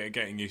little bit of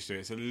getting used to.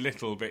 It's a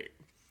little bit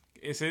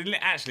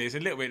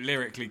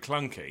lyrically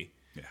clunky.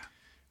 Yeah.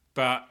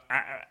 But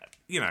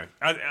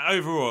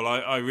overall,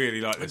 I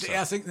really like this song.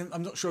 I think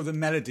I'm not sure of the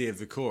melody of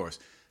the chorus.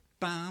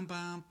 Bam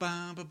bam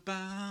bam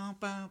bam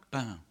bam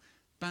bam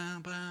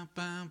bam bam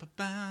bam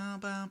bam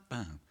bam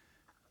bam.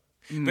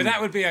 But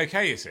that would be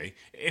okay, you see.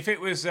 If it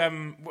was,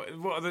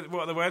 what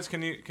are the words?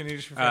 Can you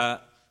just repeat?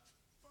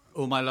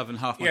 All my love and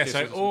half my kiss.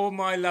 Yeah, so all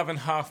my love and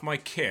half my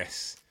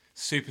kiss.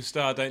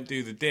 Superstar don't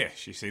do the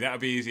dish. You see, that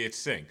would be easier to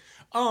sing.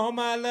 All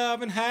my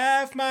love and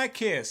half my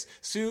kiss.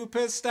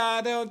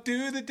 Superstar don't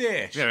do the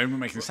dish. Yeah, it wouldn't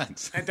make any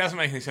sense. It doesn't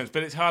make any sense,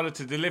 but it's harder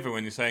to deliver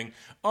when you're saying,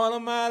 all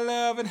of my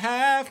love and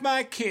half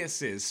my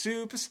kisses.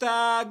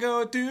 Superstar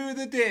go do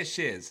the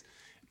dishes.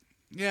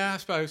 Yeah, I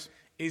suppose.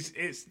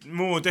 It's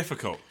more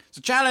difficult. It's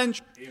a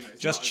challenge.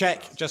 Just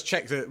check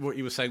that what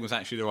you were saying was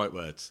actually the right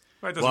words.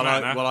 Well, it doesn't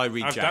matter. While I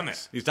read I've Jack's. done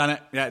it. He's done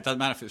it. Yeah, it doesn't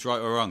matter if it's right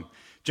or wrong.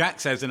 Jack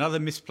says another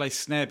misplaced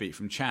snare beat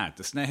from Chad.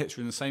 The snare hits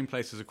are in the same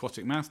place as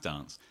Aquatic Mouth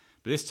Dance,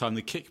 but this time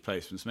the kick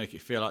placements make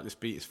it feel like this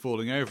beat is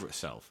falling over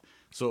itself,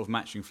 sort of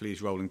matching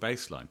Flea's rolling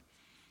bass line.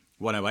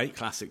 108,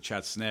 classic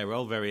Chad snare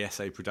roll, very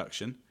SA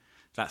production.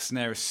 That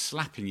snare is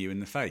slapping you in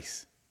the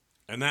face.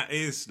 And that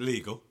is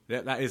legal.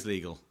 Yeah, that is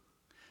legal.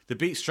 The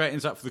beat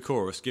straightens up for the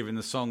chorus, giving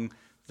the song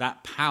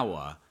that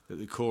power that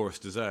the chorus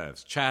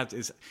deserves.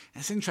 It's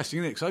interesting,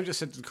 isn't it? Because I've just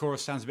said the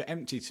chorus sounds a bit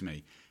empty to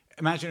me.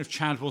 Imagine if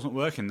Chad wasn't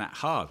working that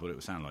hard, what it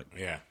would sound like.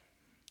 Yeah.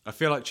 I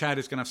feel like Chad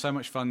is going to have so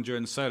much fun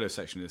during the solo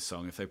section of this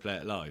song if they play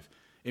it live,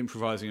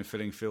 improvising and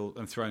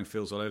throwing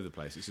fills all over the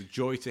place. It's a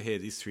joy to hear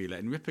these three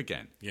letting rip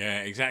again.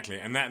 Yeah, exactly.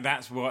 And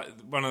that's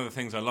what one of the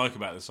things I like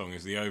about the song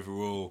is the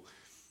overall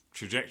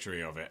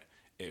trajectory of it.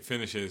 It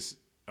finishes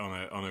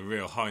on a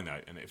real high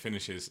note, and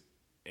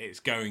it's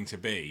going to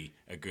be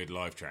a good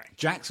live track.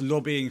 Jack's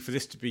lobbying for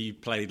this to be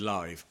played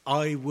live.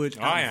 I would,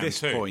 at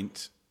this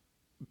point,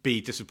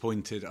 be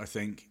disappointed, I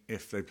think,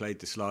 if they played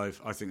this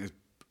live. I think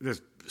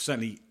there's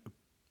certainly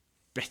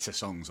better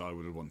songs I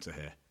would want to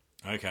hear.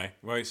 Okay,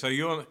 right. So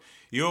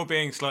you're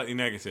being slightly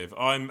negative.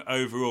 I'm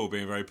overall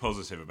being very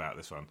positive about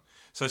this one.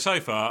 So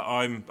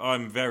far,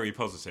 I'm very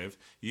positive.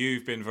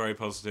 You've been very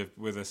positive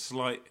with a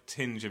slight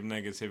tinge of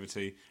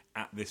negativity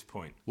at this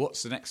point.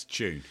 What's the next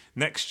tune?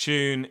 Next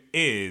tune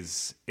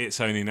is It's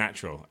Only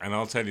Natural, and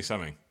I'll tell you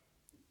something.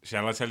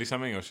 Shall I tell you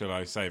something, or shall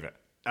I save it?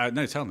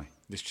 No, tell me.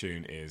 This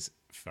tune is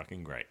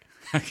fucking great.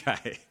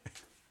 Okay.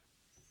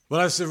 Well,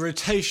 as the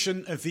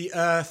rotation of the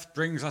Earth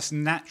brings us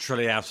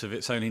naturally out of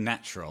its only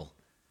natural,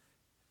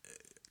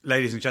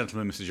 ladies and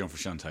gentlemen, Mr. John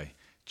Frusciante.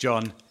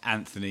 John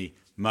Anthony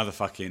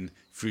motherfucking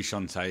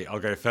Frusciante.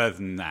 I'll go further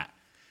than that.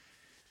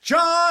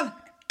 John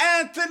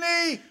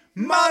Anthony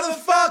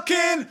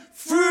motherfucking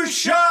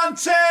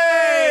Frusciante!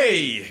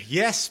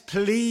 Yes,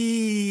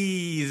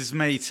 please,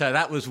 mater.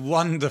 That was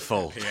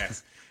wonderful.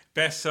 Yes.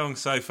 Best song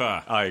so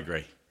far. I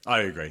agree.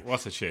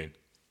 What a tune.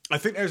 I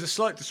think there's a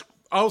slight...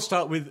 I'll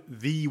start with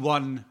the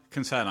one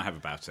concern I have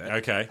about it.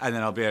 Okay. And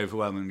then I'll be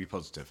overwhelmingly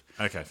positive.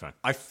 Okay, fine.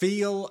 I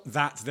feel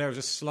that there is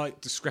a slight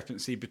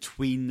discrepancy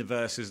between the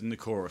verses and the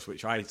chorus,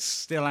 which I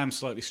still am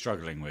slightly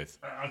struggling with.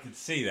 I could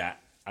see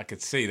that. I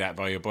could see that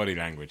by your body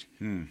language.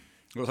 What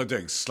was I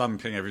doing?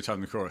 Slumping every time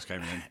the chorus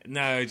came in?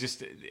 No,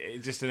 just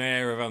an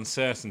air of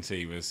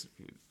uncertainty was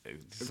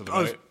sort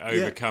of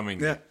overcoming.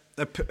 Yeah,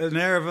 an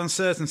air of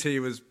uncertainty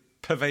was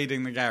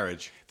pervading the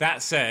garage.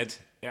 That said,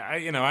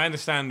 I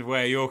understand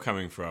where you're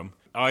coming from.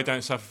 I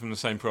don't suffer from the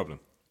same problem.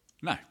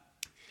 No.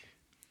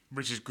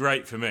 Which is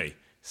great for me.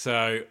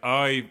 So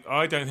I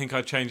don't think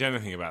I'd change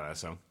anything about that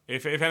song.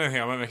 If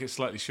anything, I might make it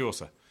slightly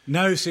shorter.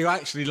 No, so you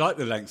actually like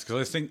the length,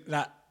 because I think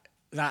that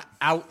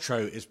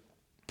outro is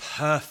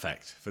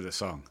perfect for the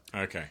song.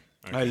 Okay.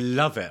 I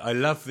love it. I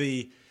love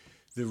the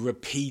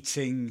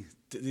repeating,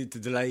 the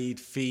delayed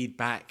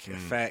feedback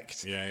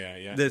effect.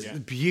 Yeah. There's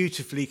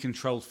beautifully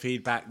controlled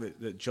feedback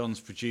that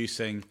John's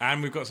producing.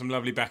 And we've got some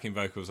lovely backing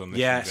vocals on this.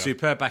 Yeah,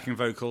 superb backing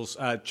vocals.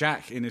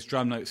 Jack, in his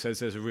drum note, says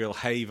there's a real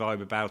Hay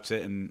vibe about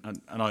it,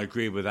 and I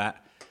agree with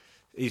that.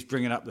 He's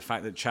bringing up the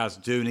fact that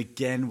Chaz doing,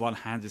 again,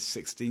 one-handed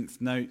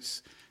 16th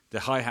notes. The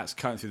hi-hats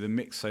cutting through the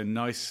mix so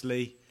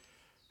nicely.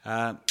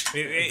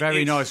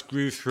 Very nice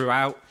groove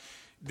throughout.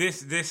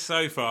 This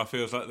so far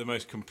feels like the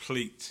most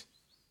complete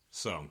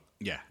song.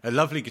 Yeah, a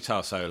lovely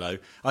guitar solo.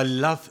 I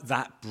love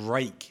that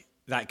break,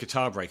 that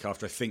guitar break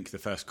after I think the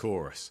first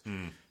chorus.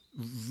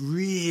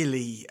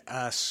 Really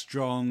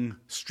strong,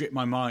 strip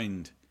my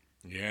mind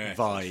vibes,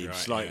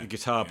 right, like the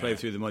guitar played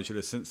through the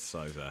modular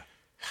synthesizer.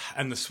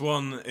 And the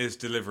Swan is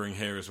delivering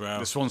here as well.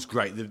 The Swan's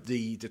great.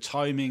 The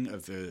timing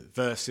of the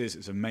verses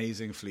is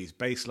amazing. Flea's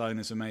bass line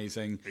is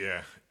amazing.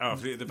 Yeah. Oh,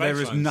 the bass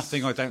there is line's...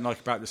 nothing I don't like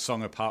about the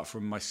song apart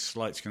from my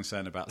slight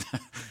concern about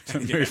the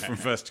move from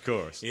first to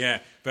chorus. Yeah,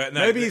 but no,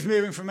 maybe he's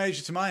moving from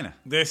major to minor.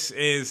 This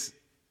is,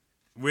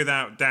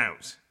 without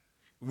doubt,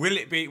 will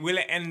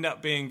it end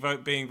up being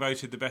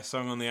voted the best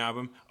song on the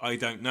album? I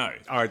don't know.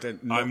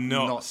 I'm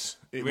not.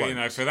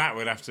 For that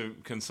we'd have to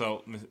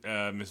consult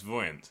Miss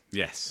Voyant.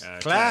 Yes,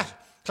 Claire.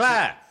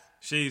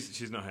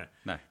 She's not here.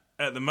 No.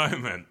 At the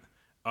moment,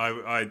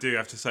 I do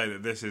have to say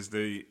that this is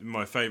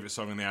my favourite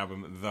song on the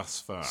album thus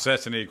far.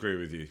 Certainly agree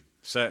with you.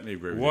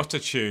 What a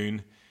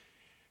tune!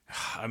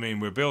 I mean,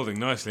 we're building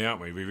nicely,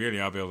 aren't we? We really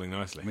are building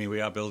nicely. I mean,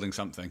 we are building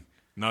something.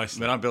 Nicely.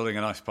 But I'm building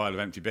a nice pile of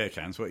empty beer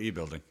cans. What are you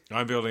building?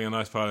 I'm building a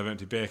nice pile of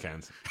empty beer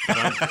cans.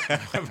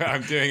 But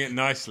I'm doing it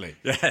nicely.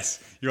 Yes,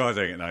 you are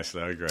doing it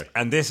nicely, I agree.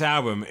 And this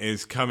album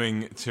is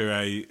coming to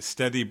a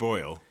steady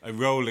boil, a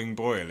rolling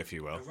boil, if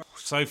you will.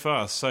 So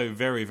far, so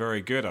very,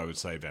 very good, I would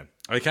say, Ben.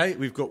 Okay,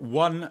 we've got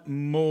one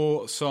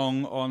more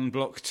song on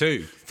block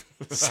 2.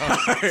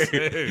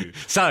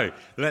 So,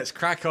 let's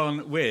crack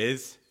on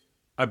with,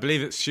 I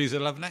believe it's She's a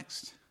Love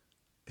next.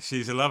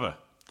 She's a Lover.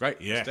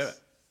 Great, Yes. let's do it.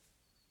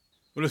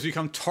 Well, as we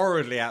come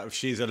torridly out of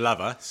She's a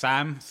Lover,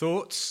 Sam,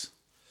 thoughts?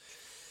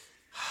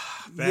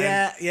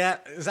 Ben? Yeah.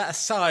 Was that a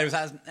sigh? Was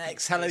that an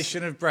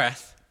exhalation of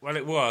breath? Well,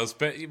 it was,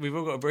 but we've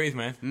all got to breathe,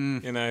 man.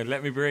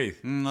 Let me breathe.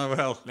 I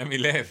will. Let me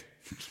live.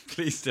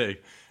 Please do.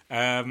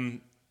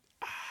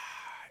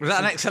 Was Was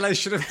that an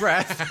exhalation of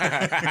breath?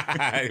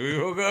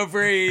 We've all got to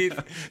breathe.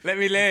 Let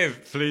me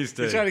live. Please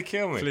do. You're trying to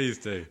kill me. Please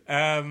do.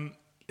 That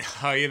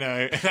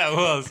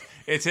was.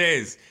 It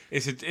is.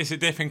 It's a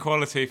dip in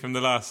quality from the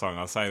last song,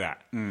 I'll say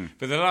that.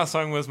 But the last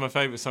song was my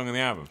favourite song on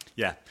the album.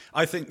 Yeah.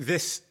 I think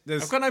this...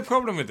 I've got no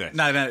problem with this.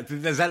 No.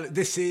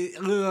 This is...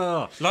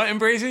 Ugh. Light and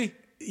breezy?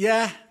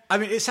 Yeah. I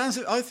mean, I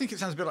think it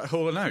sounds a bit like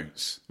Hall &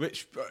 Oates,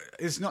 which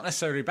is not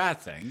necessarily a bad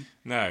thing.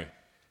 No.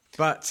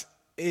 But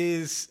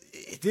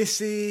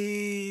this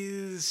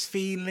is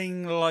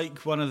feeling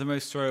like one of the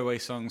most throwaway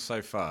songs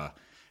so far.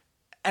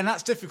 And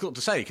that's difficult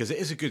to say because it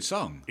is a good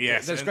song.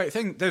 Yes. There's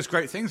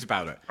great things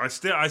about it.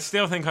 I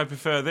still think I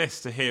prefer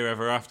this to Here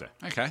Ever After.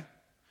 Okay.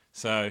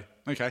 So...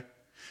 Okay.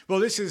 Well,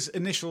 this is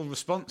initial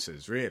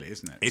responses, really,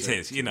 isn't it? It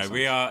is.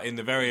 We are in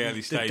the very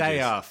early stages. The day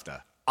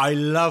after. I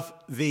love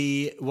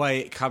the way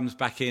it comes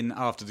back in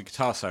after the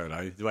guitar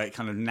solo, the way it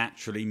kind of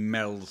naturally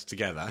melds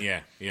together.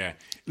 Yeah.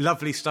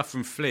 Lovely stuff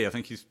from Flea. I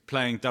think he's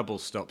playing double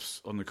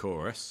stops on the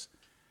chorus.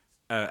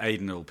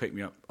 Aidan will pick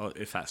me up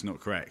if that's not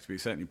correct, but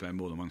he's certainly playing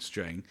more than one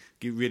string.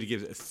 It really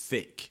gives it a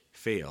thick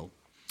feel.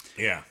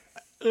 Yeah.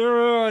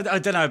 I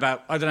don't know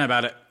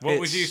about it. What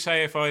would you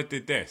say if I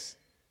did this?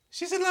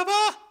 She's a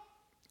lover.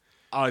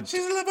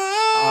 She's a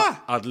lover.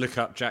 I'd look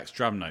up Jack's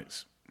drum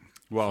notes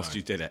whilst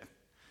you did it.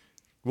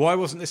 Why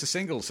wasn't this a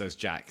single, says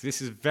Jack. This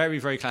is very,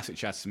 very classic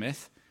Chad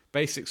Smith.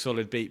 Basic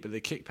solid beat, but the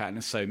kick pattern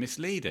is so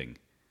misleading.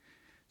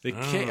 The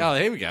kick. Oh,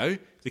 here we go.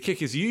 The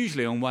kick is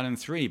usually on 1 and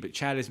 3, but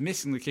Chad is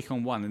missing the kick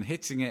on 1 and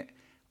hitting it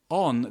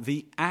on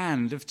the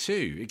and of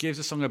 2. It gives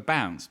the song a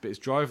bounce, but it's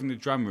driving the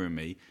drummer and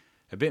me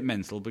a bit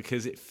mental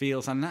because it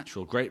feels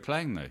unnatural. Great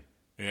playing, though.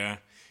 Yeah.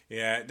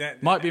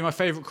 Might be my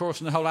favourite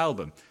chorus in the whole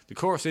album. The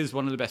chorus is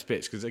one of the best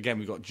bits because, again,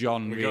 we've got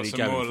John We really got some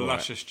going more for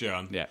luscious it.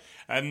 John. Yeah.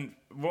 And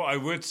what I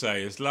would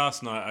say is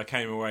last night I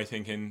came away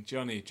thinking,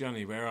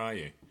 Johnny, where are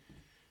you?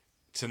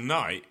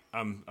 Tonight,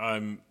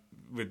 I'm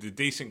with the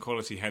decent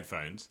quality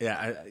headphones.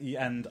 Yeah,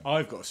 and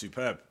I've got a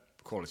superb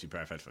quality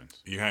pair of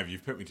headphones.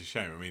 You've put me to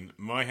shame. I mean,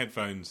 my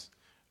headphones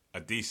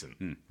are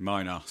decent.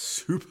 Mine are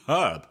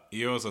superb.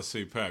 Yours are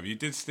superb. You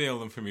did steal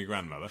them from your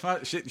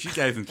grandmother. She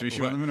gave them to me.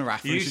 She won them in a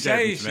raffle. You she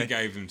say gave them to she me.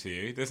 gave them to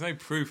you. There's no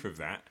proof of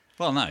that.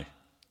 Well, no.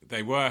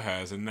 They were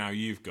hers, and now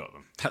you've got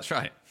them. That's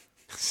right.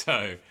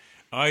 So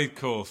I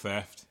call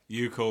theft.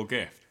 You call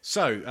gift.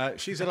 So,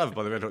 She's a Lover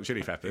by the Red Hot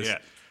Chili Peppers. Yeah.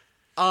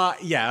 I'm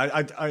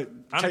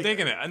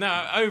digging it.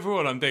 No,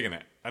 overall, I'm digging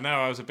it. I know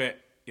I was a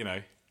bit,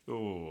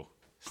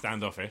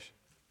 standoffish.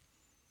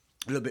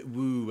 A little bit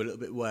woo, a little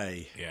bit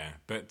way. Yeah,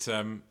 but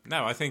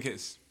no, I think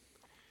it's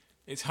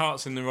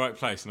heart's in the right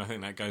place, and I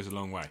think that goes a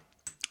long way.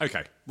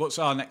 Okay, what's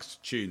our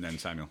next tune then,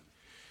 Samuel?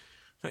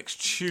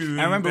 Next tune.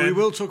 And remember, we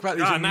will talk about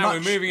these in now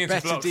much we're moving into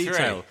better block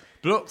detail. 3.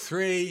 Block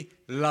 3,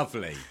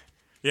 lovely.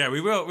 Yeah,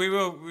 we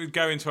will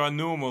go into our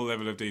normal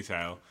level of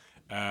detail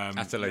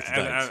at a later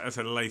date. At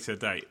a later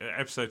date,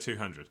 episode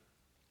 200.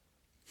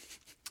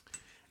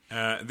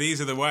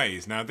 These are the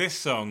ways. Now, this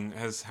song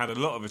has had a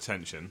lot of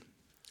attention,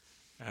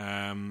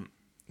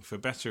 for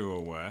better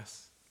or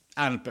worse.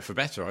 And for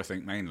better, I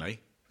think,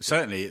 mainly.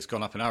 Certainly, it's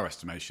gone up in our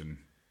estimation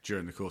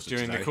during the course of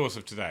today. During the course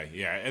of today,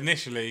 yeah.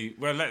 Initially,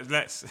 well,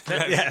 let's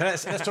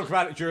talk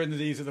about it during the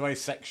These Are the Ways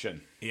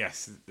section.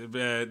 Yes,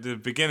 the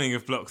beginning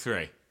of block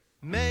 3.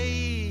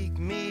 Make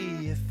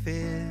me a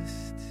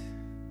fist,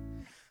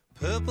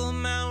 Purple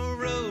Mountain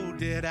Road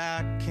that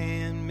I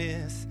can't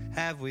miss.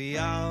 Have we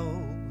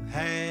all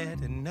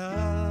had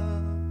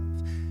enough?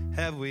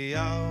 Have we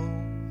all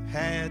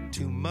had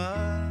too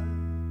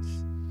much?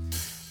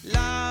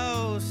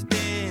 Lost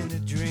in a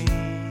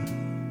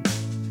dream.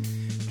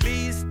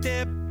 Please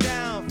step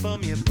down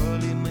from your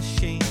bully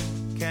machine.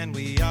 Can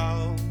we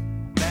all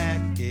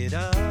back it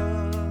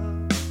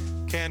up?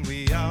 Can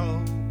we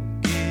all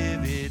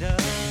give it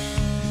up?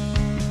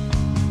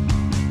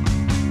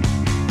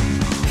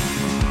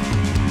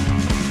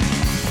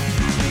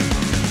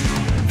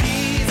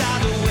 These are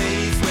the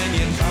ways when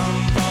you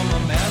come from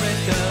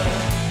America.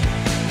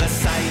 The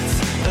sights,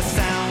 the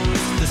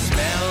sounds, the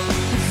smells.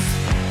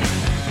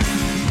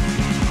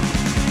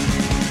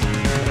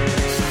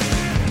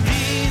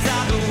 These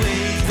are the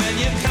ways when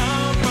you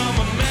come from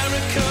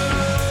America.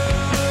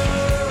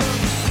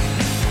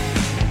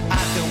 I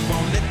don't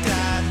want to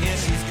die, and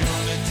she's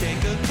gonna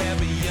take a care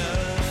of you.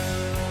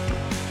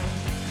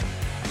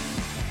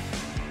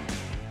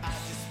 I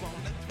just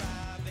want to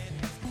thrive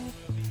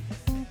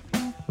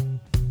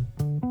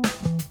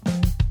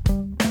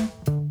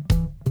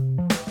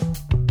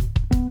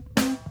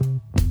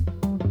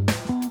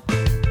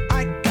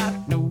I got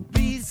no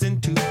reason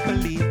to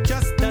believe,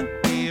 just a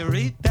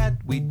theory that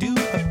we do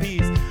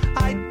appease.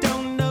 I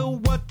don't know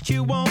what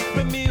you want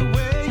from me,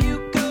 where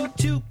you go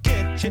to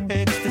get your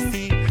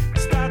ecstasy.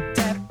 Start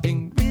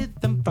tapping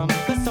rhythm from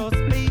the source.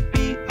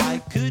 Maybe I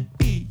could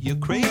be your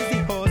crazy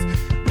horse.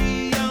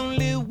 We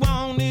only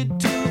wanted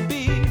to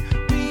be,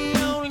 we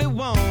only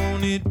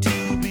wanted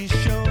to be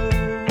sure.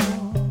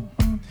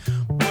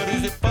 What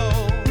is it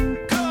for?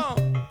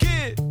 Come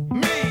get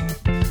me.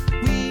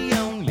 We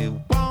only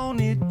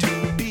wanted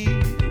to be,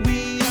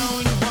 we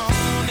only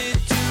wanted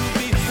to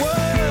be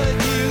what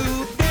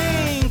you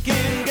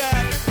thinking.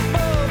 Got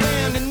more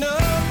than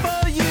enough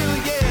for you,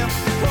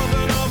 yeah. Over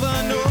and over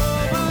and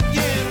over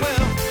again.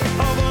 Well,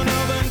 over and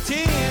over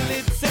until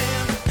it's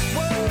ends.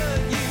 What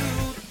you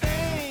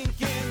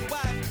thinking?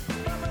 Why?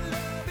 From a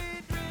love be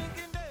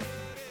drinking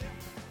dirty.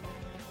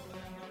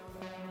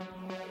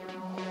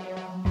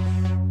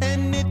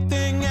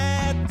 Anything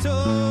at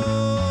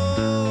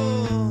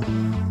all.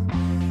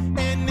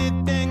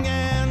 Anything,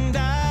 and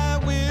I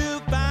will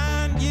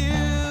find you.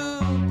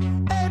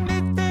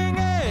 Anything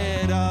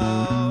at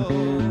all.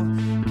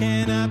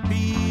 Can I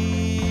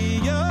be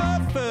your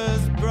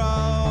first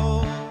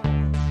bro?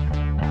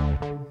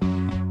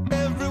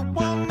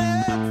 Everyone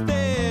that's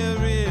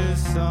there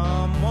is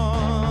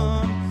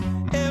someone.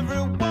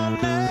 Everyone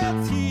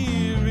that's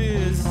here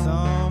is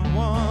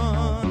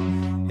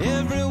someone.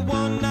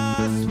 Everyone,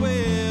 I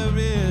swear,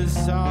 is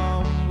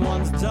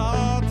someone's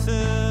daughter.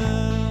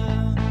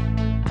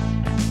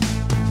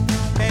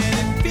 And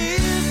it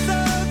feels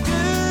so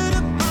good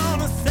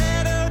upon a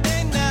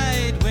Saturday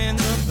night when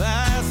the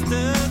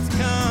bastards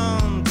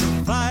come to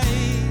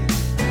fight.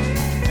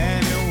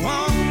 And it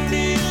won't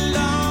be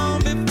long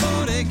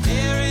before they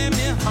carry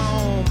me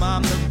home.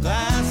 I'm the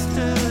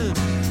bastard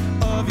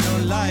of your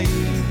life.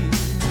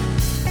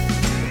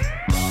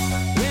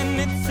 When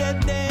it's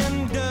said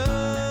and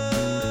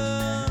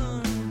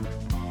done,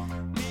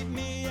 meet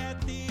me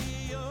at the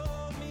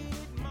old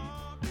meat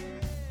market.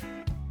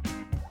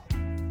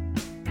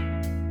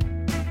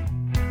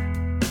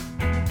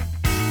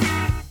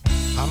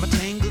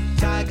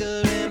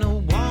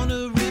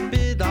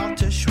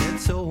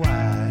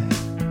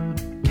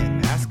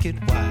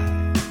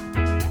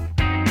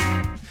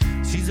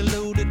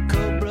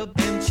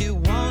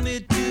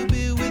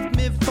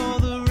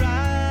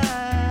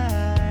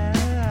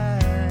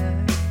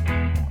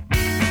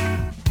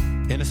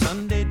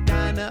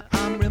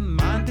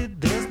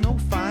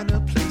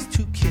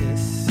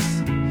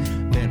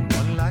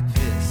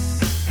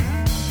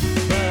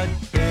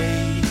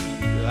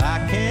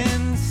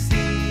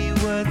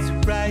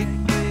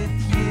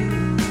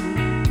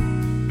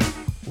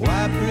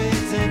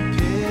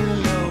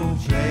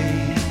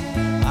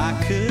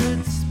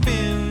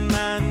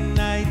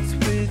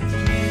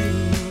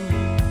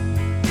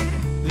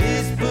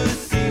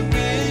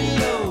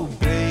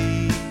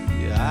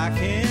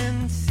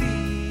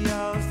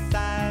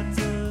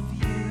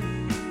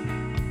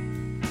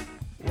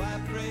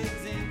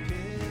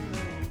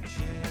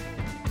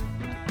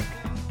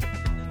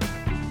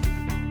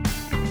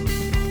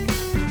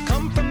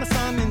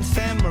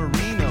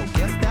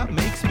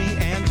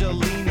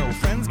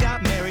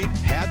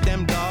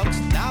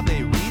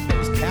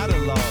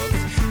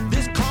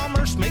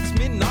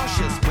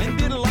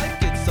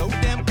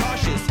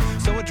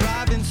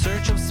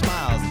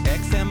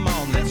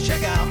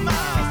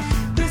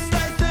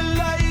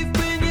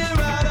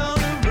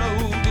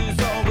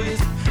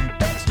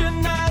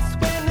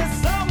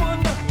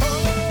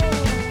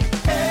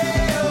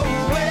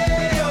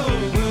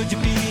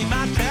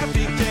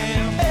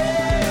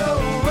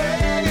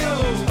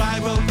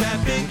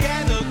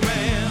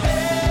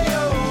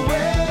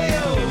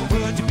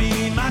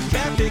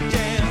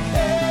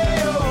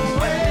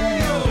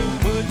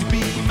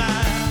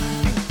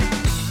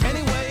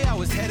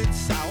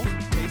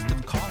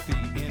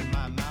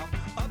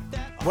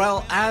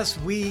 Well, as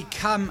we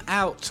come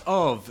out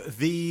of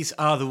These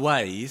Are the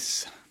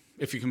Ways,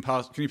 if you can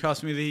you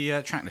pass me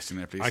the track listing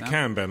there, please? I Sam?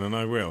 can, Ben, and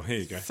I will. Here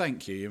you go.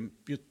 Thank you.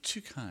 You're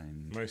too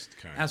kind. Most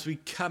kind. As we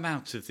come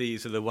out of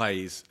These Are the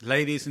Ways,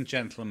 ladies and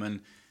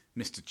gentlemen,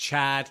 Mr.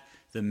 Chad,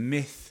 the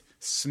Myth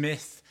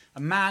Smith, a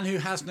man who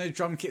has no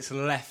drum kits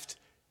left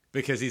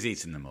because he's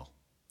eaten them all.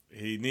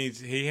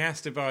 He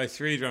has to buy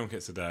 3 drum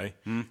kits a day,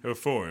 or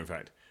 4 in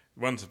fact.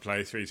 1 to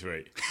play, 3 to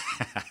eat.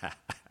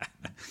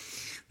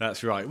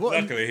 That's right.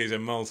 Luckily, he's a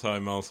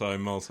multi-millionaire.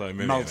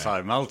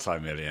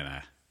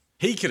 Multi-millionaire.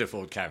 He could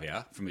afford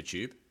caviar from a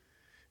tube.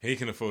 He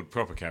can afford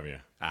proper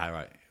caviar. Ah,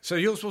 right. So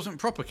yours wasn't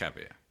proper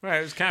caviar? Well,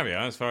 it was caviar,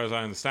 as far as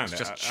I understand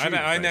It's it. just I know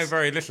tube-based.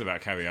 very little about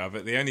caviar,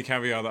 but the only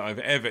caviar that I've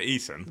ever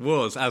eaten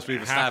Was, as we've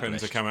happened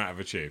established, to come out of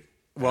a tube.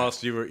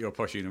 whilst you were at your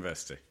posh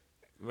university.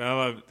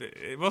 Well,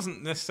 it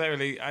wasn't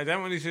necessarily. I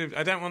don't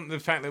want the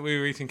fact that we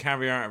were eating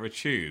caviar out of a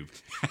tube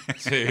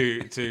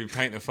to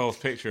paint a false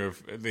picture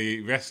of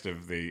the rest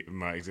of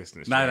my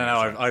existence. No,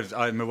 So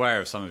I'm aware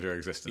of some of your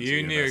existence. you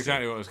at knew university.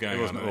 exactly what was going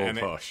It wasn't on. all and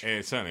posh.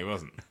 It certainly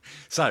wasn't.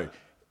 So,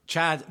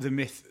 Chad the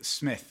Myth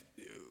Smith,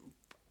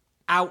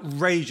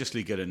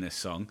 outrageously good in this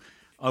song.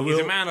 He's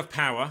a man of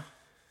power.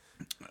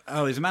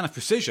 Oh, he's a man of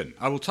precision.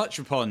 I will touch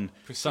upon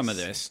some of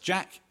this.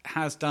 Jack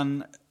has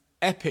done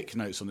epic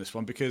notes on this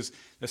one because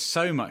there's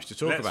so much to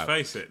talk Let's about.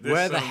 face it, this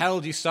Where the song-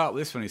 hell do you start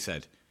with this one, he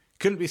said?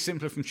 Couldn't be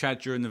simpler from Chad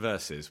during the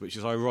verses, which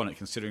is ironic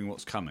considering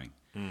what's coming.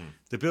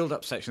 The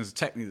build-up sections are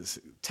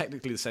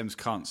technically the same as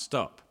Can't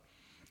Stop,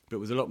 but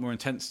with a lot more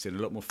intensity and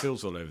a lot more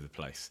fills all over the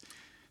place.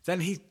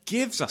 Then he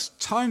gives us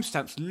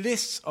timestamps,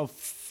 lists of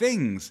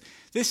things.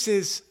 This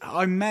is,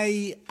 he's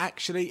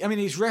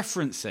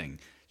referencing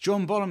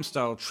John Bonham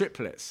style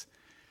triplets,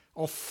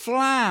 or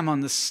flam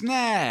on the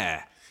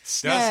snare,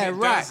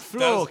 rack,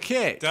 floor,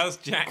 kick, does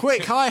Jack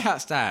quick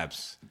hi-hat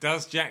stabs.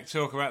 Does Jack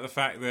talk about the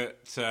fact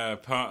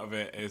that part of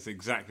it is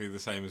exactly the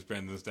same as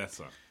Brendan's death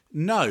song?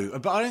 No,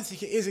 but I don't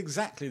think it is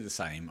exactly the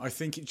same. I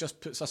think it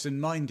just puts us in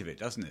mind of it,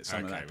 doesn't it?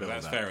 Some of Okay, that well,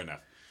 that's build-up. fair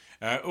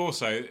enough.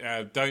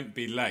 Also, Don't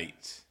Be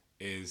Late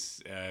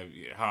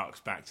harks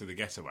back to The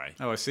Getaway.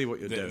 Oh, I see what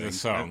you're The doing.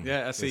 song.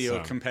 Yeah, I see The you're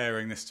song.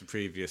 comparing this to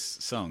previous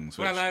songs.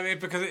 Which... Well, I mean,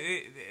 because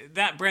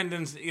that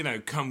Brendan's,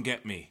 come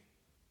get me.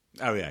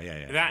 Oh,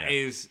 yeah.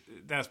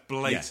 That's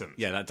blatant.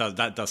 Yeah,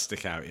 that does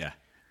stick out, yeah.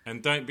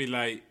 And Don't Be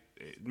Late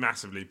it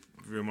massively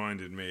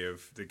reminded me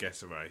of The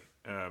Getaway.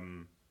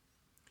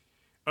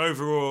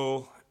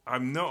 Overall,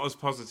 I'm not as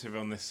positive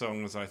on this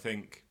song as I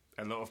think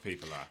a lot of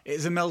people are.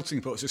 It's a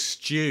melting pot, it's a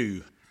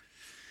stew.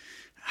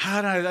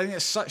 I don't know, I think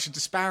there's such a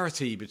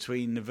disparity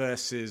between the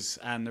verses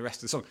and the rest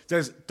of the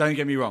song. Don't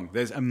get me wrong,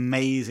 there's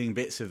amazing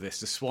bits of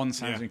this. The swan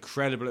sounds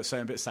incredible at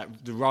certain bits,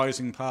 the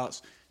rising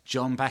parts,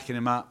 John backing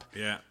him up.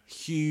 Yeah.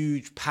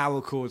 Huge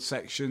power chord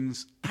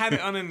sections. Had it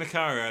on in the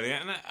car earlier,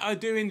 and I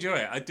do enjoy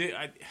it.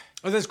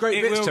 There's great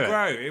It bits will to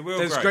grow. it. It will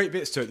There's grow. great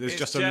bits to it. There's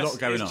just a lot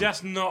going on. It's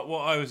just not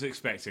what I was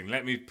expecting.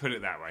 Let me put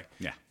it that way.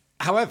 Yeah.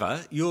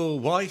 However, your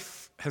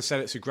wife has said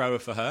it's a grower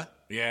for her.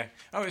 Yeah.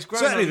 Oh, it's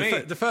grown Certainly, on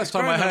me. the first It's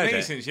time I grown on heard me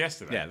it, since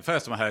yesterday. Yeah, the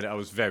first time I heard it, I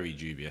was very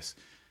dubious.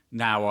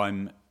 Now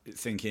I'm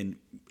thinking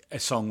a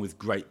song with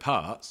great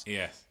parts.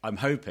 Yes. I'm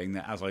hoping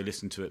that as I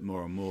listen to it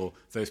more and more,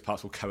 those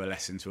parts will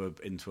coalesce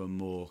into a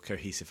more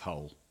cohesive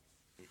whole.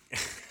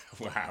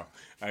 Wow.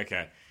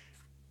 Okay.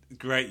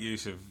 Great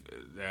use of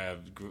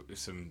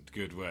some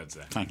good words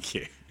there. Thank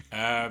you.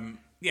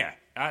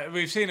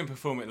 We've seen him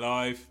perform it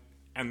live,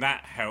 and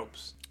that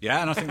helps.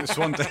 Yeah, and I think the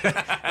Swan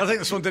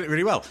did, it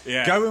really well.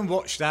 Yeah. Go and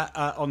watch that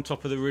On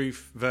Top of the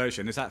Roof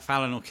version. Is that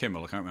Fallon or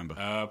Kimmel? I can't remember.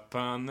 Up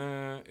on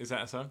is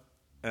that a song?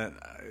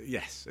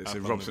 Yes, it's Up a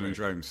on Robson the and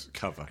Drones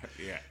cover.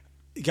 Yeah.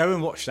 Go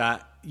and watch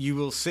that. You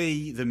will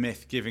see the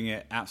Myth giving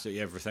it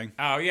absolutely everything.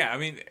 Oh yeah. I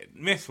mean,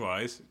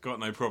 myth-wise, got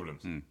no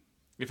problems.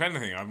 If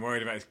anything, I'm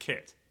worried about his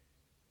kit.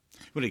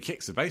 Well, he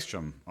kicks the bass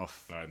drum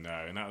off. I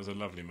know, and that was a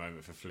lovely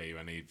moment for Flea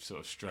when he sort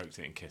of stroked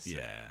it and kissed it.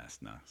 Yeah,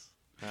 that's nice.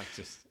 That's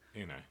just,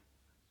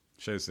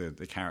 Shows the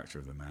character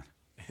of the man.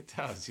 it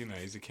does.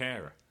 He's a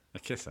carer, A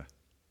kisser.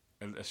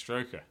 a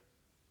stroker,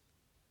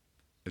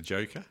 A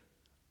joker.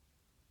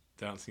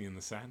 dancing in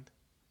the sand.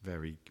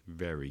 Very,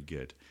 very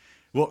good.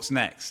 What's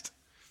next?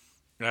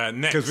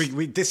 Next,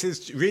 Because this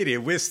is really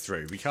a whiz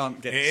through. We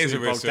can't get it is too a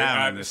bogged whistle.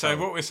 down in this So song.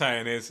 what we're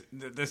saying is,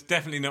 that's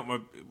definitely not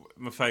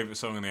my favourite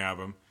song on the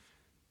album.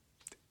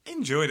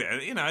 Enjoyed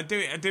it. I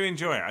do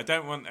enjoy it. I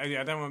don't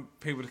want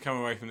people to come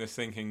away from this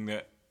thinking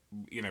that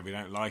we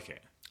don't like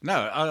it. No,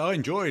 I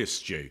enjoy a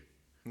stew.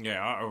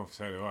 Yeah,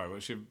 so do I.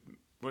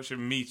 What's your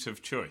meat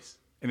of choice?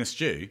 In a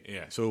stew,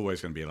 Yeah. it's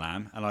always going to be a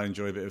lamb, and I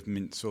enjoy a bit of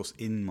mint sauce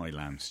in my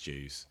lamb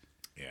stews.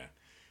 Yeah,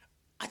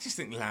 I just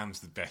think lamb's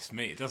the best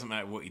meat. It doesn't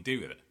matter what you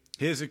do with it.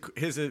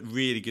 Here's a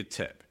really good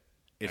tip.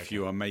 If Okay.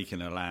 you are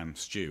making a lamb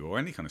stew, or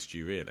any kind of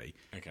stew really,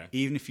 Okay.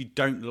 even if you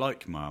don't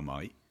like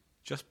Marmite,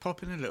 just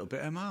pop in a little bit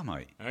of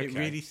Marmite. It Okay.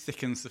 really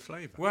thickens the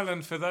flavour. Well,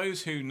 and for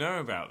those who know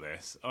about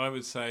this, I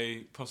would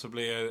say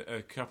possibly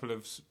a couple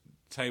of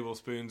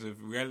tablespoons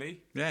of relish.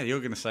 Yeah, you're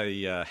going to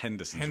say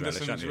Henderson's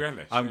relish, aren't you?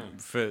 relish,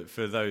 Yeah.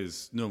 For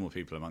those normal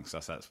people amongst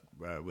us, that's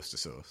Worcester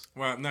sauce.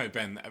 Well, no,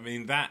 Ben. I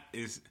mean,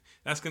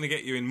 that's going to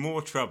get you in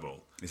more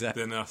trouble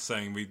than us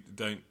saying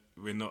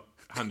we're not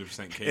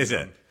 100% keen. Is it?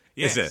 On.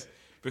 Yes, Is it?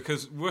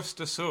 Because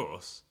Worcester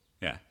sauce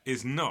Yeah.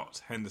 is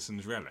not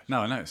Henderson's relish.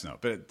 No, I know it's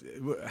not. But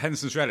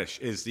Henderson's relish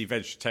is the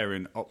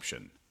vegetarian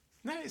option.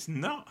 No, it's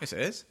not. Yes, it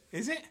is.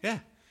 Is it? Yeah.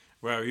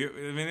 Well,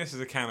 this is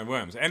a can of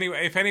worms.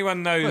 Anyway, if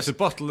anyone knows... Well, it's a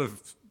bottle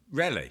of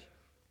relish.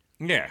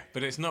 Yeah,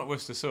 but it's not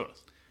Worcester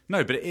sauce.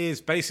 No, but it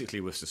is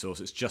basically Worcester sauce.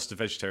 It's just a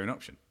vegetarian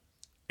option.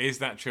 Is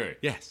that true?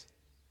 Yes.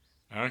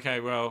 Okay,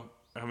 well,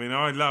 I mean,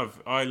 I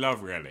love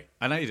relish.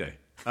 I know you do.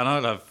 And I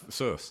love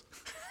sauce.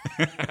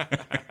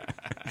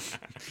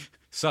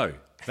 So,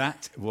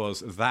 that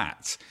was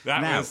that.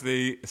 That now, was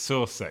the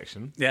sauce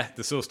section. Yeah,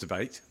 the sauce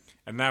debate.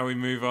 And now we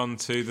move on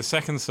to the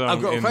second song.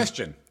 I've got a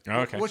question. Oh,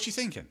 okay. What you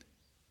thinking?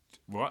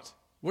 What?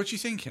 What you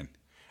thinking?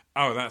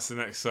 Oh, that's the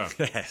next song.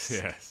 Yes.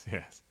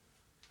 Yes.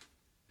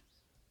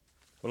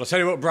 Well, I'll tell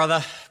you what,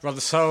 brother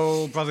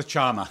Soul, brother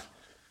Charmer.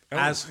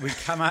 As we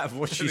come out of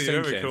what you You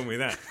never thinking, call me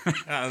that.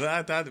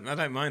 I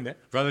don't mind it.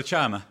 brother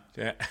Charmer.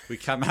 Yeah. We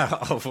come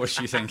out of what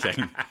you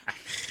thinking.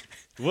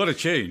 What a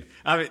tune!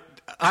 I mean,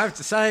 I have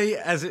to say,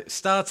 as it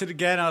started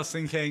again, I was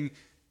thinking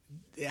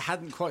it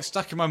hadn't quite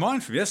stuck in my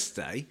mind from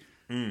yesterday.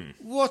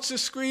 What a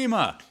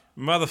screamer!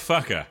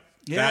 Motherfucker.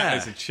 Yeah. That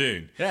is a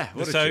tune. Yeah,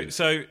 what a so, tune.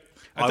 So,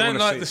 I I don't wanna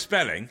like see- the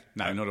spelling.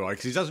 No, not at all,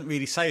 because he doesn't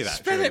really say that.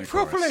 Spell during it the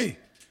chorus. properly.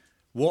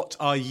 What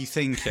are you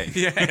thinking?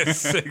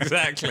 Yes,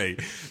 exactly.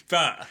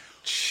 But,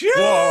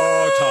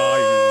 What are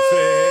you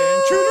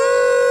thinking?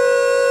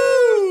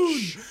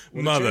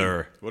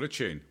 Mother. What a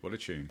tune. What a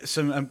tune.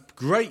 Some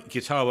great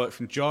guitar work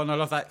from John. I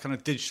love that kind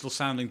of digital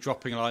sounding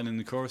dropping line in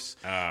the chorus.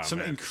 Some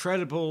man.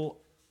 incredible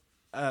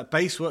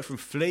bass work from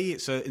Flea.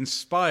 It's an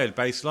inspired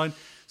bass line.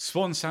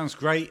 Swan sounds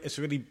great. It's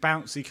a really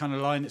bouncy kind of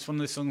line. It's one of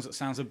those songs that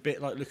sounds a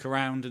bit like Look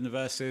Around in the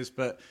verses,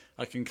 but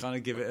I can kind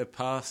of give it a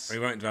pass. We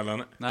won't dwell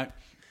on it. No.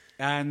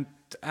 And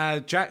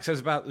Jack says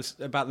about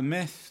the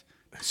myth.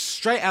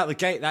 Straight out the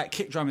gate, that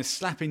kick drum is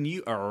slapping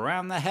you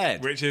around the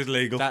head. Which is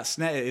legal. That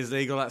snare is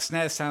legal. That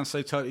snare sounds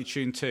so totally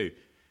tuned too.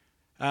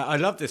 I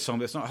love this song,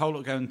 but it's not a whole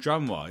lot going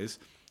drum-wise.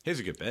 Here's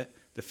a good bit.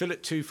 The fill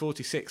at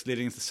 246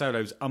 leading into the solo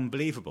is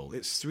unbelievable.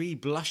 It's 3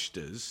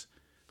 blushters,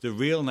 the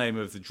real name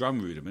of the drum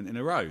rudiment, in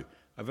a row.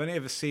 I've only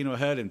ever seen or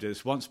heard him do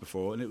this once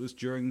before, and it was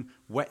during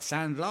Wet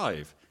Sand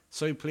Live.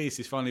 So pleased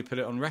he's finally put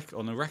it on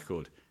the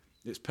record.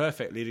 It's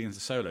perfect leading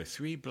into solo.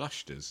 3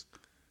 blushters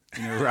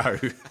in a row.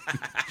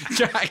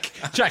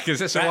 Jack, is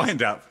this a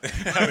wind-up?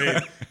 I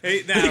mean,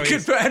 he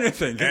could put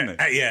anything, couldn't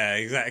he? Yeah,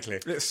 exactly.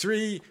 It's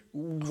 3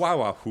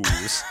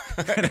 wawahoos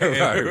in a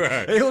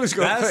row. He always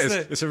got to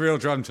put it's a real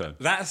drum turn.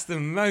 That's the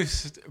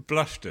most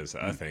blushters,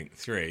 I think.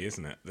 3,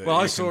 isn't it? Well,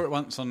 I saw it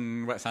once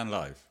on Wet Sand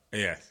Live.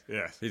 Yes.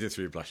 He did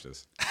 3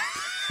 blushters.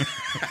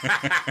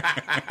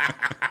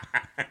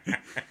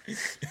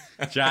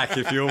 Jack,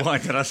 if you're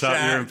winding us up,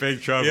 you're in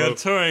big trouble. You're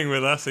touring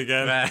with us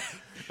again.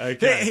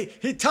 Okay.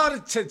 He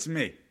taunted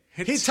me.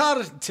 He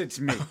taunted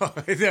me.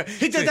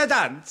 He did a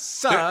dance.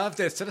 Serve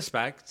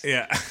disrespect.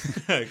 Yeah.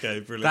 Okay,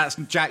 brilliant. That's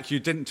Jack. You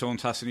didn't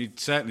taunt us, and you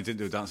certainly didn't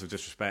do a dance of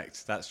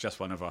disrespect. That's just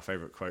one of our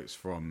favourite quotes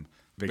from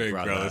Big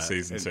Brother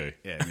season 2.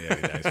 Yeah, in the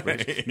early days.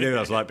 Which knew I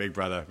was like Big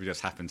Brother. We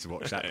just happened to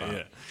watch that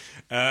part.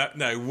 Yeah.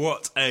 No,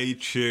 what a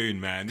tune,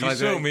 man. You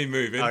saw me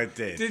moving. I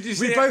did. Did you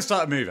see We it? both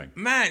started moving.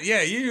 Man,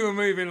 yeah, you were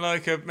moving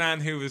like a man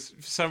who was,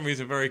 for some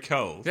reason, very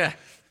cold. Yeah,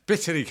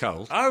 bitterly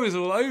cold. I was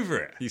all over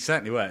it. You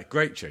certainly were.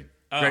 Great tune.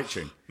 Great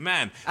tune.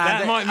 Man, And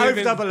that might move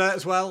in... overdub alert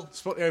as well.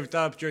 Spot the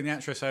overdub during the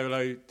outro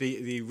solo.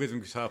 The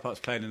rhythm guitar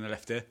part's playing in the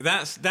left ear.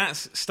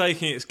 That's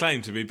staking its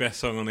claim to be best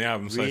song on the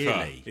album so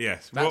far. Really?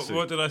 Yes. That's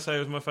What did I say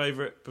was my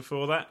favourite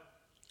before that?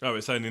 Oh,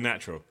 It's Only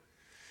Natural.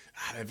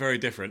 They're very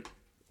different.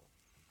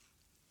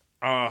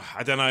 Oh,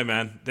 I don't know,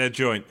 man. They're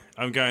joint.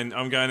 I'm going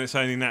It's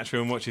Only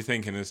Natural and What You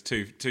Thinking as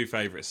two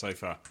favourites so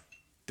far.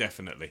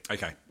 Definitely.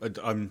 Okay,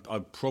 I'm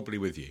probably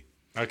with you.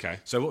 Okay.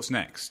 So what's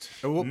next?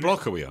 What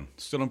block are we on?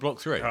 Still on block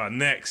 3?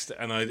 Next,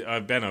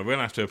 and Ben, I will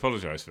have to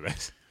apologise for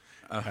this.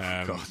 God,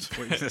 what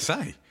are you going to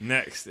say?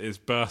 Next is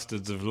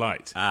Bastards of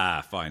Light.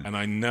 Ah, fine. And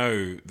I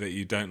know that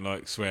you don't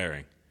like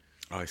swearing.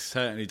 I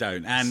certainly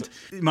don't. And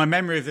my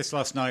memory of this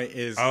last night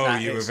is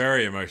that You were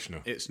very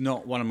emotional. it's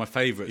not one of my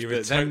favourites. You were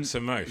but then totes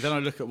emotion. Then I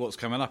look at what's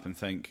coming up and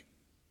think,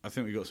 I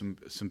think we've got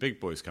some big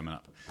boys coming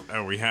up.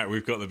 Oh,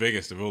 we've got the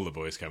biggest of all the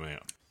boys coming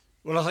up.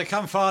 Well, as I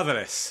come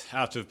fatherless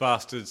out of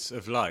Bastards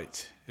of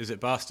Light, is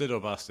it Bastard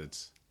or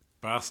Bastards?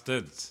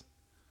 Bastards.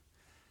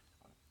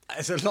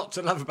 There's a lot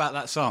to love about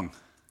that song.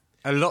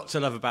 A lot to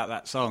love about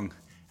that song.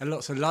 A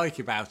lot to like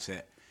about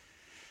it.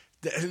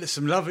 There's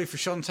some lovely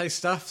Frusciante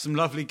stuff, some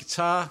lovely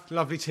guitar,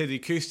 lovely to the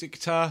acoustic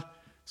guitar,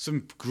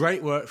 some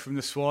great work from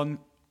the Swan.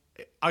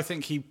 I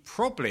think he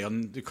probably,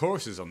 on the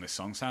choruses on this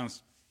song,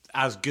 sounds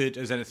as good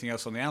as anything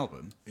else on the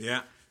album.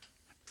 Yeah.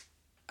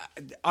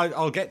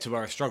 I'll get to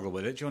where I struggle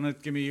with it. Do you want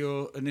to give me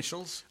your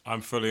initials? I'm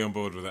fully on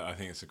board with it. I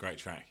think it's a great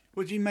track.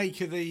 What do you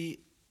make of the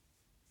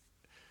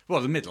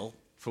Well, the middle,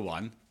 for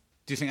one.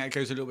 Do you think that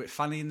goes a little bit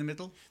funny in the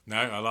middle? No,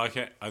 I like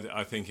it.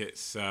 I think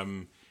it's a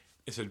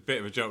bit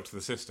of a jolt to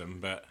the system,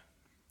 but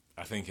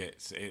I think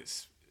it's.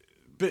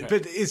 But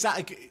is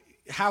that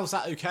how's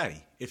that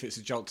okay if it's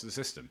a jolt to the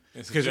system?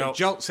 It's a Because jolt. it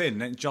jolts in,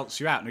 then it jolts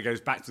you out, and it goes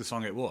back to the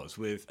song it was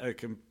with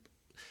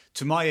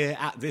to my ear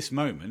at this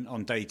moment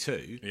on day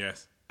 2.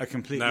 Yes. A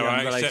completely No, I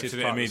unrelated accepted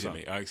it part of the song.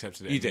 immediately. I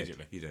accepted it You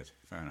immediately. did. You did.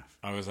 Fair enough.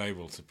 I was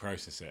able to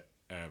process it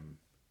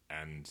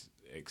and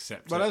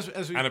accept Well, it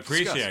as we and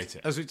appreciate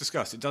it. As we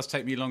discussed, it does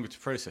take me longer to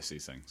process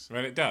these things.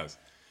 Well, it does.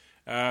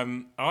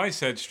 I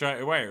said straight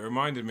away, it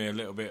reminded me a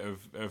little bit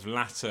of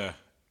latter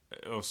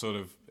or sort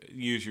of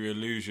Use Your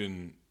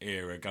Illusion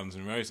era Guns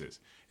N' Roses.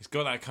 It's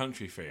got that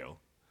country feel,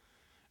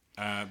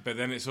 but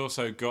then it's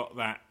also got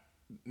that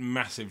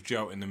massive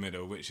jolt in the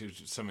middle, which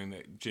is something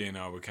that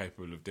GNR were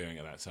capable of doing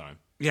at that time.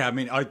 Yeah, I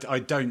mean, I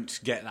don't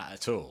get that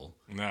at all.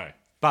 No.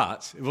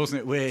 But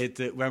wasn't it weird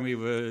that when we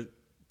were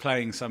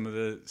playing some of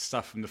the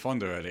stuff from the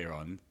Fonda earlier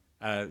on,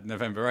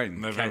 November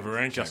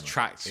Rain just came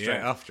tracked straight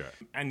after it.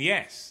 And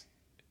yes,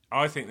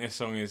 I think this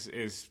song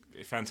is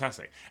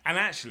fantastic. And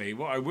actually,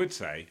 what I would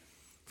say,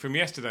 from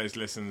yesterday's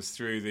listens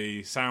through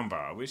the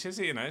soundbar, which is,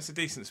 it's a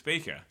decent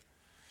speaker,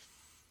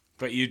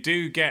 but you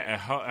do get a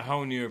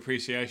whole new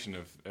appreciation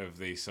of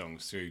these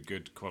songs through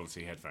good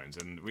quality headphones.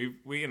 And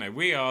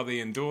we are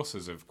the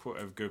endorsers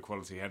of good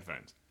quality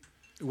headphones.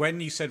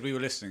 When you said we were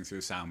listening through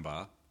the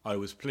soundbar, I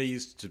was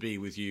pleased to be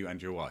with you and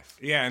your wife.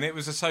 Yeah, and it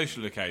was a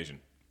social occasion.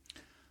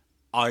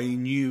 I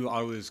knew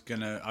I was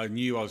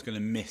gonna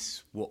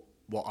miss what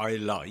I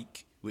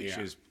like, which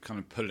is kind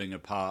of pulling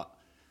apart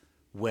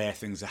where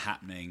things are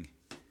happening,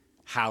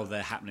 how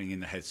they're happening in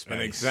the headspace,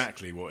 And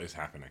exactly what is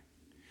happening.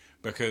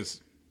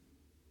 Because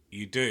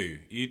you do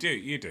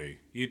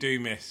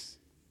miss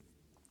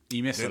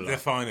you miss a lot. the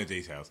finer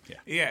details.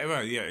 Yeah.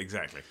 Well,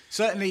 exactly.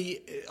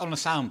 Certainly on a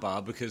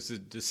soundbar, because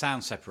the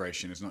sound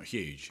separation is not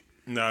huge.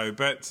 No,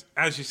 but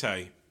as you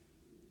say,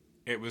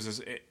 it was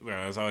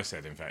as I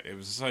said. In fact, it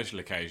was a social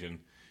occasion.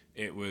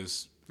 It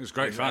was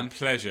great fun. A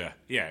pleasure.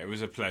 Yeah, it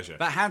was a pleasure.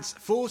 That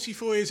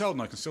 44 years old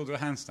and I can still do a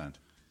handstand.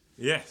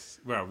 Yes.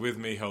 Well, with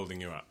me holding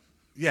you up.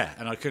 Yeah,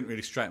 and I couldn't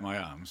really straighten my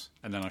arms,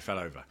 and then I fell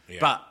over. Yeah.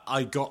 But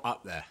I got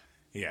up there.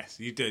 Yes,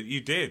 you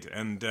did,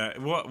 and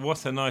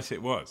what a night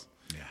it was.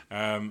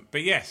 Yeah.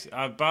 But yes,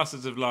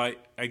 Bastards of Light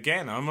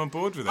again. I'm on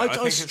board with it. I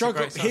think I it's a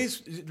struggle. great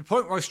song. The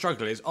point where I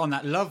struggle is on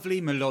that lovely,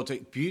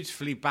 melodic,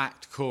 beautifully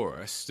backed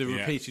chorus. The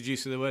Yeah. repeated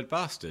use of the word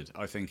 "bastard,"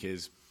 I think,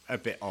 is a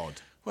bit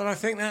odd. Well, I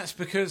think that's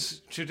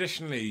because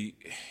traditionally,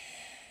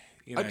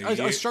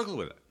 I struggle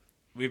with it.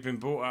 we've been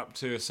brought up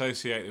to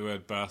associate the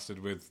word bastard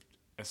with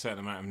a certain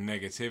amount of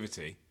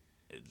negativity.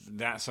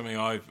 That's something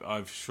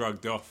I've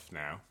shrugged off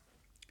now.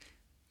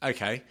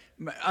 Okay,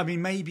 I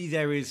mean, maybe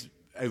there is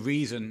a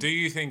reason. Do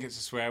you think it's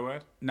a swear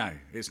word? No,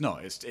 it's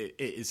not. It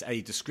is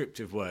a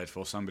descriptive word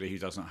for somebody who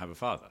does not have a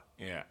father.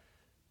 Yeah.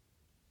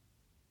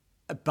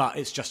 But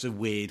it's just a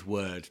weird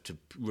word to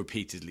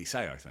repeatedly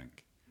say, I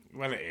think.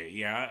 Well,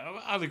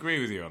 I'll agree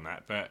with you on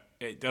that, but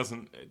it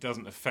doesn't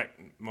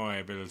affect my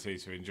ability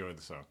to enjoy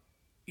the song.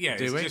 Yeah,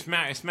 Do we? just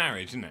it's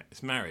marriage, isn't it?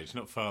 It's marriage,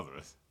 not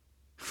fatherless.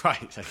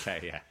 Right, okay,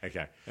 yeah,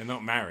 okay. They're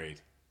not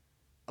married.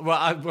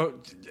 Well,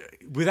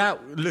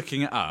 without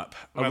looking it up...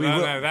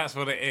 No, that's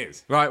what it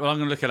is. Right, well, I'm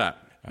going to look it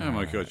up. Oh,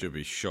 my God, you'll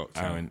be shocked.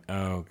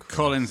 Cool.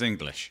 Collins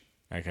English.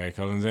 Okay,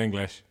 Collins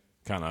English.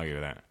 Can't argue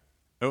with that.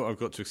 Oh, I've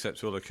got to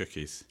accept all the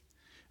cookies.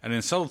 An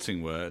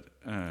insulting word.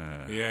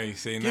 Yeah, you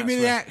see. Give me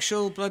the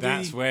actual bloody...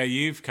 That's where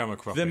you've come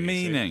across the it, you see.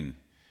 meaning.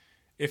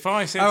 If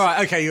I said... All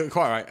right, okay, you're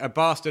quite right. A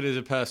bastard is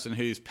a person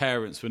whose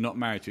parents were not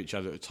married to each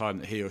other at the time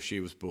that he or she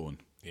was born.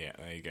 Yeah,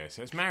 there you go.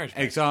 So it's marriage.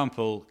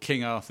 Example,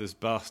 King Arthur's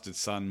bastard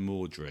son,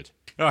 Mordred.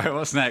 All right,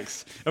 what's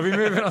next? Are we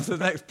moving on to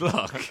the next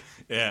block?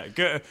 Yeah,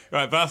 good.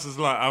 Right, Bastards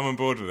Light, I'm on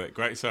board with it.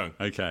 Great song.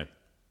 Okay.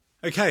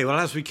 Okay, well,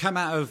 as we come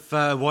out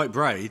of White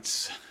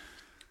Braids...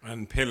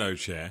 And Pillow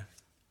Chair.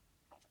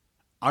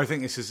 I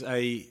think this is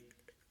a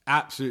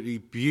absolutely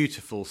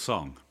beautiful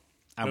song.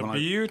 And A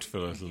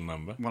beautiful little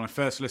number. when I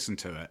first listened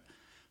to it,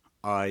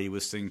 I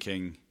was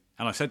thinking,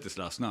 and I said this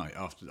last night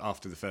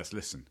after the first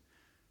listen,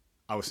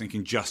 I was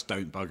thinking, just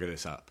don't bugger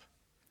this up.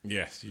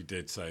 Yes, you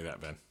did say that,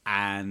 Ben.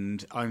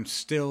 And I'm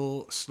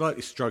still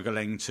slightly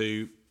struggling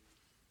to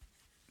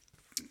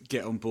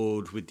get on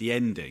board with the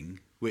ending,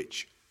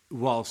 which,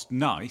 whilst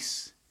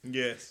nice,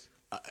 Yes.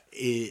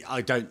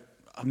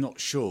 I'm not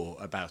sure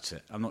about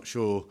it. I'm not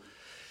sure.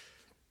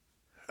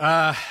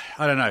 I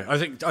don't know.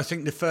 I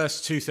think the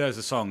first 2/3 of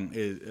the song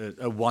is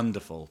a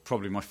wonderful,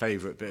 probably my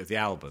favourite bit of the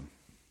album.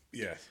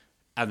 Yes.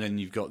 And then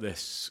you've got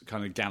this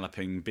kind of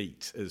galloping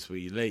beat as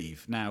we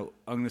leave. Now,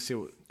 I'm going to see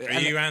what... Are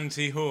you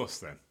anti-horse,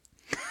 then?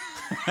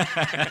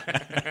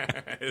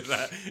 Is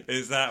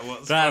that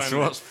what's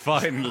what's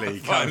finally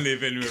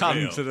been revealed?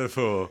 come to the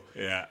fore.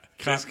 Yeah.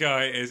 This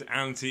guy is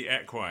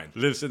anti-equine.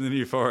 Lives in the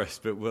New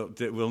Forest, but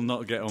will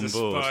not get on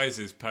board.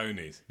 Despises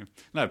ponies.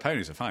 No,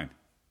 ponies are fine.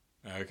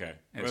 Okay.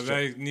 It's Well,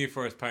 they're New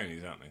Forest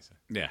ponies, aren't they? So?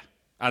 Yeah.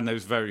 And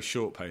those very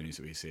short ponies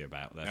that we see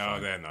about. Oh,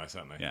 Fine. they're nice,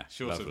 aren't they? Yeah,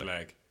 Short lovely. of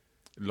leg.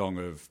 long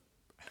of...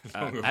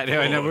 Long of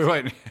no, we pause.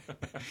 won't.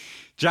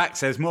 Jack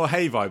says, more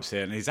Hay vibes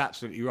here, and he's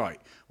absolutely right.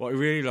 What I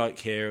really like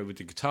here with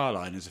the guitar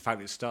line is the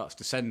fact it starts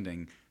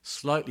descending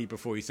slightly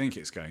before you think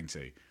it's going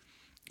to.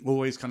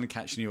 Always kind of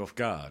catching you off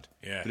guard.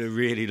 Yeah. But a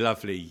really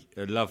lovely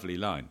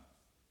line.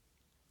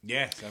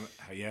 Yes,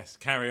 yes.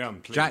 Carry on,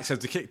 please. Jack says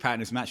the kick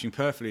pattern is matching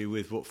perfectly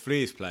with what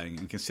Flea is playing,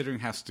 and considering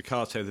how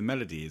staccato the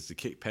melody is, the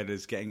kick pedal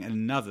is getting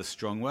another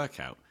strong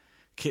workout.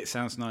 Kit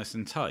sounds nice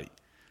and tight.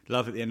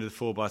 Love at the end of the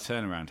 4-bar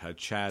turnaround how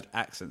Chad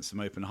accents some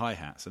open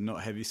hi-hats and not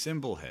a heavy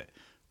cymbal hit.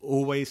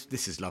 Always,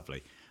 this is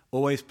lovely,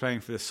 always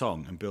playing for the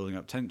song and building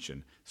up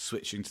tension,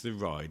 switching to the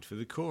ride for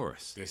the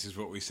chorus. This is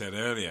what we said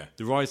earlier.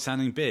 The ride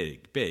sounding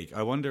big.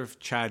 I wonder if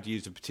Chad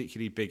used a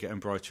particularly bigger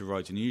and brighter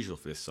ride than usual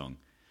for this song.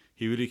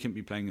 He really couldn't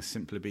be playing a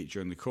simpler beat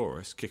during the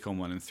chorus, kick on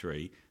 1 and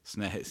 3,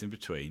 snare hits in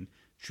between,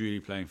 truly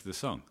playing for the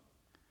song.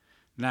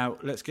 Now,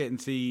 let's get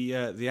into the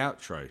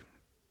outro.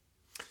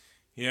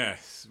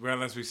 Yes.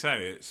 Well, as we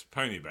say, it's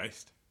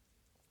pony-based.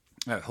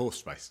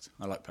 Horse-based.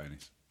 I like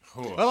ponies.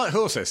 Horse. I like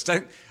horses.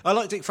 I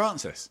like Dick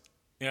Francis.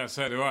 Yeah,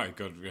 so do I,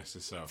 God rest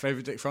his soul.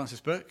 Favourite Dick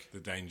Francis book? The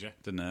Danger.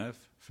 The Nerve,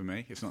 for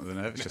me. It's not The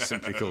Nerve, it's just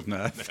simply called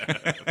Nerve.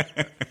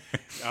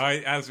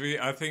 I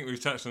think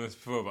we've touched on this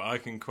before, but I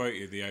can quote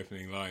you the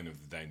opening line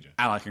of The Danger,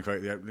 And I can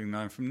quote the opening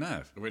line from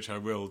Nerve. which I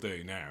will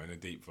do now in a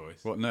deep voice.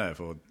 What, Nerve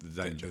or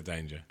The Danger? The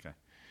Danger. Okay.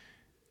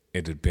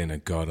 It had been a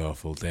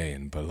god-awful day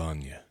in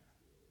Bologna.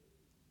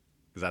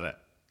 Is that it?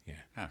 Yeah.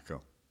 Ah,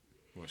 cool.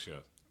 What's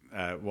yours?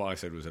 What I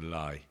said was a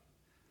lie.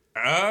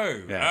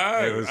 Oh,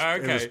 Yeah, it was-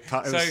 okay. it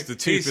was So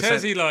the he 2%.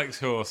 says he likes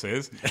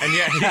horses, and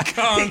yet he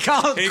can't,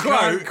 He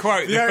can't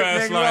quote the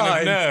first opening line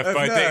of Nerve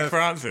by Dick Nerve,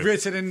 Francis.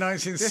 written in This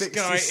 1966.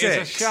 guy is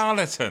a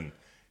charlatan.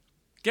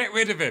 Get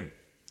rid of him.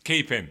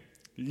 Keep him.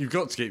 You've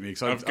got to keep me,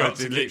 because I've got I to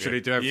do keep literally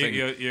you. do everything.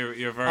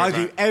 You're very I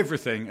bad. do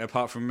everything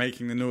apart from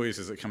making the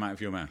noises that come out of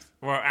your mouth.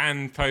 Well,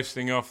 and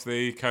posting off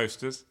the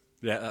coasters,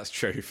 Yeah, that's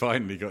true.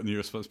 Finally got new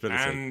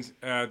responsibility.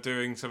 and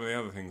doing some of the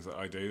other things that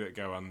I do that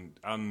go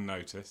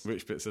unnoticed.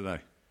 Which bits are they?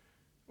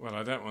 Well,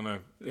 I don't want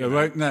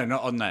to. No,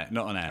 not on there.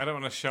 Not on I air.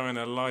 don't want to shine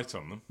a light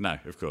on them. No,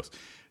 of course.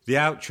 The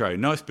outro,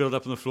 nice build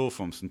up on the floor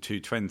forms from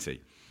 220.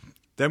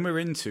 Then we're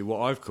into what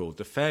I've called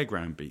the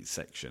fairground beat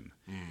section.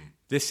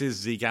 This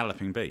is the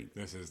galloping beat.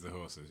 This is the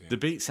horses. Yeah. The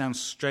beat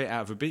sounds straight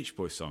out of a Beach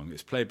Boys song.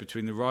 It's played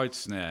between the ride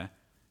snare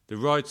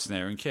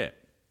and kit.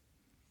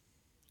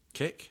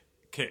 Kick?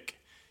 Kick.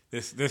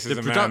 This is The a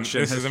man.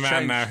 production This is has a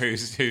man now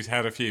changed. who's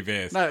had a few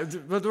beers. No,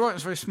 well, the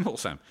writing's very small,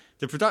 Sam.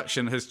 The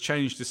production has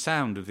changed the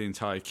sound of the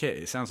entire kit.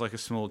 It sounds like a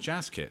small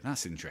jazz kit.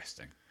 That's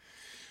interesting.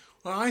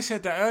 Well, I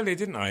said that earlier,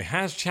 didn't I?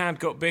 Has Chad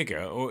got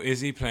bigger, or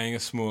is he playing a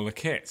smaller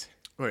kit?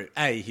 Wait,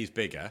 he's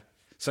bigger.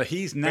 So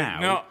he's now...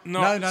 not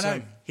No.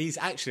 some- He's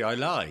actually, I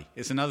lie.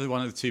 It's another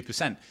one of the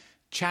 2%.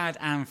 Chad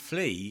and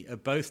Flea are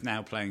both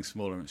now playing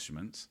smaller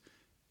instruments.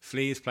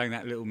 Flea is playing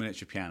that little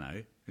miniature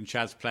piano, and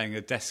Chad's playing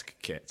a desk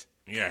kit.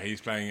 Yeah,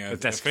 he's playing a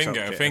desktop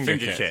finger kit. finger A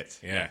finger kit.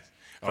 Yeah. Yeah.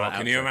 Oh, For that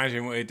can you outfit.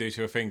 imagine what he'd do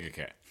to a finger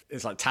kit?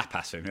 It's like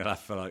tapassing. He'll have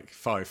for like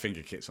 5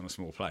 finger kits on a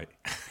small plate.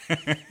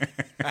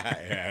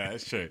 Yeah,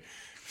 that's true.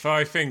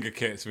 5 finger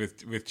kits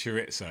with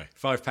chorizo.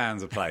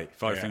 £5 a plate.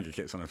 5 Yeah. finger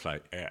kits on a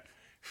plate. Yeah.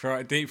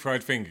 Deep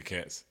fried finger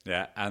kits.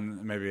 Yeah,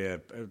 and maybe a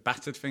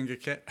battered finger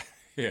kit.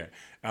 Yeah.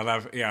 I'll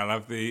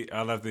have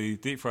the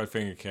deep fried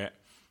finger kit,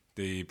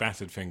 the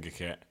battered finger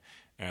kit,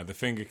 the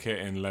finger kit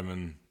in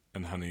lemon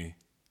and honey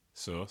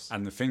sauce.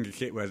 And the finger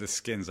kit where the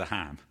skin's a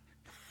ham.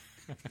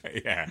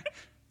 Yeah.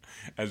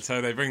 And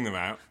so they bring them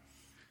out.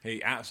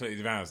 He absolutely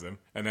devours them.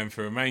 And then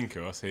for a main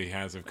course, he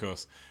has, of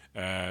course,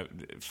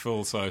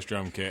 full-size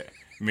drum kit,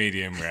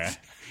 medium rare.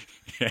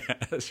 Yeah,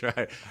 that's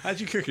right. How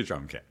do you cook a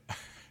drum kit?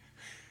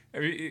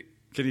 Have you-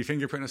 Can you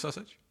fingerprint a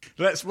sausage?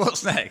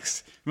 What's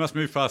next? We must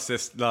move past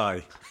this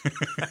lie.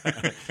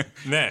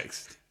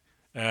 Next.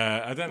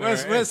 I don't know.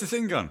 Where's the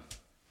thing gone?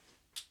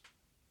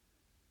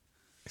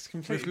 It's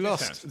completely We've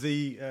lost detached.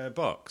 the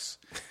box.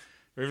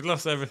 We've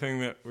lost everything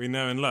that we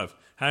know and love.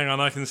 Hang on,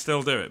 I can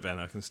still do it, Ben.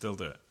 I can still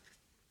do it.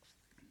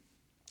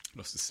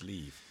 Lost the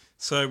sleeve.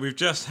 So we've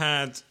just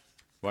had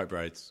White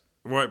braids.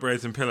 white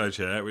braids and pillow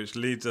chair, which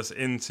leads us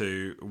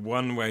into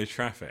one-way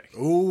traffic,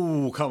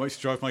 Ooh, can't wait to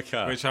drive my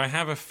car. which I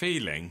have a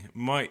feeling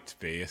might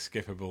be a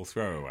skippable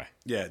throwaway.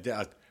 Yeah,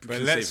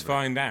 But let's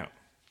find out.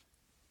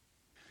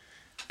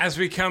 As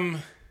we come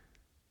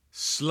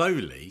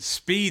slowly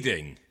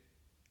speeding,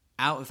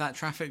 out of that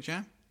traffic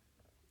jam.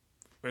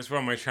 it's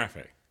one-way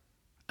traffic.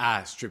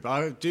 It's true. But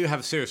I do have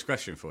a serious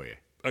question for you.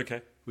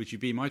 Okay. Would you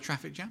be my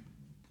traffic jam?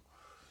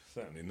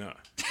 Certainly not.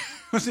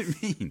 What does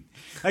it mean?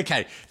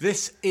 Okay,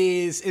 this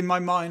is, in my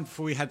mind,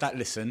 before we had that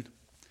listen,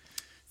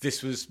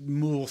 this was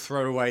more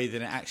throwaway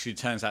than it actually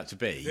turns out to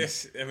be.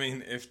 This, I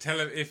mean,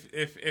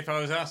 if I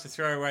was asked to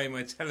throw away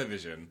my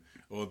television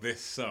or this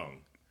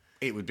song,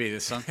 It would be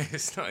this song.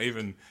 it's not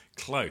even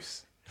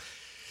close.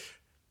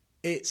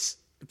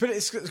 But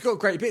it's got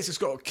great bits. It's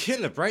got a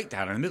killer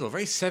breakdown in the middle,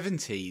 very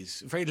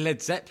 70s, very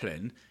Led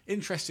Zeppelin.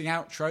 Interesting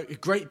outro,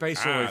 great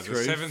bass all the way The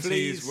through. 70s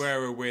Fleas.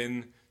 were a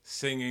win,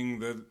 singing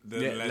the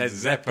Led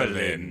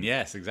Zeppelin.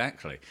 Yes,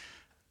 exactly.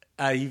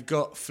 You've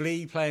got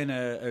Flea playing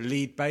a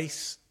lead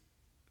bass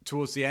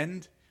towards the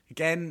end.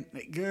 Again,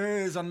 it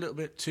goes on a little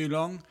bit too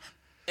long.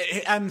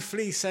 And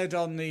Flea said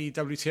on the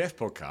WTF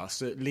podcast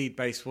that lead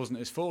bass wasn't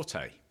his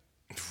forte.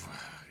 He's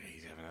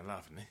having a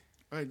laugh, isn't he?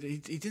 Well,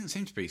 he didn't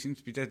seem to be. He seemed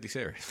to be deadly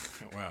serious.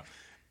 Well,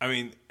 I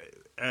mean,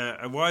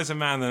 a wiser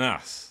man than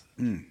us.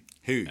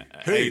 Who?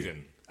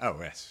 Aidan. Oh,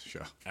 yes,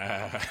 sure.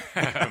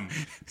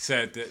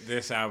 Said that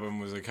this album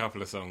was a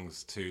couple of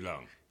songs too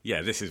long.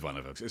 Yeah, this is one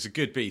of them. It's a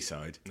good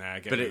B-side, Nah,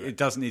 get but rid of it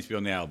doesn't need to be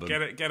on the album.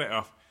 Get it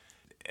off.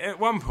 At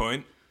one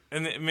point,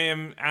 and me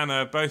and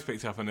Anna both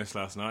picked up on this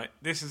last night,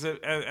 this is an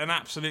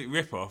absolute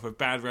rip-off of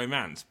Bad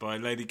Romance by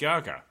Lady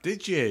Gaga.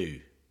 Did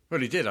you? Well,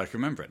 he did. I can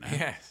remember it now.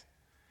 Yes.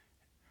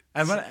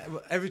 And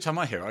every time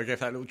I hear it, I go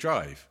for that little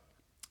drive.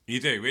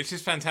 You do, which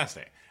is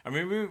fantastic. I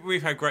mean,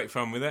 we've had great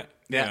fun with it.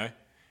 Yeah. You know,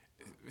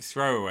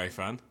 throwaway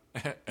fun.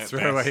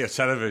 Throw away your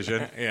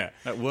television. Yeah.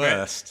 At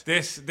worst.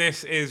 But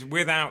this is,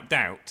 without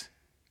doubt,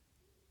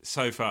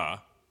 so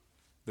far,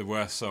 the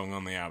worst song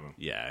on the album.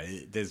 Yeah,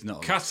 there's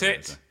not... Cut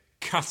it.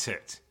 Cut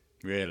it.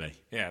 Really?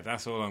 Yeah,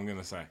 that's all I'm going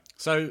to say.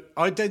 So,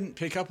 I didn't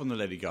pick up on the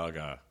Lady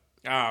Gaga.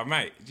 Oh,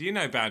 mate, do you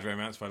know Bad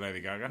Romance by Lady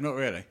Gaga? Not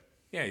really.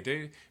 Yeah, you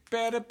do.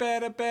 Better,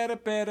 bad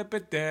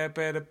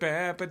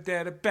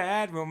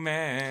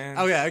romance.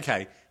 Oh, yeah,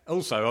 okay.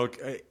 Also,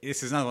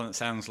 this is another one that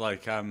sounds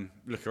like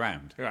Look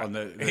Around. Right. On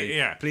the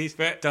Yeah, please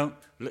but- don't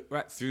look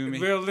right through me.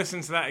 We'll listen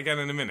to that again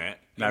in a minute.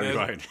 No, we There's-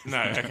 won't.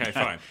 No, okay,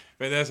 fine.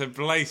 But there's a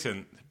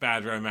blatant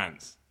Bad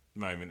Romance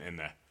moment in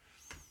there.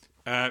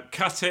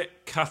 Cut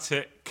it, cut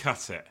it,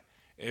 cut it.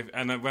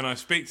 And when I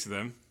speak to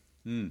them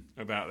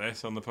about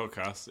this on the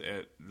podcast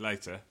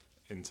later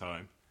in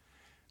time,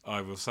 I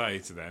will say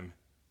to them,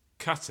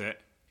 cut it,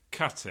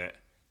 cut it,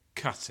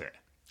 cut it.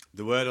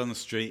 The word on the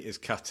street is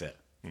cut it.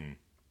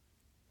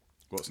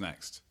 What's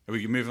next? Are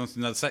we moving on to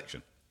another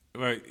section?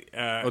 Well,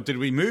 Or did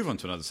we move on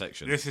to another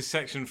section? this is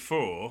section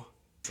 4.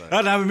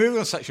 Oh, no, we're moving on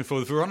to section 4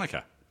 with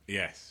Veronica.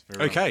 Yes.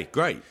 Veronica. Okay,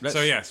 great.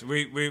 So yes,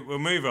 we'll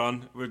move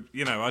on.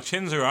 Our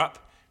chins are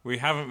up. We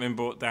haven't been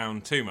brought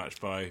down too much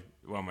by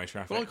one-way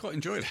traffic. Well, I quite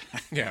enjoyed it.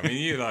 Yeah, I mean,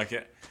 you like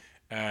it.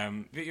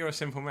 But you're a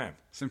simple man.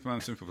 Simple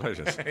man, simple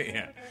pleasures.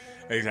 Yeah,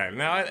 exactly.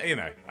 Now,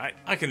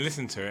 I can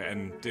listen to it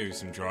and do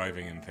some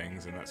driving and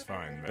things, and that's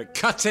fine. But But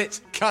cut it,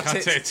 cut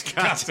it,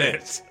 cut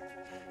it.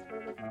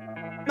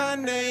 My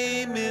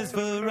name is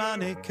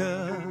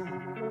Veronica.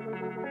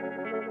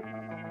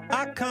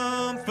 I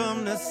come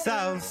from the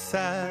south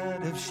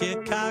side of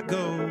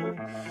Chicago.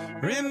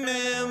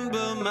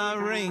 Remember my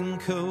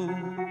raincoat.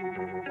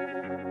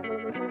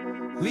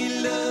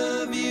 We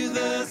love you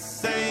the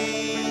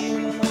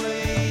same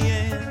way.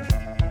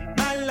 And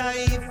my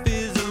life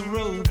is a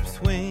rope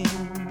swing.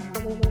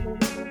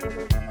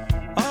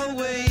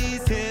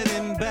 Always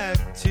heading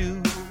back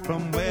to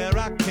from where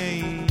I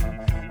came.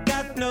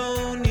 Got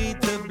no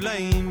need to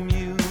blame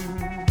you.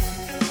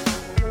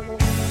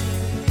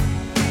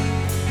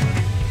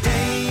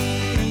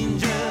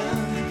 Danger,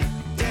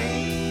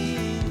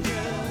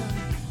 danger.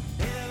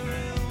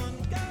 Everyone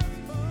goes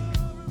for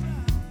a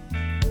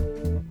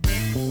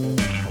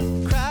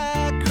ride.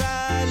 Cry,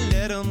 cry,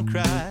 let 'em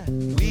cry.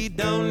 We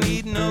don't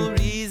need no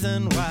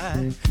reason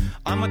why.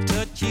 I'ma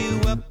touch you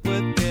up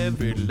with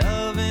every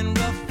love and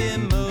rough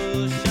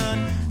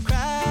emotion.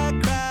 Cry,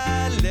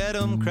 cry, let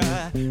 'em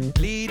cry.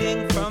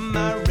 Bleeding from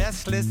my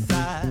restless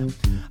side.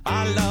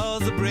 Our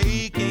laws are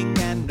breaking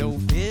and no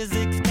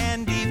physics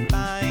can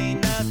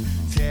define us.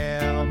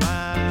 Tell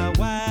my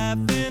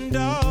wife and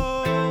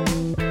all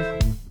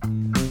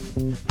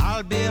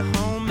I'll be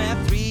home at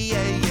 3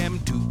 a.m.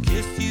 to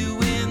kiss you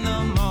in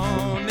the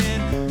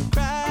morning.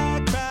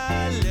 Cry,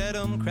 cry, let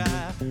 'em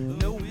cry.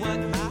 Know what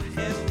I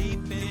have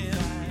deep in,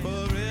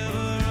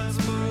 forever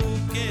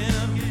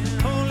unspoken.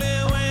 Only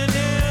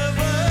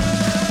whenever.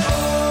 Oh,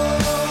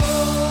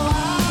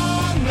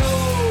 I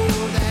know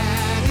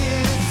that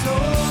it's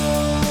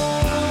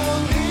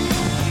only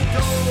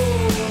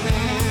gold,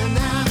 and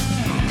I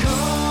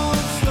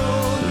can't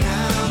slow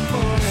down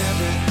for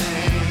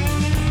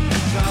everything.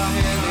 Draw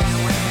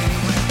anyway.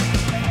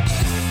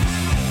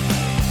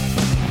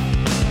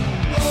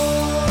 Oh,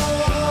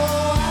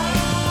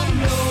 I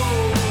know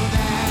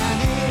that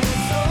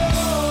it's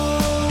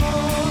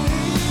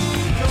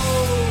only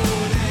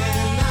gold,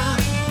 and I'm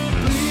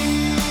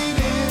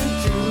bleeding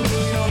to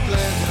your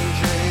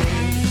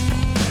pleasantries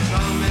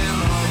from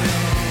memory.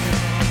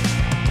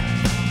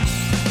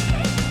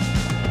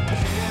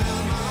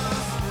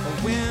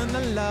 When I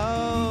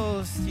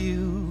lost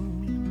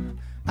you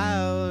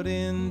out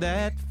in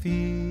that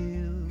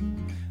field,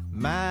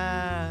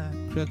 my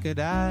crooked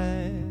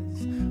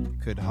eyes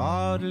could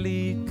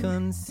hardly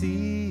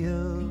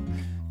conceal.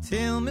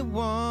 Tell me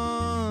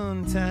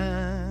one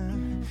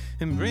time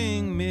and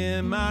bring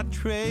me my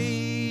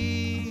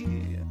tray.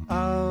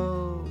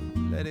 Oh,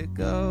 let it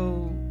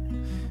go.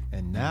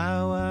 And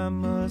now I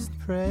must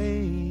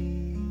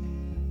pray.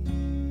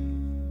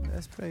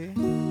 Let's pray.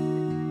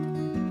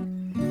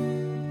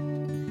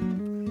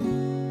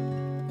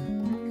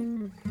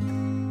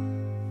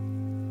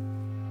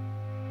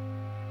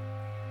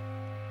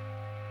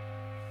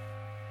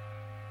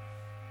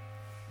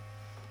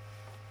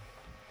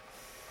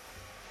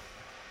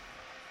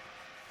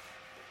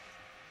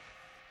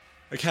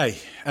 Okay,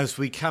 as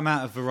we come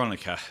out of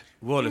Veronica,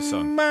 what a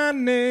song. My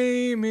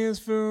name is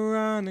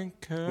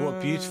Veronica. What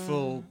a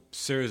beautiful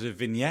series of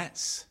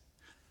vignettes.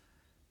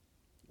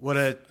 What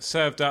a...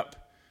 Served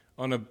up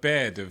on a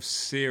bed of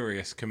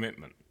serious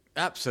commitment.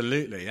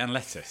 Absolutely, and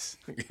lettuce.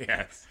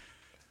 Yes.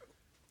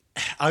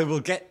 I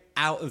will get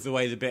out of the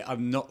way the bit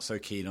I'm not so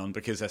keen on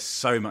because there's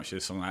so much of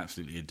the song I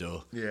absolutely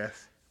adore.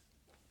 Yes.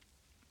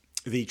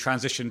 The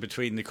transition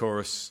between the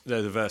verse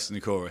and the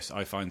chorus,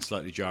 I find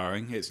slightly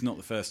jarring. It's not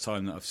the first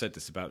time that I've said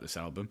this about this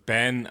album.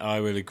 Ben, I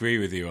will agree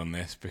with you on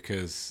this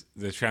because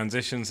the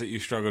transitions that you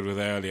struggled with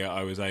earlier,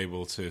 I was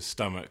able to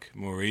stomach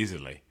more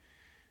easily.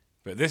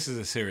 But this is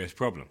a serious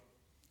problem.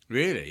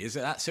 Really? Is it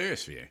that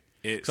serious for you?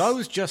 It's, 'Cause I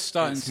was just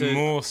starting it's to...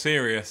 more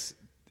serious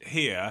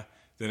here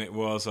than it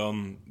was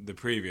on the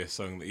previous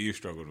song that you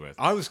struggled with.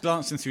 I was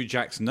glancing through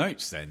Jack's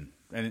notes then,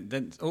 and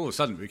then all of a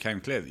sudden it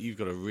became clear that you've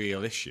got a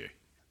real issue.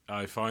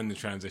 I find the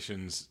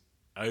transitions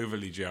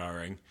overly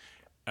jarring.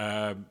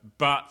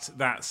 But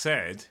that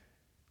said,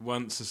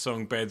 once the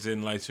song beds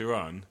in later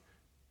on,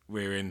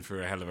 we're in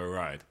for a hell of a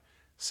ride.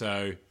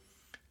 So,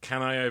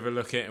 can I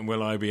overlook it and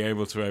will I be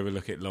able to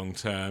overlook it long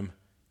term?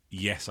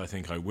 Yes, I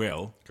think I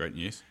will. Great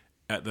news.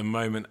 At the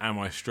moment, am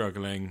I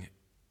struggling?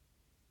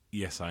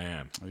 Yes, I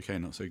am. Okay,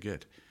 not so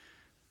good.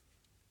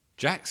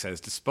 Jack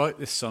says, despite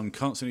this song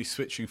constantly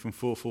switching from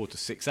 4/4 to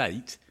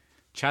 6/8,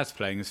 Chad's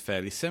playing is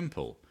fairly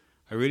simple.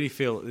 I really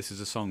feel that this is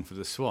a song for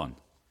the swan.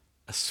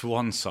 A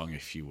swan song,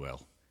 if you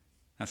will.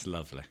 That's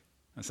lovely.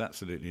 That's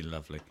absolutely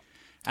lovely.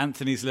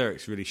 Anthony's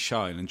lyrics really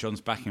shine, and John's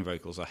backing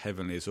vocals are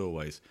heavenly as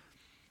always.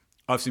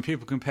 I've seen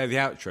people compare the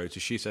outro to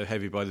She's So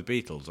Heavy by the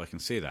Beatles. I can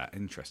see that.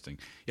 Interesting.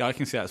 Yeah, I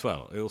can see that as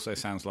well. It also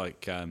sounds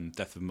like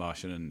Death of a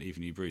Martian and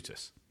Even You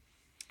Brutus.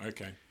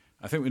 Okay.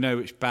 I think we know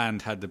which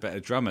band had the better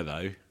drummer,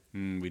 though.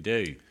 We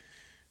do.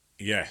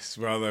 Yes.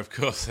 Well, of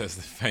course, there's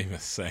the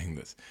famous saying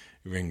that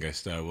Ringo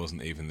Starr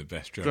wasn't even the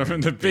best drummer.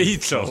 From the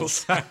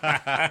Beatles.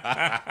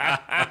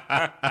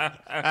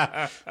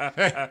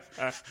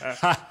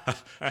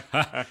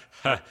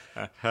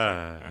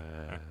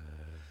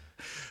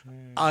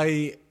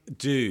 I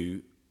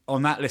do,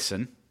 on that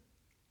listen,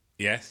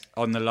 Yes.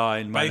 on the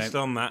line, Based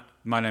on that.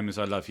 my name is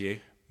I Love You,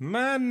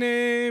 My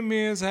name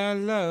is I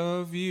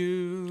Love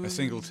You. a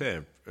single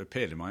tear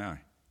appeared in my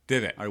eye.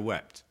 Did it? I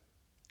wept.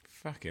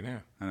 Fucking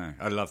hell. I know.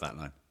 I love that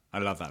line. I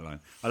love that line.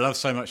 I love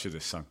so much of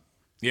this song.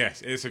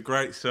 Yes, it's a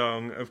great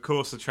song. Of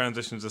course, the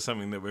transitions are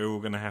something that we're all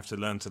going to have to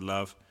learn to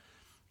love.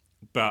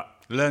 But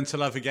Learn to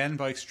Love Again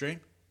by Extreme.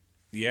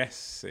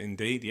 yes,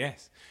 indeed,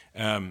 yes.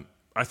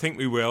 I think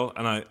we will,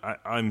 and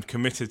I'm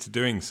committed to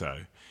doing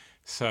so.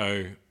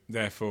 So,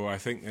 therefore, I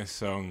think this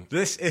song...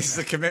 This is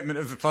the commitment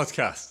of the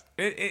podcast.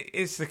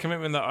 It's the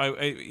commitment that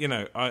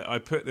I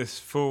put this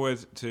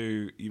forward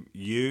to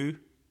you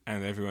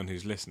and everyone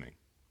who's listening.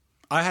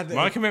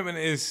 My commitment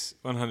is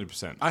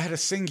 100%. I had a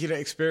singular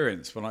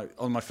experience when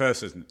on my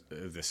first listen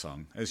of this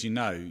song. As you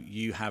know,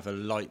 you have a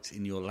light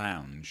in your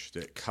lounge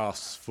that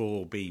casts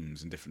 4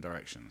 beams in different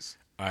directions.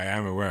 I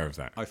am aware of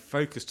that. I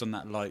focused on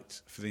that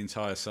light for the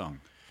entire song,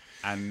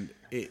 and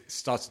it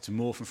started to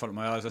morph in front of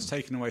my eyes. I was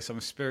taken away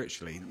somewhere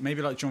spiritually,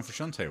 maybe like John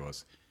Frusciante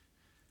was.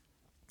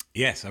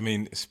 Yes, I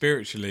mean,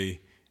 spiritually,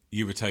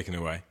 you were taken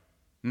away.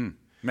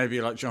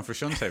 Maybe like John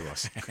Frusciante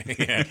was.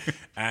 Yeah.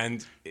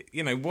 And,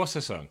 what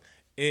a song.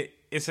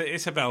 It's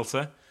a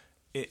belter.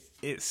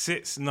 It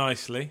sits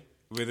nicely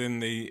within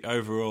the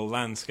overall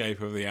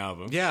landscape of the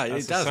album. Yeah,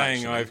 That's it does, a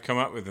saying actually. I've come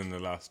up with in the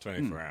last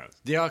 24 hours.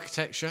 The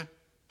architecture,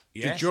 the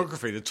Yes.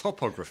 geography, the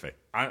topography.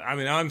 I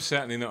mean, I'm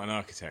certainly not an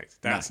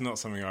architect. That's not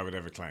something I would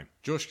ever claim.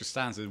 George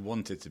Costanza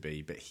wanted to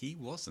be, but he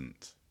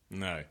wasn't.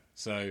 No.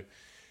 So,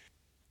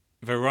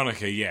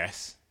 Veronica,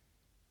 yes.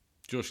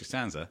 George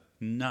Costanza,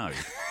 no.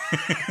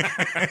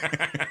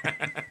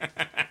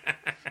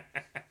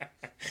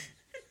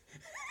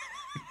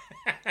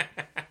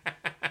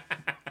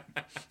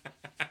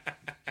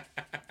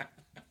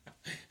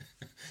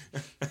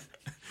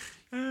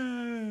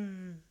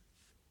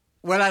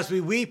 Well, as we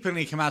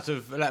weepingly come out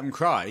of Let 'Em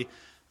Cry,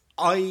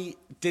 I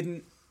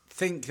didn't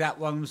think that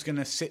one was going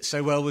to sit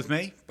so well with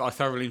me, but I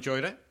thoroughly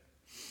enjoyed it.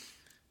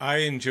 I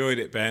enjoyed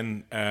it,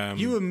 Ben.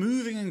 You were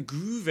moving and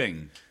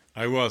grooving.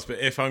 I was, but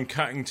if I'm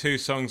cutting 2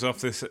 songs off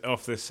this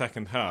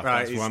second half,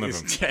 that's one of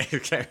them.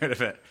 Get rid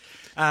of it.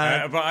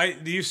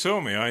 But you saw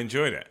me. I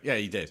enjoyed it. Yeah,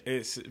 you did.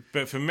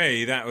 But for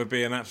me, that would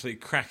be an absolutely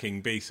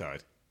cracking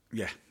B-side.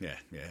 Yeah,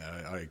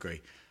 I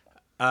agree.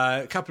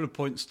 A couple of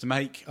points to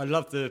make. I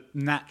love the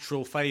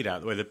natural fade out,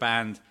 the way the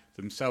band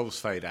themselves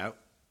fade out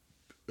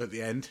at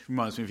the end.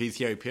 Reminds me of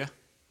Ethiopia,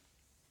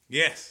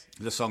 Yes,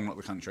 the song, not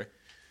the country.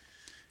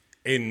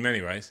 in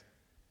many ways.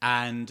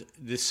 And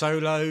the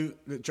solo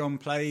that John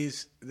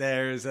plays,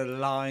 there is a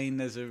line,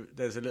 there's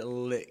a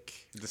little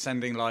lick,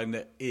 descending line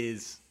that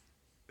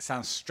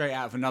sounds straight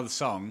out of another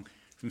song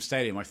from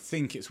Stadium. I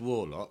think it's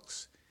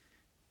Warlocks.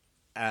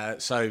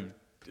 So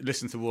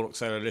listen to Warlock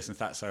solo, listen to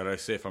that solo,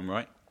 see if I'm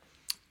right.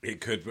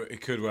 It could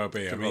well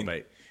be. Could well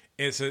be.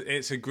 It's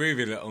a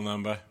groovy little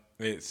number.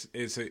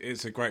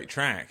 It's a great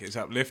track. It's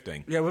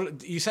uplifting. Yeah, well,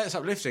 you say it's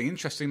uplifting.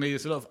 Interestingly,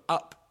 there's a lot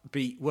of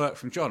upbeat work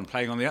from John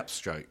playing on the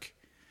upstroke,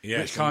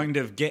 which kind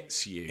of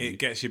gets you... It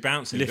gets you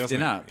bouncing, lifting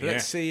doesn't it? up.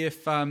 Let's see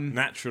if...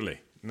 Naturally.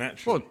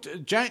 Well,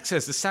 Jack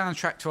says the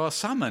soundtrack to our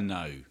summer,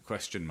 no,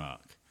 question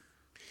mark.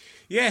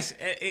 Yes,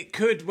 it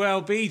could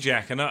well be,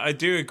 Jack, and I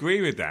do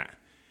agree with that.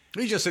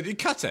 He just said you'd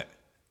cut it.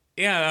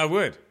 Yeah, I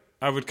would.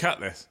 I would cut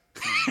this.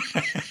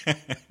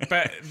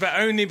 but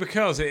only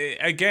because,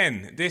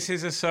 again, this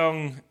is a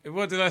song...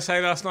 What did I say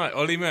last night?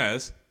 Ollie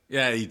Murs?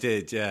 Yeah, he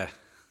did, yeah.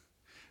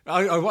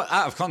 Out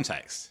of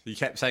context, he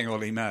kept saying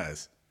Ollie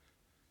Murs.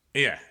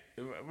 Yeah.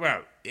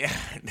 Well, yeah,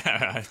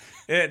 no,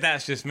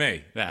 that's just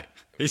me. Yeah,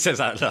 he says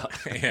that a lot.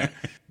 Yeah.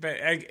 But,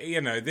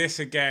 this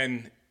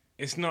again,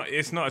 it's not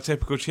a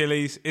typical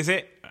Chili's, is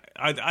it?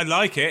 I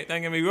like it,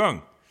 don't get me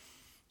wrong.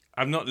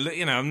 I'm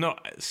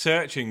not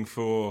searching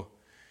for...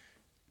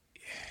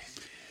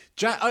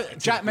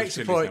 Jack makes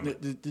the point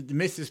that the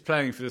Myth is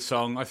playing for the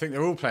song. I think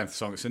they're all playing for the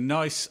song. It's a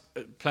nice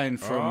playing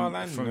from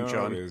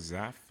John. Is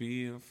I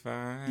feel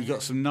fine. You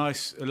got some a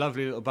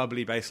lovely little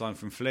bubbly bass line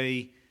from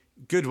Flea.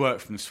 Good work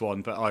from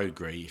Swan, but I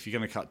agree. If you're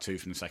going to cut two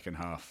from the second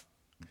half,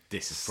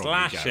 this is probably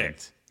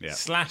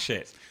Slash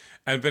it.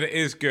 But it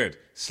is good.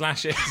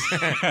 Slash it.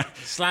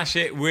 Slash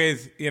it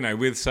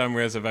with some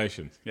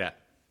reservations. Yeah.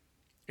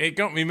 It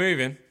got me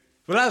moving.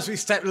 Well, as we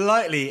step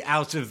lightly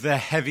out of the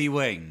heavy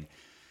wing,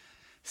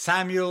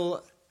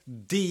 Samuel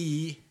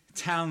D.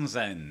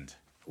 Townsend.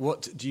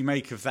 What do you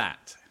make of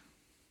that?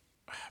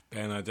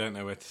 Ben, I don't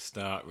know where to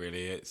start,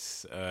 really.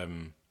 It's...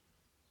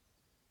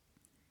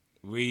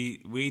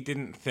 We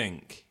didn't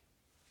think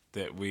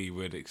that we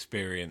would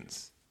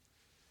experience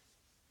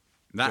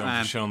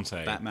John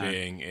Frusciante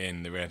being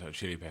in the Red Hot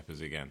Chili Peppers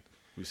again.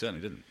 We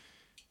certainly didn't.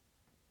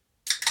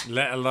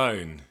 Let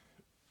alone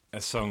a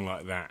song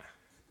like that.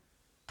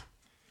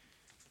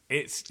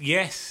 It's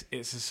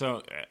a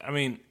song... I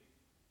mean,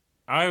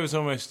 I was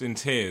almost in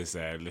tears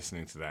there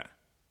listening to that.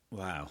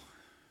 Wow.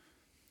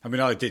 I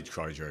mean, I did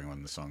cry during one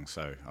of the songs,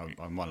 so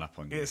I'm one up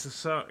on you. It's a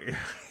song...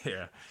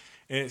 Yeah.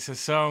 It's a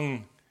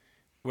song...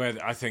 where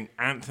I think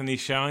Anthony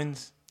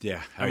shines.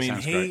 Yeah,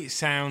 he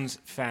sounds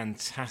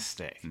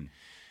fantastic.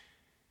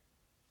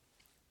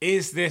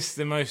 Is this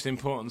the most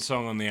important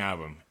song on the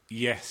album?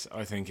 Yes,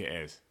 I think it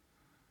is.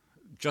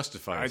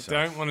 Justify yourself.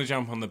 I don't want to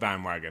jump on the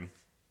bandwagon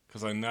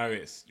because I know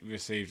it's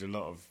received a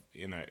lot of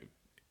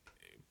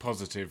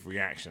positive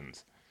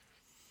reactions.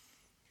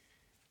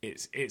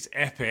 It's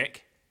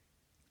epic.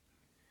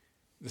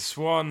 The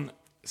Swan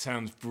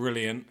sounds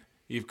brilliant.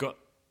 You've got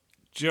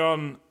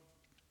John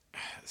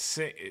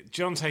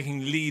taking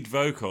lead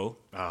vocal.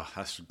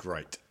 That's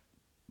great.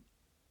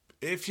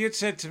 If you'd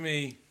said to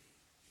me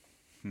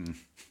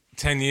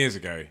 10 years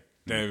ago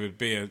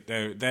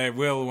there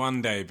will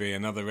one day be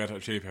another Red Hot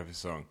Chili Peppers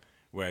song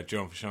where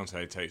John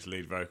Frusciante takes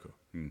lead vocal,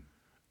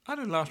 I'd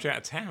have laughed you out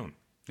of town.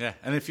 Yeah,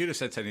 and if you'd have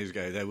said 10 years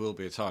ago there will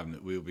be a time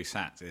that we will be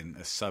sat in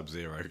a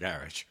Sub-Zero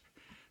garage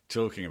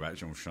talking about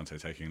John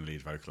Frusciante taking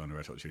lead vocal on a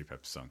Red Hot Chili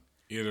Peppers song,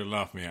 you'd have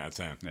laughed me out of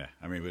town. Yeah,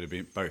 I mean, we'd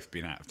have both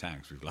been out of town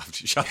because we've loved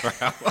each other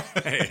out.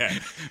 Yeah.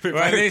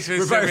 At least we're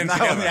both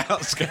now on the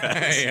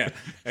outskirts. Yeah,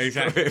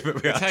 exactly.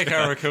 We take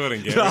our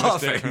recording gear and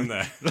stick from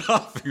there.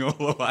 Laughing all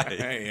the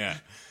way. Yeah.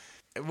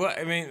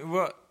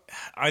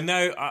 I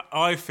know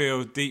I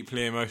feel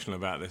deeply emotional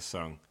about this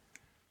song.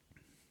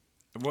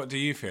 What do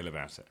you feel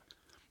about it?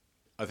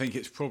 I think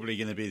it's probably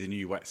going to be the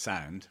new Wet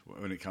Sound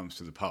when it comes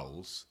to the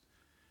polls.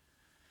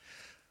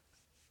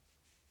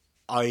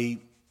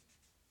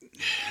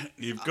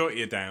 You've got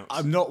your doubts.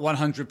 I'm not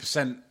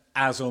 100%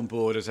 as on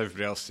board as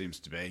everybody else seems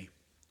to be.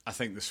 I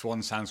think the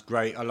Swan sounds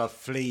great. I love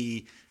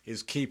Flea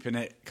is keeping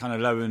it kind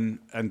of low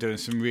and doing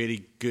some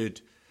really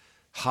good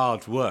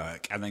hard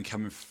work, and then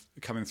coming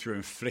through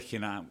and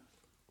flicking out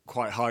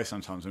quite high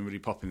sometimes and really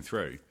popping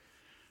through.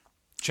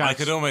 I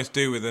could almost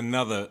do with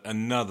another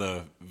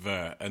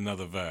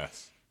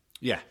verse.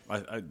 Yeah,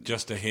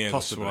 just to hear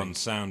possibly. The Swan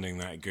sounding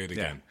that good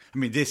again. Yeah. I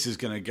mean, this is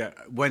going to go...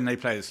 When they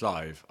play this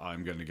live,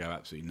 I'm going to go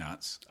absolutely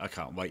nuts. I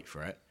can't wait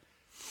for it.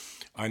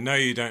 I know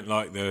you don't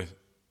like the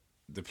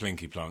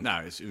plinky plonk. No,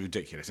 it's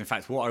ridiculous. In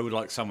fact, what I would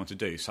like someone to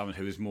do, someone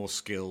who is more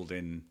skilled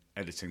in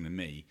editing than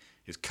me,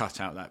 is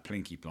cut out that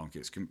plinky plonk.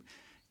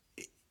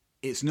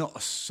 It's not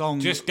a song...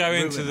 Just go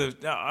into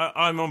the...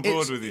 I'm on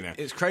board with you now.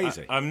 It's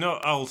crazy. I'm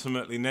not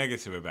ultimately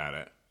negative about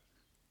it.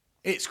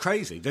 It's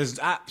crazy. There's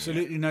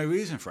absolutely no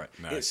reason for it.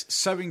 No. It's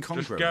so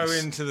incongruous. Just go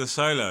into the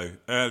solo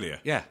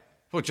earlier. Yeah.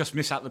 Well, just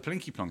miss out the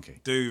plinky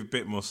plonky. Do a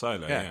bit more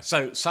solo, yeah.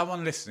 So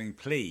someone listening,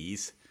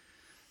 please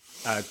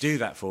do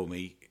that for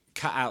me.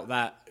 Cut out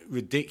that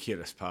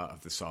ridiculous part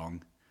of the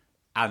song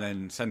and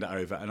then send it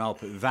over, and I'll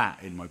put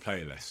that in my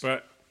playlist.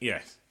 But,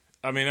 yes.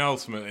 I mean,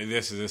 ultimately,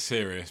 this is a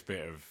serious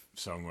bit of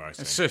songwriting.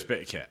 It's a serious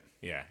bit of kit.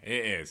 Yeah,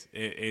 it is.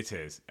 It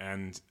is.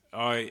 And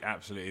I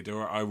absolutely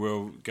adore it. I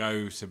will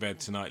go to bed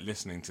tonight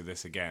listening to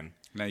this again.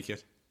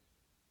 Naked?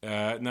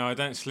 No, I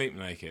don't sleep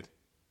naked.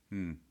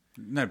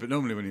 No, but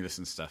normally when you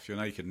listen to stuff, you're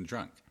naked and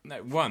drunk.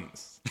 No,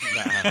 once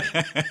that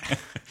happened.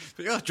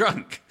 But you're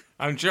drunk.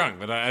 I'm drunk,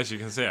 but as you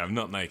can see, I'm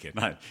not naked.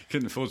 No,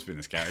 couldn't afford to be in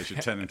this garage.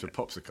 You'd turn into a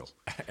popsicle.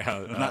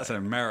 And that's an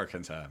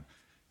American term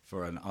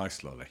for an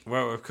ice lolly.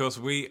 Well, of course,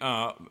 we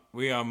are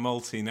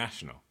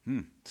multinational.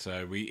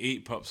 So we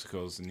eat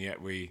popsicles and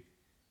yet we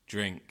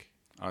drink.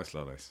 Ice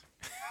lollies.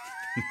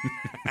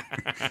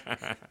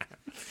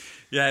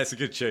 Yeah, it's a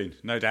good tune.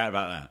 No doubt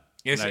about that.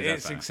 Yes, No doubt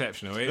it's about it.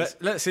 exceptional.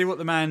 Let's see what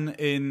the man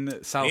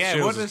in South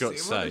Shields has got to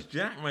say. What does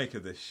Jack make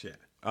of this shit?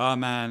 Our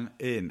man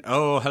in.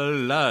 Oh,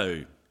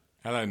 hello.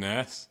 Hello,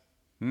 nurse.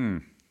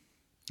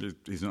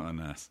 He's not a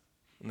nurse.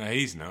 No,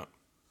 he's not.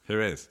 Who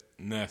is?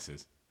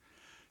 Nurses.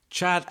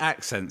 Chad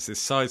accents his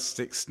side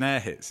stick snare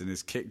hits in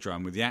his kick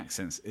drum with the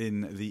accents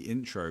in the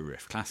intro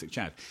riff. Classic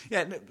Chad.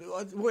 Yeah,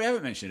 what we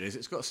haven't mentioned is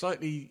it's got a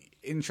slightly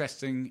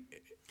interesting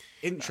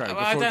intro before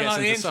I it don't gets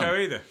like the into intro song.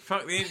 either.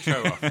 Fuck the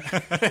intro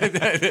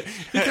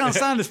off. You can't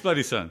stand this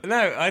bloody song.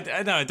 No, I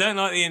don't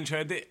like the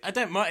intro. I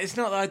don't mind. It's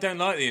not that I don't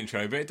like the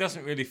intro, but it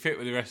doesn't really fit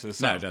with the rest of the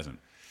song. No, it doesn't.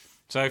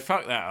 So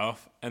fuck that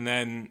off, and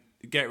then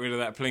get rid of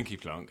that plinky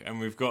plonk, and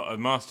we've got a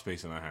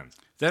masterpiece on our hands.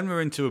 Then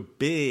we're into a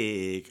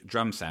big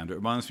drum sound. It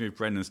reminds me of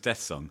Brendan's Death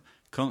Song.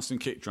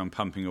 Constant kick drum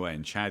pumping away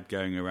and Chad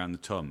going around the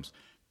toms,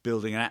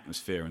 building an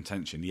atmosphere and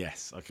tension.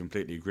 Yes, I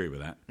completely agree with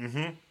that.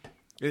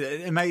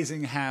 Mm-hmm.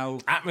 Amazing how...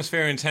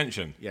 Atmosphere and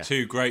tension, Yeah.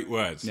 two great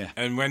words. Yeah.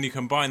 And when you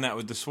combine that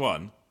with the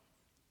Swan,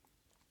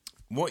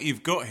 what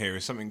you've got here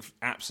is something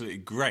absolutely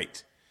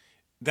great.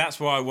 That's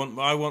why I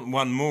want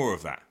one more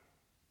of that.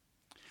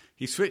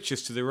 He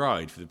switches to the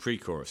ride for the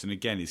pre-chorus, and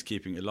again he's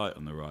keeping it light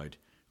on the ride.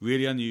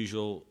 Really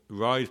unusual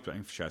ride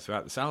playing for Chad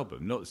throughout this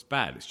album. Not as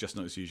bad, it's just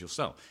not his usual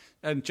style.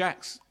 And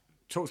Jax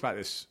talks about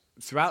this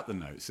throughout the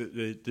notes, that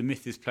the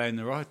myth is playing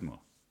the ride more.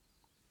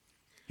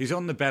 He's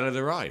on the bell of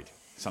the ride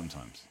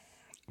sometimes.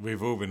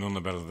 We've all been on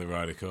the bell of the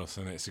ride, of course,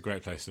 and it's a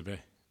great place to be.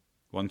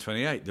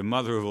 128, the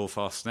mother of all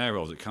fast snare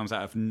rolls. It comes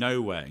out of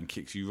nowhere and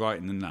kicks you right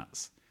in the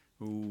nuts.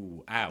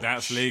 Ooh, ouch.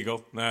 That's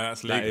legal. No,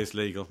 that's legal. That is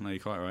legal. No, you're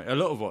quite right. A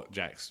lot of what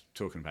Jack's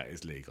talking about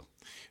is legal.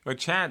 Well,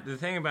 Chad, the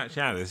thing about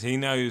Chad is he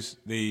knows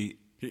He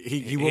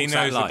he walks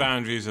that knows the line.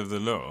 boundaries of the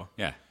law.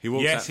 Yeah, he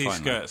walks Yes, that he fine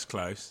line. skirts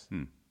close,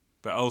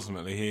 but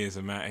ultimately he is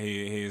a man.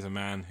 He is a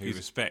man who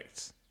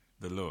respects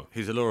the law.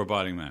 He's a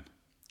law-abiding man.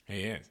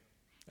 He is.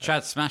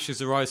 Chad smashes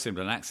the ride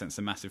cymbal and accents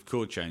the massive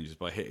chord changes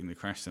by hitting the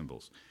crash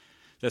cymbals.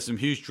 There's some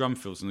huge drum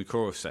fills in the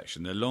chorus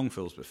section. They're long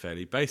fills but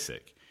fairly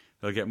basic.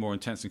 They'll get more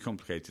intense and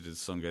complicated as the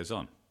song goes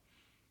on.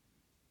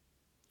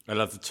 I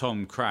love the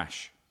tom /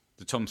 crash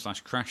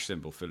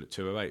cymbal fill at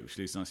 208, which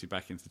leads nicely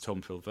back into the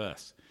tom fill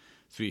verse.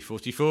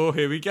 344,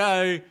 here we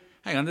go.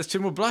 Hang on, there's two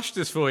more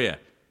blusters for you.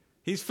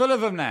 He's full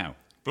of them now.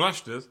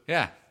 Blusters,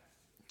 Yeah.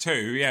 2,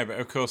 yeah, but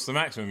of course the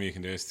maximum you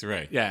can do is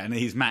 3. Yeah, and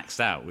he's maxed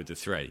out with the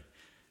 3.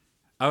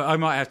 I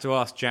might have to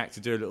ask Jack to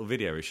do a little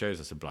video where he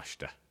shows us a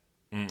bluster.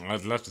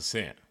 I'd love to see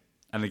it.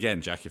 And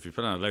again, Jack, if you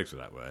put on our legs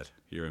with that word,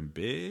 you're in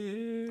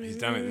big He's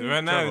done it.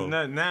 Well,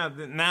 trouble.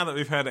 now that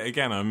we've heard it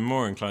again, I'm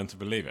more inclined to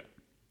believe it.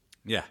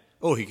 Yeah.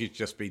 Or he could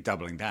just be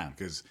doubling down,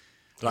 because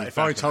like, if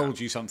back I it told up.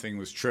 you something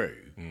was true,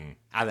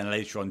 and then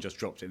later on just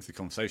dropped it into the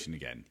conversation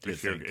again, you'd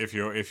think,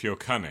 If you're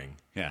cunning,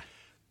 yeah,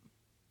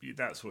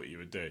 that's what you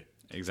would do.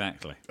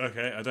 exactly.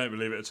 Okay, I don't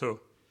believe it at all.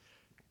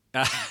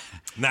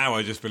 Now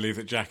I just believe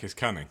that Jack is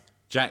cunning.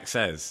 Jack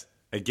says,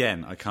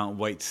 again, I can't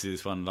wait to see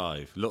this one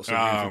live. Lots of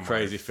room for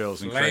crazy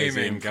fills and crazy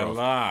flaming improv.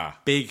 galah.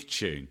 Big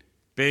tune.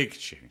 Big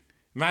tune.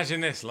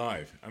 Imagine this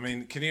live. I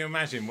mean, can you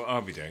imagine what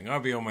I'll be doing? I'll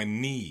be on my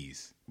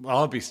knees. Well,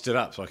 I'll be stood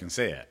up so I can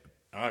see it.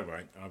 I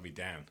won't. I'll be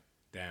down.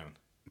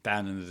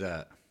 Down in the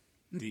dirt.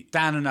 Deep,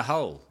 Down in a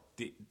hole.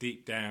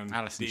 deep down,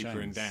 Alice in deeper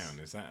and Chains. down.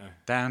 Is that a...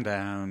 Down,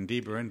 down,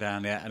 deeper and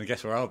down, yeah. And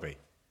guess where I'll be?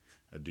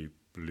 A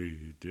deeply,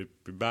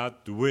 deeply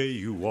about the way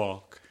you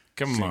walk.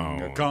 Come Sing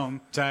on. a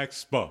contact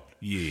spot.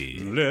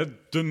 Yeah.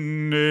 Let the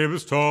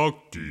neighbors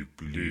talk.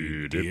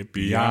 Deeply,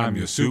 deeply, I'm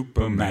your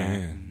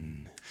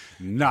Superman.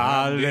 And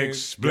I'll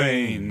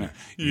explain.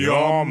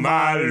 You're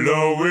my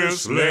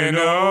Lois Lane,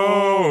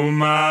 oh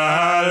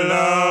my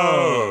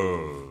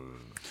love.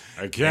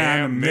 I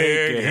can't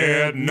make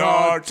head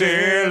nor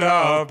tail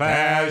of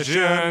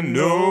passion,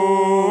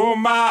 oh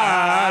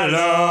my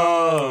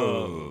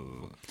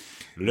love.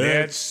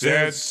 Let's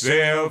set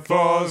sail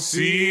for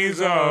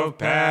seas of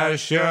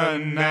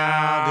passion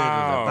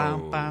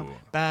now.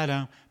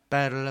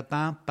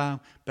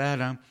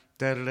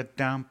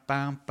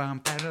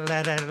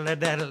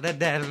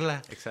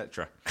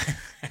 Etc.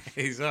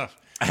 He's off.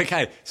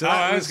 Okay, so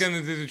I was going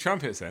to do the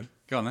trumpets then.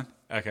 Go on then.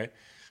 Okay.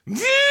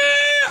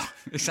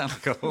 You sound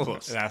like a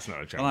horse. That's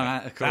not a trumpet. Well,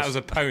 of course. That was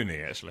a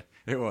pony, actually.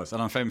 It was,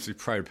 and I'm famously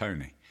pro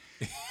pony.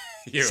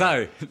 You're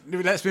So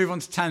let's move on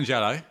to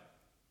Tangelo.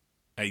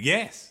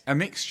 yes. A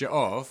mixture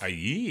of, Yeah.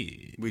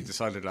 we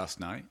decided last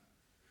night,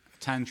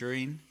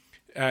 tangerine.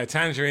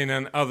 Tangerine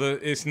and other.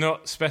 It's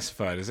not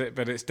specified, is it?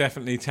 But it's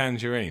definitely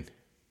tangerine.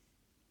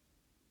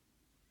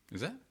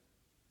 Is it?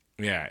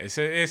 Yeah.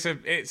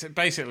 It's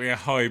basically a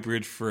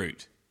hybrid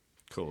fruit.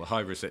 Cool, a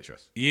hybrid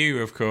citrus.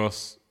 You, of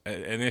course,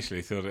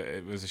 initially thought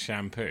it was a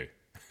shampoo.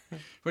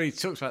 Well, he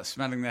talks about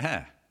smelling the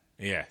hair.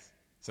 Yes.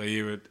 So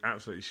you were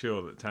absolutely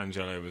sure that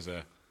Tangelo was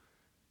a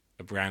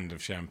brand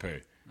of shampoo.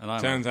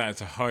 And Turns out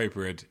it's a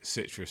hybrid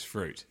citrus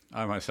fruit.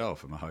 I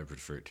myself am a hybrid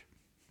fruit.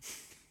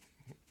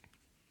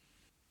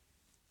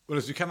 Well,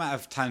 as we come out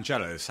of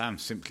Tangelo, Sam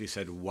simply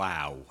said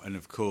wow. And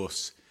of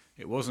course,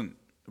 it wasn't,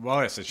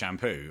 well, it's a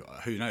shampoo.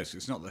 Who knows?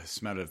 It's not the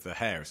smell of the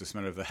hair, it's the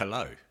smell of the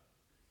hello.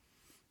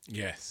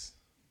 Yes.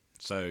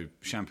 So,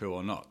 shampoo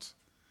or not,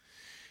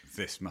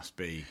 this must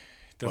be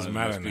Doesn't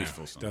one of matter the most now.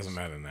 beautiful songs. Doesn't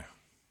matter now.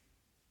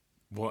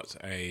 What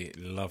a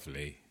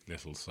lovely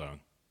little song.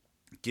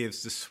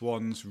 Gives the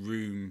Swan's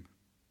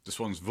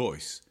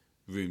voice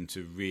room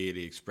to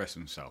really express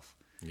himself.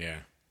 Yeah.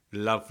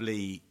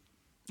 Lovely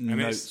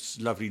notes,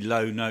 lovely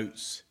low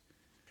notes.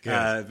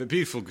 Good. The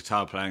beautiful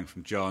guitar playing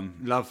from John.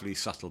 Lovely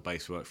subtle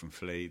bass work from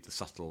Flea. The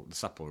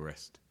supple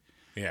wrist.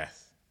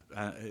 Yes.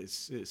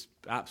 It's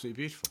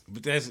absolutely beautiful.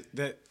 But there's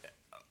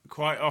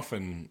quite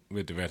often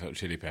with the Red Hot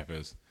Chili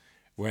Peppers,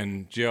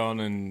 when John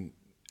and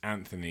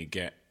Anthony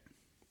get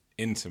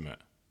intimate,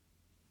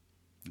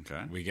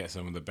 Okay. we get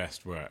some of the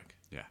best work.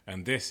 Yeah.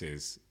 And this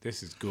is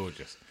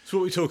gorgeous. So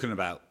what are we talking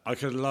about? I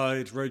Could Have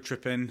Lied, Road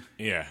Tripping.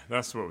 Yeah,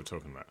 that's what we're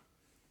talking about.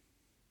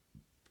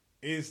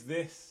 Is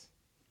this?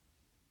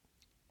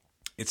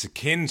 It's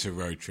akin to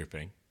road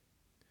tripping.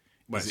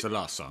 Well, it's the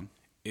last song.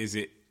 Is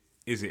it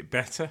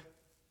better?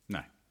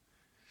 No.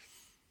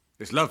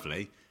 It's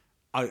lovely.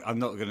 I'm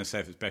not going to say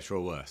if it's better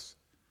or worse.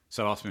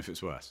 So ask me if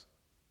it's worse.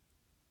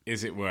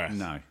 Is it worse?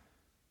 No.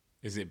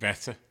 Is it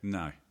better?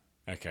 No.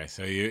 Okay,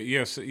 so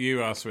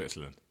you are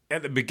Switzerland.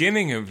 At the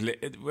beginning of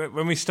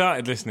when we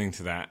started listening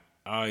to that,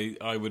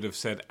 I would have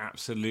said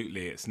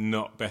absolutely it's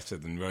not better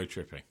than road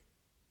tripping.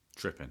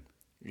 Tripping.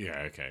 Yeah,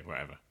 okay,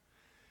 whatever.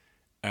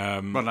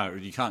 Well, no,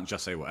 you can't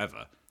just say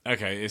whatever.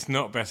 Okay, it's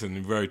not better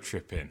than road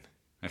tripping.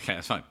 Okay,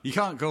 that's fine. You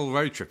can't call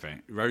road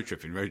tripping.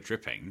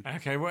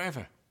 Okay,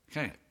 whatever.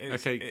 Okay, It's-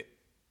 okay.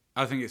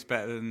 I think it's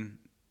better than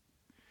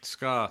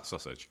Scar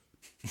sausage.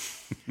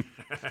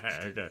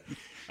 Okay,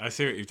 I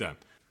see what you've done.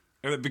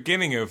 At the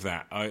beginning of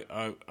that,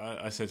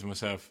 I said to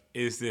myself,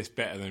 is this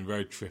better than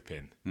road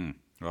tripping?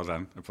 Well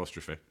done.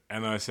 Apostrophe.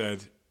 And I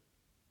said,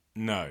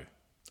 no.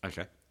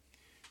 Okay.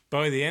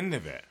 By the end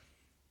of it,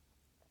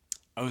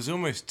 I was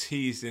almost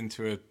teased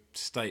into a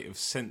state of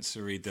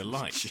sensory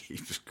delight.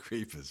 Jeepers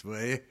creepers,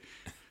 were you?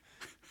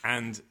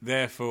 And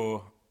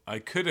therefore, I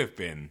could have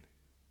been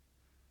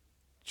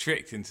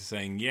tricked into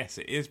saying, yes,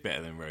 it is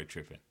better than road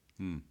tripping.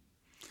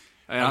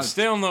 I'm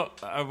still not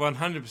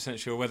 100%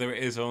 sure whether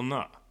it is or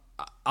not.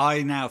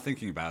 I now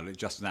thinking about it,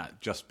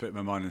 just put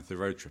my mind into the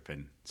road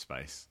tripping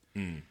space.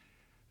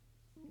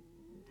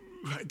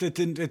 They're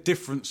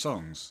different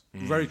songs.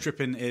 Road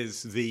tripping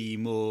is the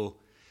more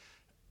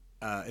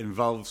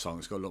involved song.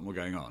 It's got a lot more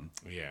going on.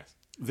 Yes.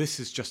 This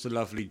is just a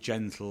lovely,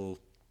 gentle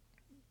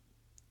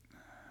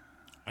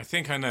I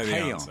think I know the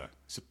paean. answer.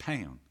 It's a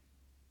paean.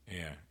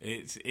 Yeah.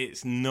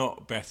 It's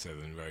not better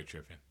than road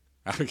tripping.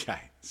 Okay,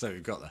 so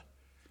we've got that.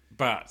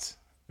 But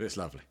It's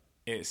lovely.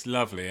 it's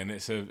lovely and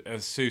it's a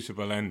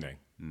suitable ending.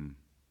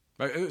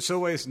 But it's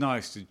always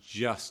nice to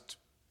just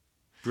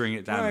bring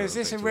it down. Well, a is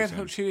little this bit a towards Red the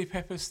Hot end. Chili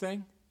Peppers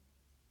thing?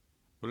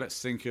 Well,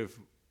 let's think of.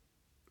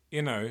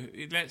 You know,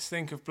 let's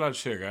think of Blood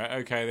Sugar.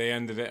 Okay, they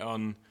ended it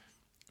on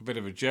a bit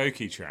of a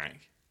jokey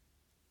track,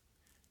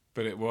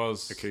 but it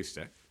was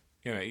Acoustic.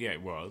 You know, yeah,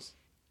 it was.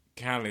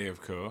 Cali, of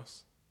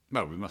course.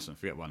 Well, we mustn't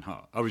forget One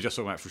Hot. Oh, we just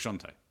talking about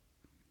Frusciante.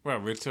 Well,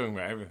 we're talking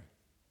about everything.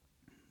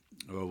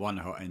 Well, One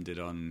Hot ended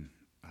on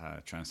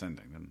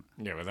Transcending, didn't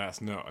it? Yeah, but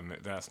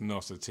that's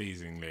not a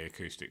teasingly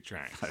acoustic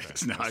track. So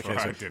It's not, that's okay,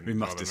 why so I didn't we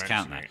must bother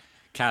discount that. mentioning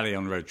Cali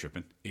on Road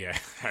Tripping. it. Yeah,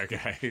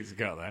 okay, he's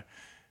got there.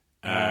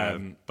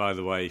 By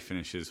the way,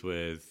 finishes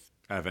with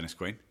Venice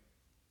Queen.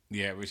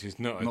 Yeah, which is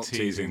not Not a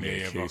teasingly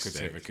teasingly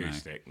evocative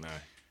acoustic, no.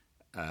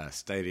 acoustic, no.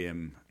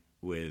 Stadium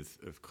with,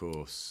 of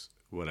course,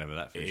 whatever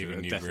that finishes Even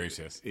with. New Death-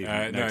 Brutus. even-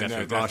 No, Death no, of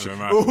Death of Marshall. a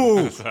Marshall.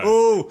 Oh, Sorry.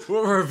 oh, what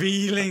a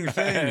revealing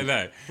thing.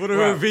 No. What a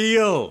Well,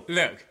 reveal.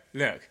 Look.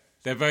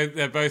 They're both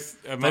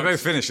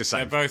both finish the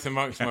same. They're both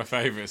amongst my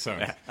favourite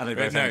songs. Yeah, and they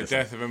But both no, end the same.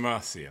 Death of a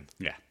Marcian,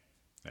 Yeah.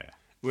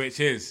 which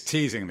is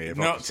Teasingly evocative.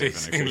 not and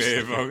teasingly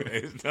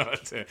acoustic.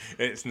 evocative.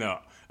 It's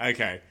not.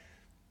 Okay.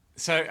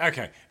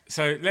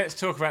 So let's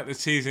talk about the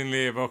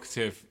teasingly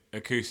evocative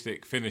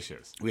acoustic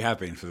finishes. We have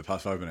been for the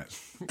past 5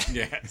 minutes.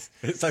 Yes.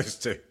 It's those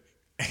two.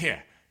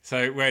 Yeah.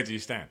 So where do you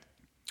stand?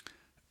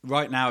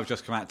 Right now, I've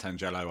just come out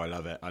Tangelo. I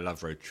love it. I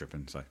love Road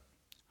Tripping. So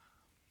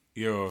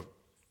You're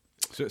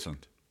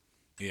Switzerland.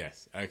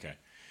 yes. Okay.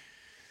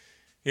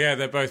 Yeah,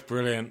 they're both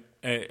brilliant.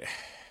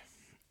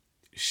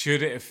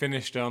 Should it have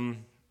finished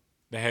on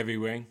the Heavy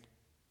Wing?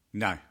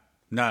 No,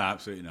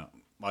 absolutely not.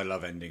 I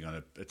love ending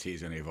on a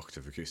teasingly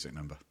evocative acoustic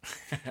number.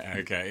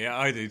 Okay, yeah,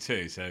 I do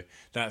too. So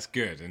that's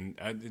good.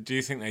 And do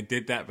you think they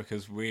did that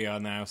because we are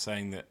now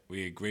saying that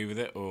we agree with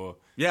it, or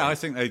Yeah, I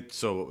think they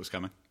saw what was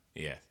coming.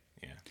 yeah?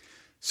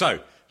 So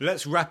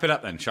let's wrap it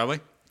up then, shall we?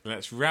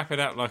 Let's wrap it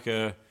up like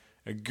a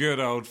good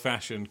old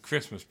fashioned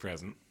Christmas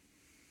present.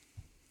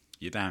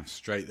 You're damn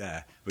straight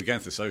there. We're going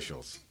for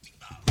socials.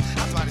 I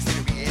thought I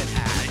said we had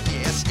high,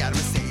 yes, gotta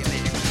say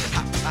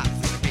it.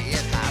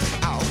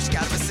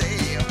 gotta be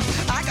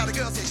safe. I got a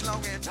girl sitting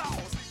long and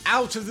tall.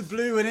 Out of the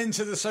blue and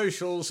into the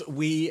socials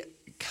we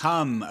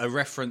come. A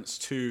reference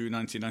to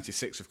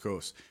 1996, of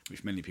course,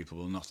 which many people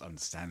will not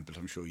understand, but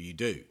I'm sure you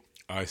do.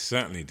 I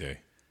certainly do.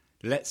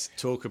 Let's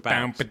talk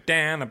about...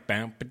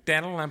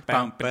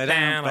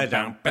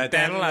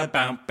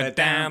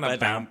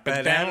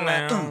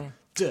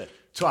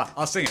 Toi,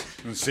 I'll sing it.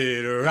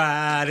 Sit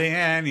right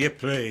in your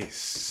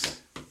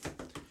place.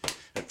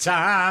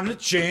 Time to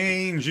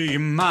change your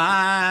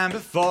mind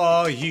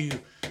before you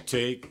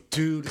take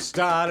to the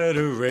start of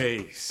the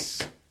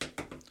race.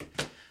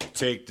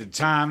 Take the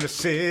time to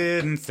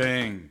sit and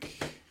think.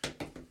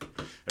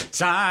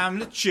 Time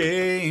to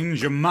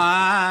change your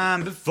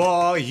mind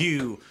before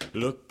you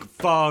look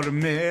for the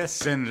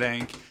missing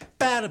link.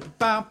 And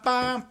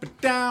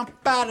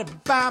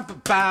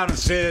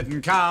sit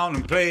and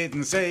contemplate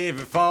and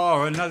save it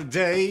for another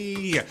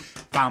day.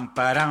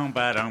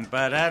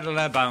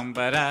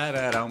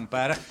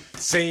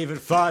 Save it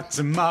for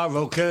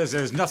tomorrow, 'cause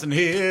there's nothing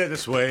here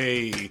this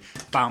way.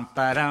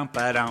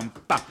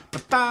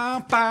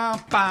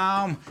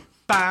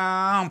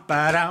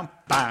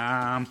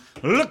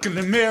 Look in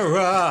the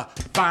mirror.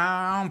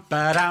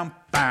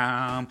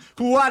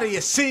 What do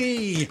you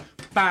see?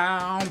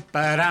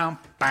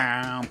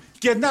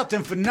 Get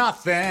nothing for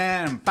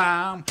nothing.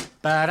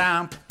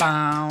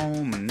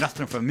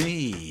 Nothing for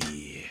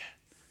me.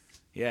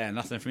 Yeah,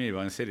 Nothing for Me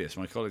by Insidious,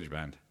 my college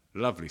band.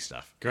 Lovely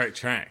stuff. Great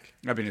track.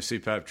 I've been a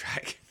superb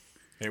track.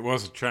 It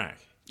was a track.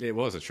 It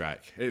was a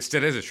track. It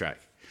still is a track.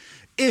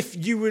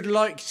 If you would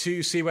like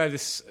to see where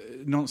this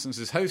nonsense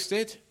is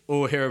hosted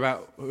or hear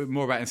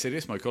more about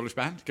Insidious, my college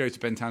band, go to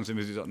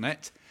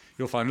bentownsendmusic.net.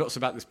 You'll find lots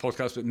about this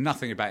podcast, but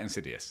nothing about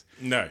Insidious.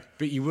 No.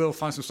 But you will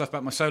find some stuff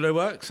about my solo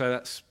work, so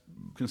that's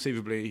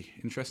conceivably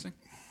interesting.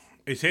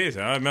 It is,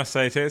 I must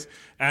say it is.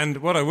 And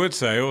what I would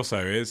say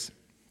also is,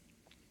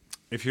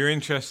 if you're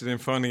interested in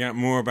finding out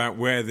more about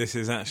where this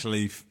is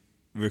actually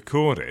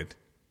recorded,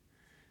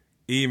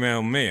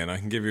 email me and I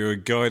can give you a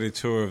guided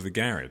tour of the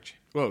garage.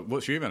 Well,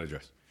 what's your email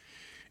address?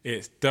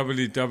 It's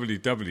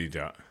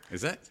www.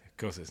 Is it? Of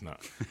course it's not.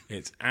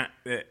 It's at...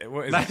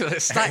 what is No, it?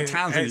 it's Stack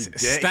Townsend, you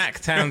It's dick.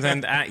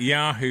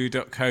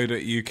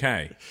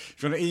 stacktownsend@yahoo.co.uk. If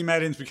you want to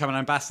email in to become an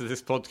ambassador to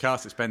this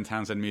podcast, it's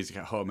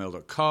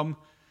bentownsendmusic@hotmail.com.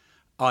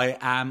 I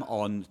am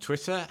on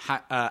Twitter,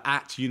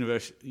 at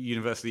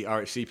University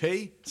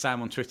RHCP.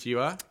 Sam, on Twitter you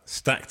are?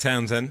 Stack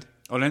Townsend.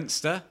 On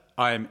Insta,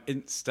 I am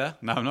Insta.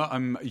 No, I'm not.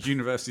 I'm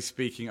University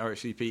Speaking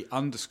RHCP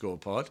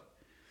 _pod.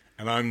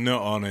 And I'm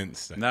not on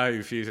Insta. No, you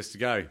refused us to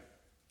go.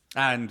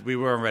 And we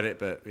were on Reddit,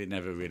 but it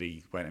never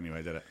really went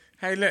anywhere, did it?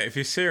 Hey, look, if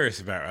you're serious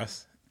about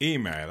us,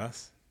 email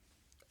us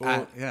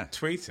or Yeah.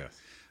 tweet us.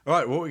 All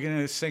right, what are we going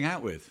to sing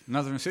out with?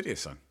 Another Insidious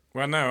song?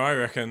 Well, no, I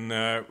reckon,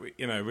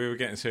 we were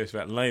getting serious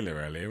about Layla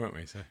earlier, weren't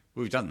we? So.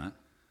 We've done that.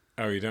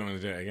 Oh, you don't want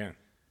to do it again?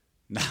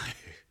 No.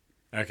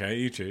 Okay,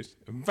 you choose.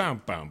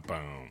 Boom, boom,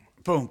 boom.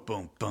 Boom,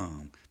 boom,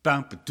 boom.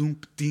 Bum ba doom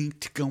ba ding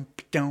ta gum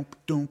ba doom ba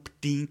doom ba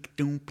ding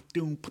doom ba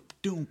doom ba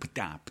doom ba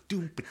da ba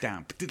doom ba da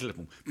ba diddle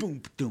boom boom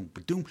ba doom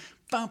ba doom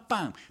bam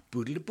bam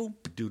boodle boom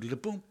ba doodle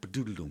boom ba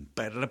doodle boom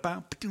ba da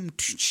bam ba doom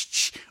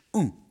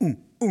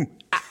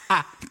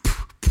ah.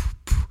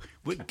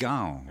 We're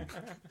gone.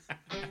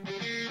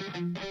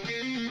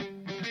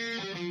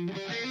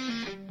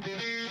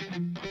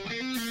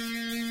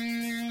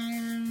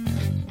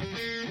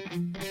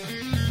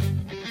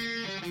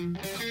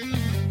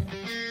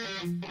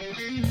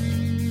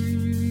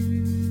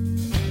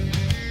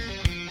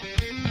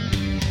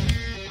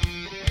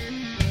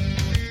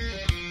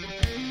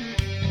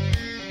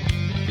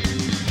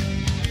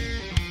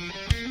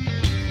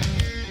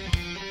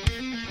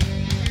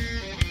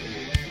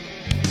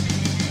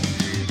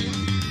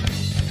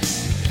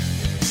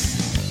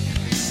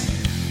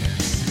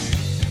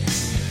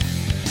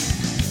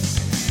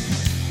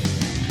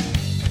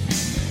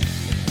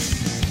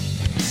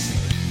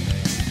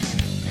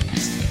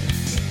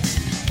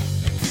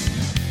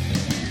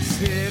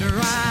 Sit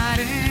right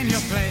in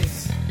your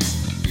place.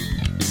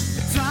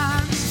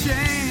 Time to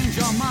change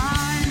your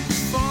mind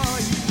before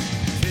you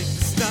take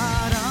the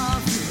start of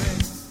your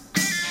race.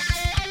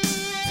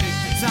 Take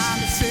the time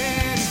to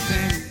sit and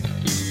think.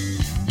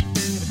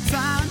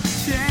 Time to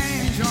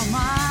change your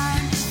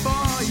mind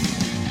before you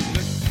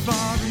look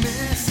for the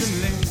missing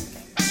link.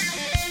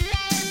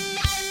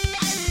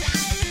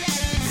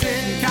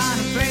 Sit and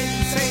contemplate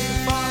and save it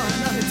for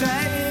another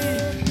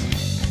day.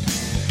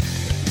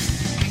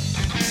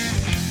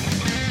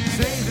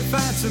 Save it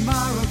for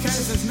tomorrow,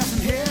 'cause there's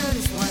nothing here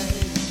this way.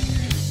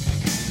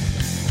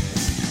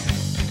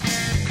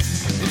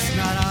 It's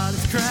not all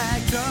it's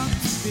cracked up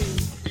to